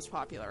of her most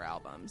popular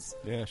albums.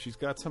 Yeah, she's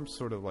got some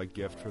sort of like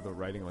gift for the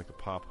writing, like a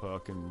pop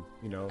hook, and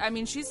you know. I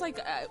mean, she's like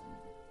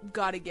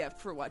got a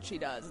gift for what she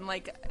does, and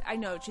like I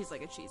know she's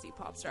like a cheesy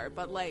pop star,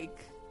 but like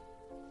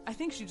I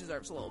think she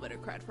deserves a little bit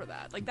of credit for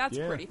that. Like that's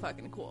Yeah. pretty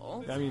fucking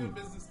cool. I mean,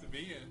 business to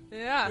be in.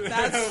 Yeah,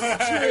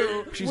 that's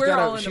true. She's We're got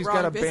all a in she's the got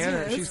wrong a banner.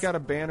 business. She's got a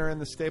banner in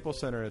the Staples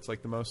Center. It's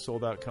like the most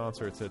sold out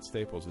concerts at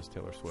Staples is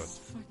Taylor Swift.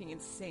 fucking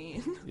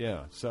insane.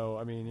 Yeah, so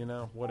I mean, you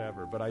know,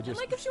 whatever. But I And just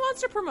like if she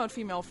wants to promote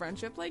female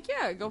friendship, like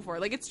yeah, go for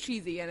it. Like it's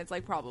cheesy and it's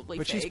like probably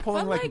but fake. she's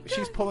pulling but, like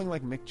she's pulling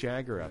like Mick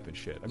Jagger up and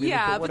shit. I mean,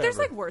 yeah, but there's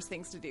whatever. like worse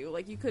things to do.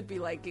 Like you could be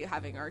like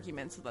having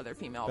arguments with other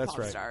female That's pop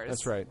right. stars.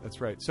 That's right. That's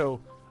right. So,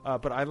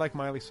 but I like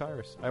Miley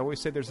Cyrus. I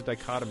always say there's a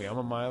dichotomy. I'm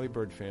a Miley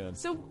Bird fan.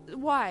 So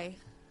why?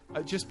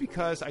 Just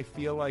because I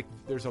feel like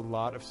there's a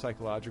lot of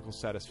psychological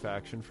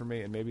satisfaction for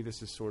me, and maybe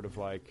this is sort of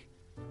like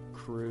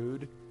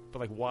crude, but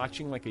like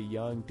watching like a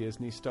young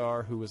Disney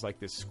star who was like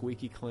this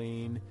squeaky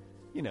clean,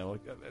 you know,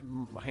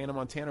 like, Hannah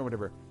Montana or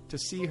whatever, to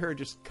see her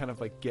just kind of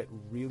like get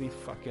really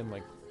fucking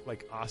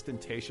like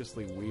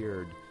ostentatiously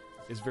weird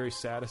is very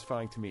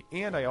satisfying to me.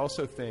 And I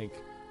also think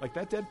like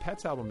that Dead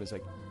Pets album is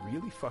like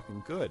really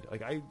fucking good.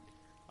 Like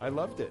I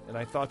loved it, and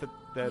I thought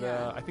that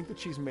I think that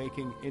she's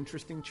making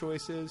interesting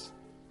choices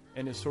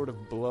and is sort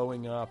of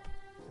blowing up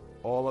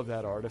all of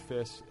that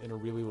artifice in a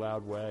really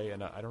loud way.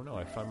 And I don't know,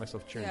 I find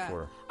myself cheering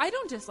for her. I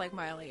don't dislike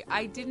Miley.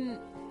 I didn't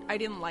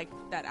like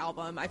that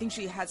album. I think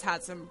she has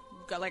had some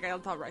good, like I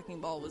thought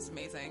Wrecking Ball was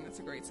amazing. It's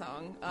a great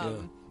song.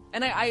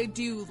 And I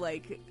do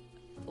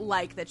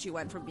like that she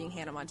went from being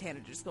Hannah Montana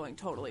to just going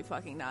totally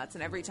fucking nuts.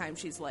 And every time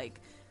she's like,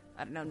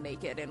 I don't know,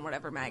 naked in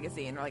whatever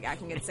magazine or like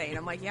acting insane,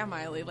 I'm like, yeah,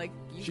 Miley, like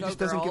you She go, just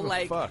doesn't girl. give a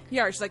Like, fuck.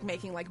 yeah, or she's like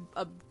making like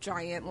a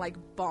giant like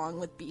bong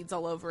with beads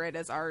all over it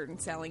as art and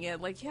selling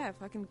it. Like, yeah,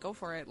 fucking go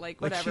for it.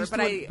 Like whatever.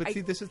 But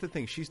see, this is the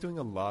thing. She's doing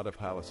a lot of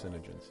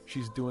hallucinogens.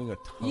 She's doing a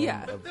ton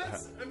of.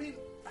 I mean,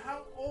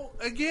 how old?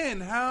 Again,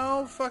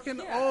 how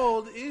fucking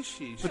old is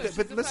she?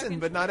 But listen,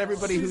 but not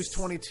everybody who's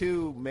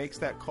 22 makes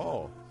that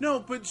call. No,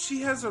 but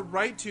she has a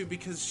right to,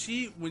 because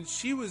when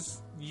she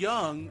was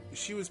young,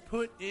 she was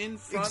put in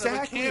front of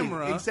a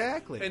camera.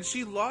 Exactly. And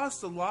she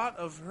lost a lot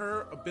of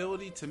her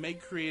ability to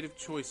make creative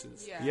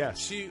choices. Yeah. Yes.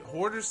 She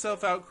hoarded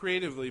herself out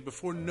creatively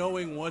before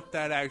knowing what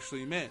that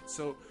actually meant.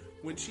 So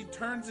when she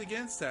turns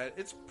against that,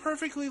 it's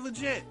perfectly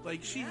legit.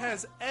 Like, she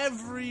has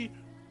every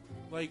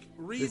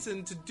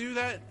reason to do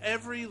that.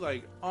 Every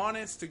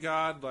honest to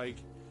God,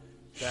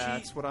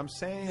 That's what I'm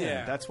saying.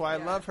 Yeah. That's why I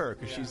love her,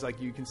 because she's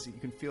like, you can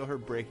feel her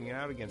breaking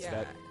out against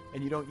that,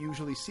 and you don't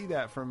usually see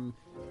that from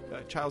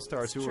child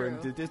stars who are in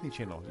the Disney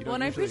Channel. You don't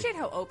and I usually... appreciate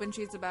how open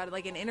she is about it.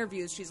 Like in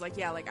interviews, she's like,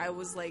 yeah, like I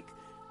was like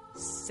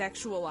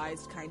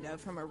sexualized kind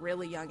of from a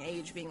really young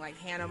age, being like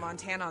Hannah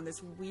Montana on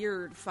this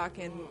weird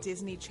fucking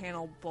Disney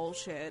Channel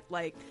bullshit.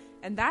 Like,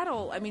 and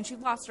that'll, I mean, she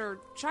lost her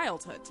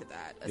childhood to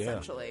that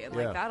essentially, and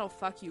like that'll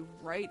fuck you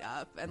right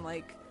up. And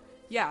like,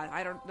 yeah,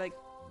 I don't like.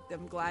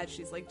 I'm glad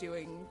she's like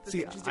doing the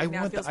thing she's doing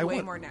now. Feels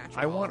way more natural.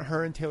 I want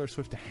her and Taylor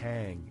Swift to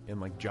hang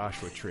in like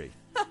Joshua Tree.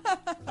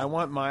 I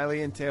want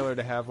Miley and Taylor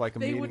to have like a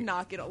meeting. They would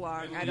not get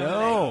along. I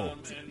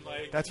don't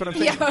think. That's what I'm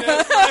saying.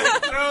 Yeah.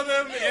 Throw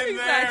them in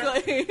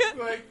exactly. there.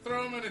 Like,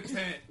 throw them in a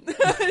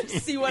tent.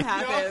 See what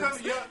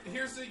happens.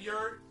 Here's a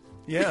yurt.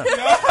 Yeah.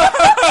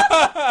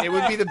 It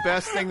would be the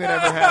best thing that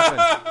ever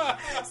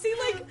happened. See,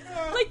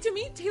 like to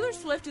me, Taylor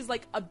Swift is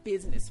like a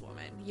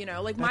businesswoman. You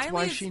know, like That's Miley.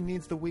 why she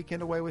needs the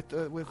weekend away with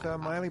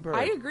Miley Bird.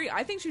 I agree.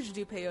 I think she should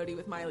do peyote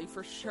with Miley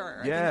for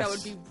sure. Yes. I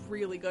think that would be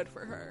really good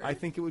for her. I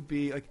think it would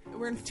be like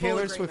We're in full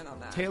Taylor agreement Swift. on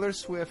that. Taylor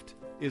Swift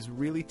is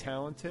really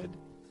talented,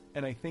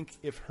 and I think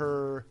if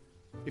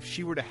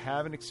she were to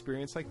have an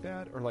experience like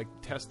that, or like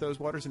test those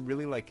waters and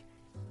really like.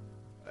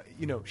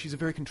 She's a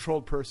very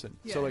controlled person.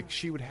 Yeah. So, like,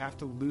 she would have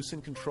to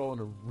loosen control in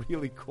a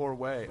really core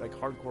way, like,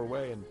 hardcore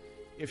way. And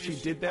if she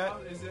did that...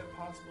 Is it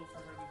possible for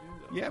her to do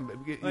that? Yeah. But,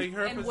 like,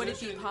 her and would it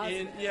be position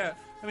positive?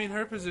 I mean,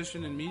 her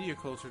position in media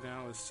culture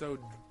now is so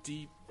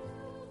deep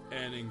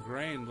and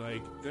ingrained.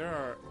 Like, there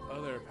are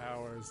other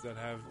powers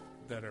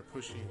that are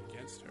pushing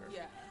against her.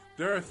 Yeah.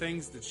 There are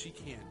things that she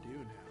can't do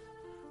now.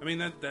 I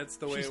mean, that's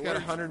the way she's it got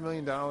works. $100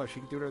 million. She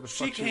can do whatever the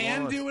fuck she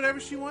can wants. do whatever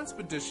she wants,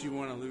 but does she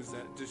want to lose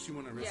that? Does she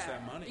want to risk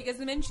that money? Because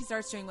the minute she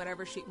starts doing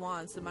whatever she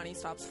wants, the money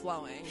stops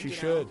flowing. She you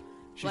should. know?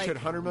 She Like, should.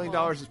 $100 million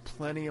is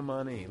plenty of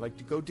money. Like,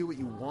 to go do what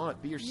you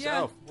want. Be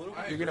yourself.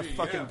 You're going to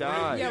fucking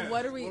die. Yeah,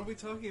 what are we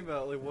talking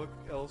about? Like, what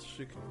else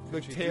could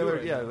Like, she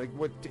Taylor, do right now? like,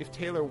 what if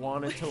Taylor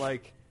wanted to,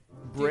 like,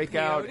 break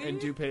out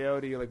and do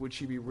peyote? Like, would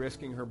she be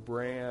risking her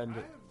brand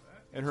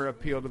and her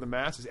appeal to the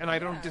masses? And I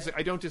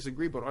don't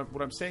disagree, but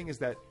what I'm saying is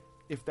that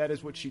if that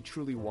is what she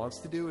truly wants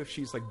to do, if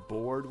she's like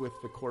bored with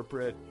the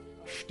corporate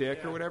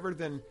shtick or whatever,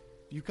 then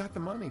you got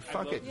the money.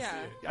 Fuck it. Yeah.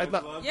 I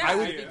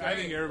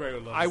think everybody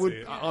would love to see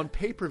it. On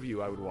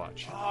pay-per-view, I would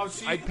watch. Oh,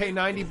 I'd pay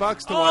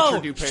 $90 to watch her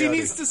do peyote. She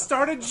needs to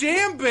start a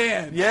jam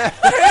band. Yeah.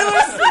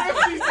 Taylor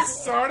Swift needs to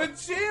start a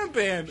jam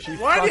band.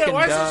 Why fucking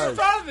hasn't does. she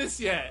thought of this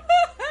yet?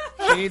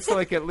 She needs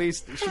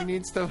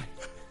to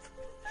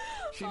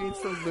she needs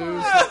to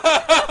lose.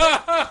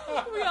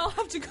 We all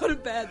have to go to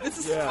bed. This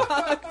is Yeah.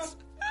 fucked.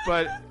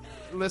 But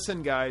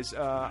listen, guys,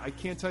 I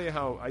can't tell you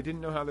how. I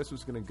didn't know how this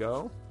was going to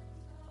go.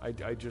 I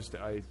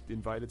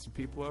invited some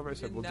people over. I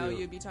said, Didn't "We'll know do."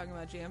 you'd be talking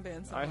about jam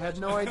bands. So I had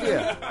much. no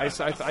idea. I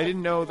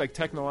didn't know, like,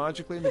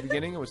 technologically in the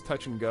beginning it was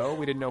touch and go.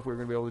 We didn't know if we were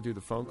going to be able to do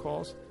the phone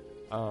calls.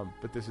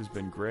 But this has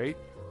been great.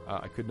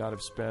 I could not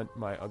have spent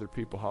my other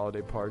people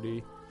holiday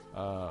party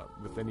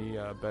with any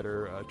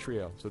better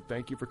trio. So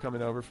thank you for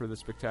coming over for the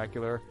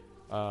spectacular.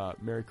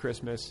 Merry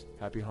Christmas,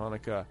 Happy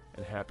Hanukkah,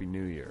 and Happy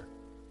New Year.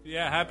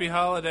 Yeah, happy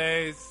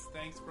holidays.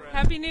 Thanks, Brad.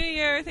 Happy New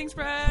Year. Thanks,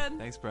 Brad.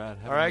 Thanks, Brad.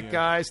 All right,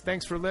 guys.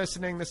 Thanks for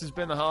listening. This has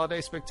been the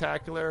Holiday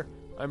Spectacular.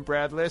 I'm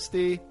Brad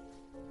Listy.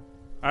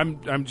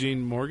 I'm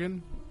Gene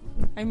Morgan.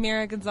 I'm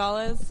Mira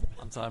Gonzalez.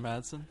 I'm Ty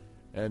Madsen.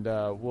 And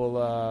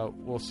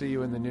we'll see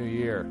you in the new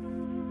year.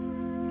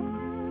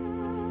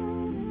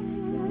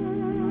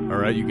 All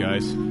right, you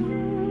guys.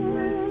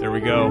 There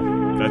we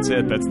go. That's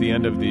it. That's the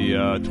end of the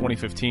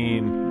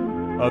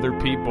 2015 Other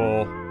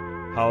People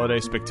Holiday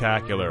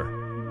Spectacular.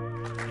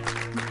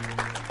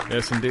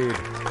 Yes, indeed.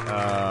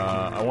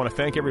 I want to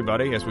thank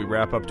everybody as we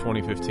wrap up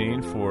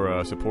 2015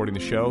 for supporting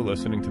the show,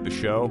 listening to the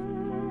show,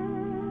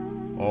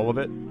 all of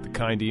it, the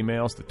kind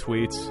emails, the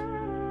tweets.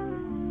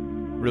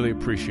 Really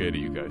appreciate it,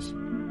 you guys.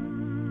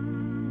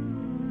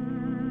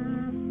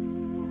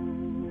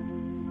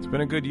 It's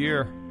been a good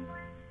year.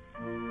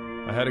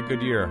 I had a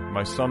good year.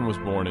 My son was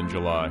born in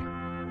July.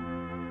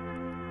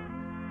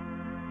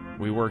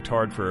 We worked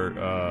hard for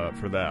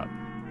that.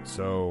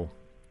 So,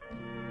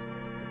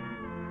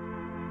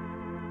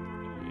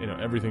 you know,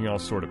 everything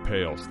else sort of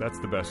pales. That's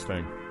the best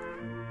thing.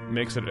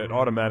 It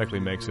automatically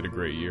makes it a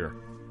great year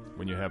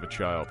when you have a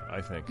child,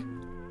 I think.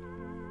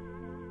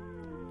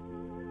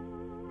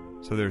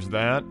 So there's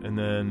that, and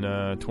then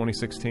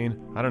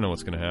 2016, I don't know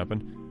what's going to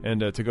happen.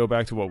 And to go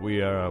back to what we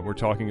were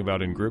talking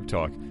about in group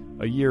talk,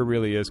 a year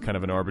really is kind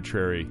of an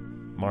arbitrary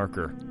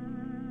marker.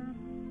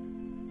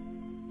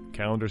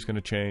 Calendar's going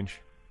to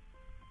change.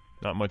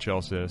 Not much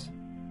else is.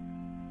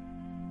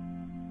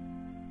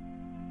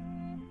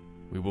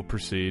 We will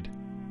proceed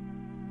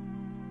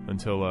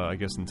until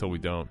we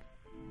don't.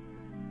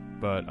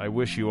 But I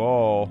wish you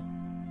all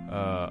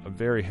a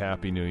very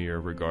happy new year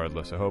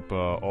regardless. I hope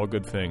all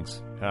good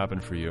things happen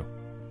for you.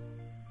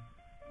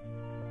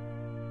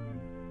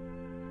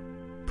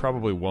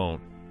 Probably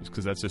won't, just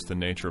because that's just the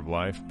nature of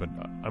life, but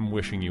I'm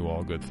wishing you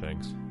all good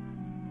things.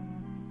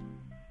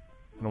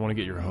 I don't want to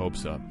get your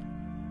hopes up.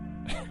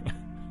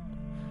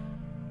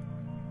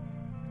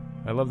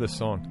 I love this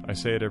song. I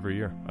say it every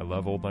year. I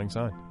love Auld Lang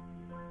Syne.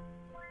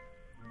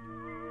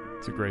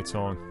 It's a great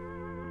song.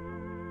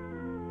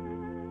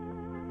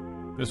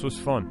 This was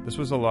fun. This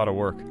was a lot of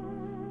work.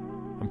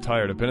 I'm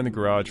tired. I've been in the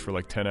garage for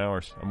like 10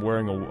 hours. I'm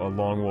wearing a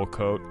long wool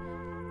coat,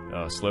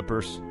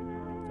 slippers,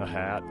 a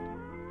hat.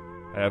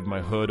 I have my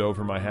hood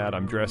over my hat.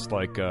 I'm dressed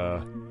like for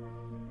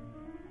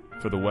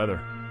the weather.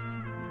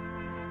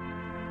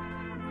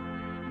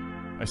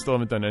 I still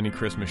haven't done any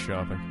Christmas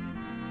shopping.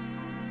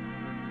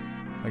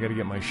 I gotta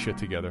get my shit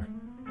together.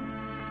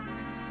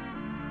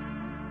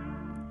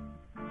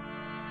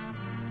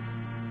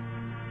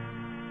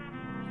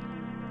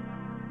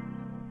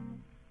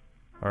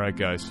 Alright,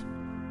 guys.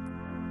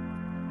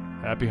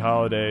 Happy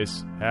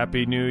holidays.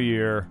 Happy New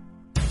Year.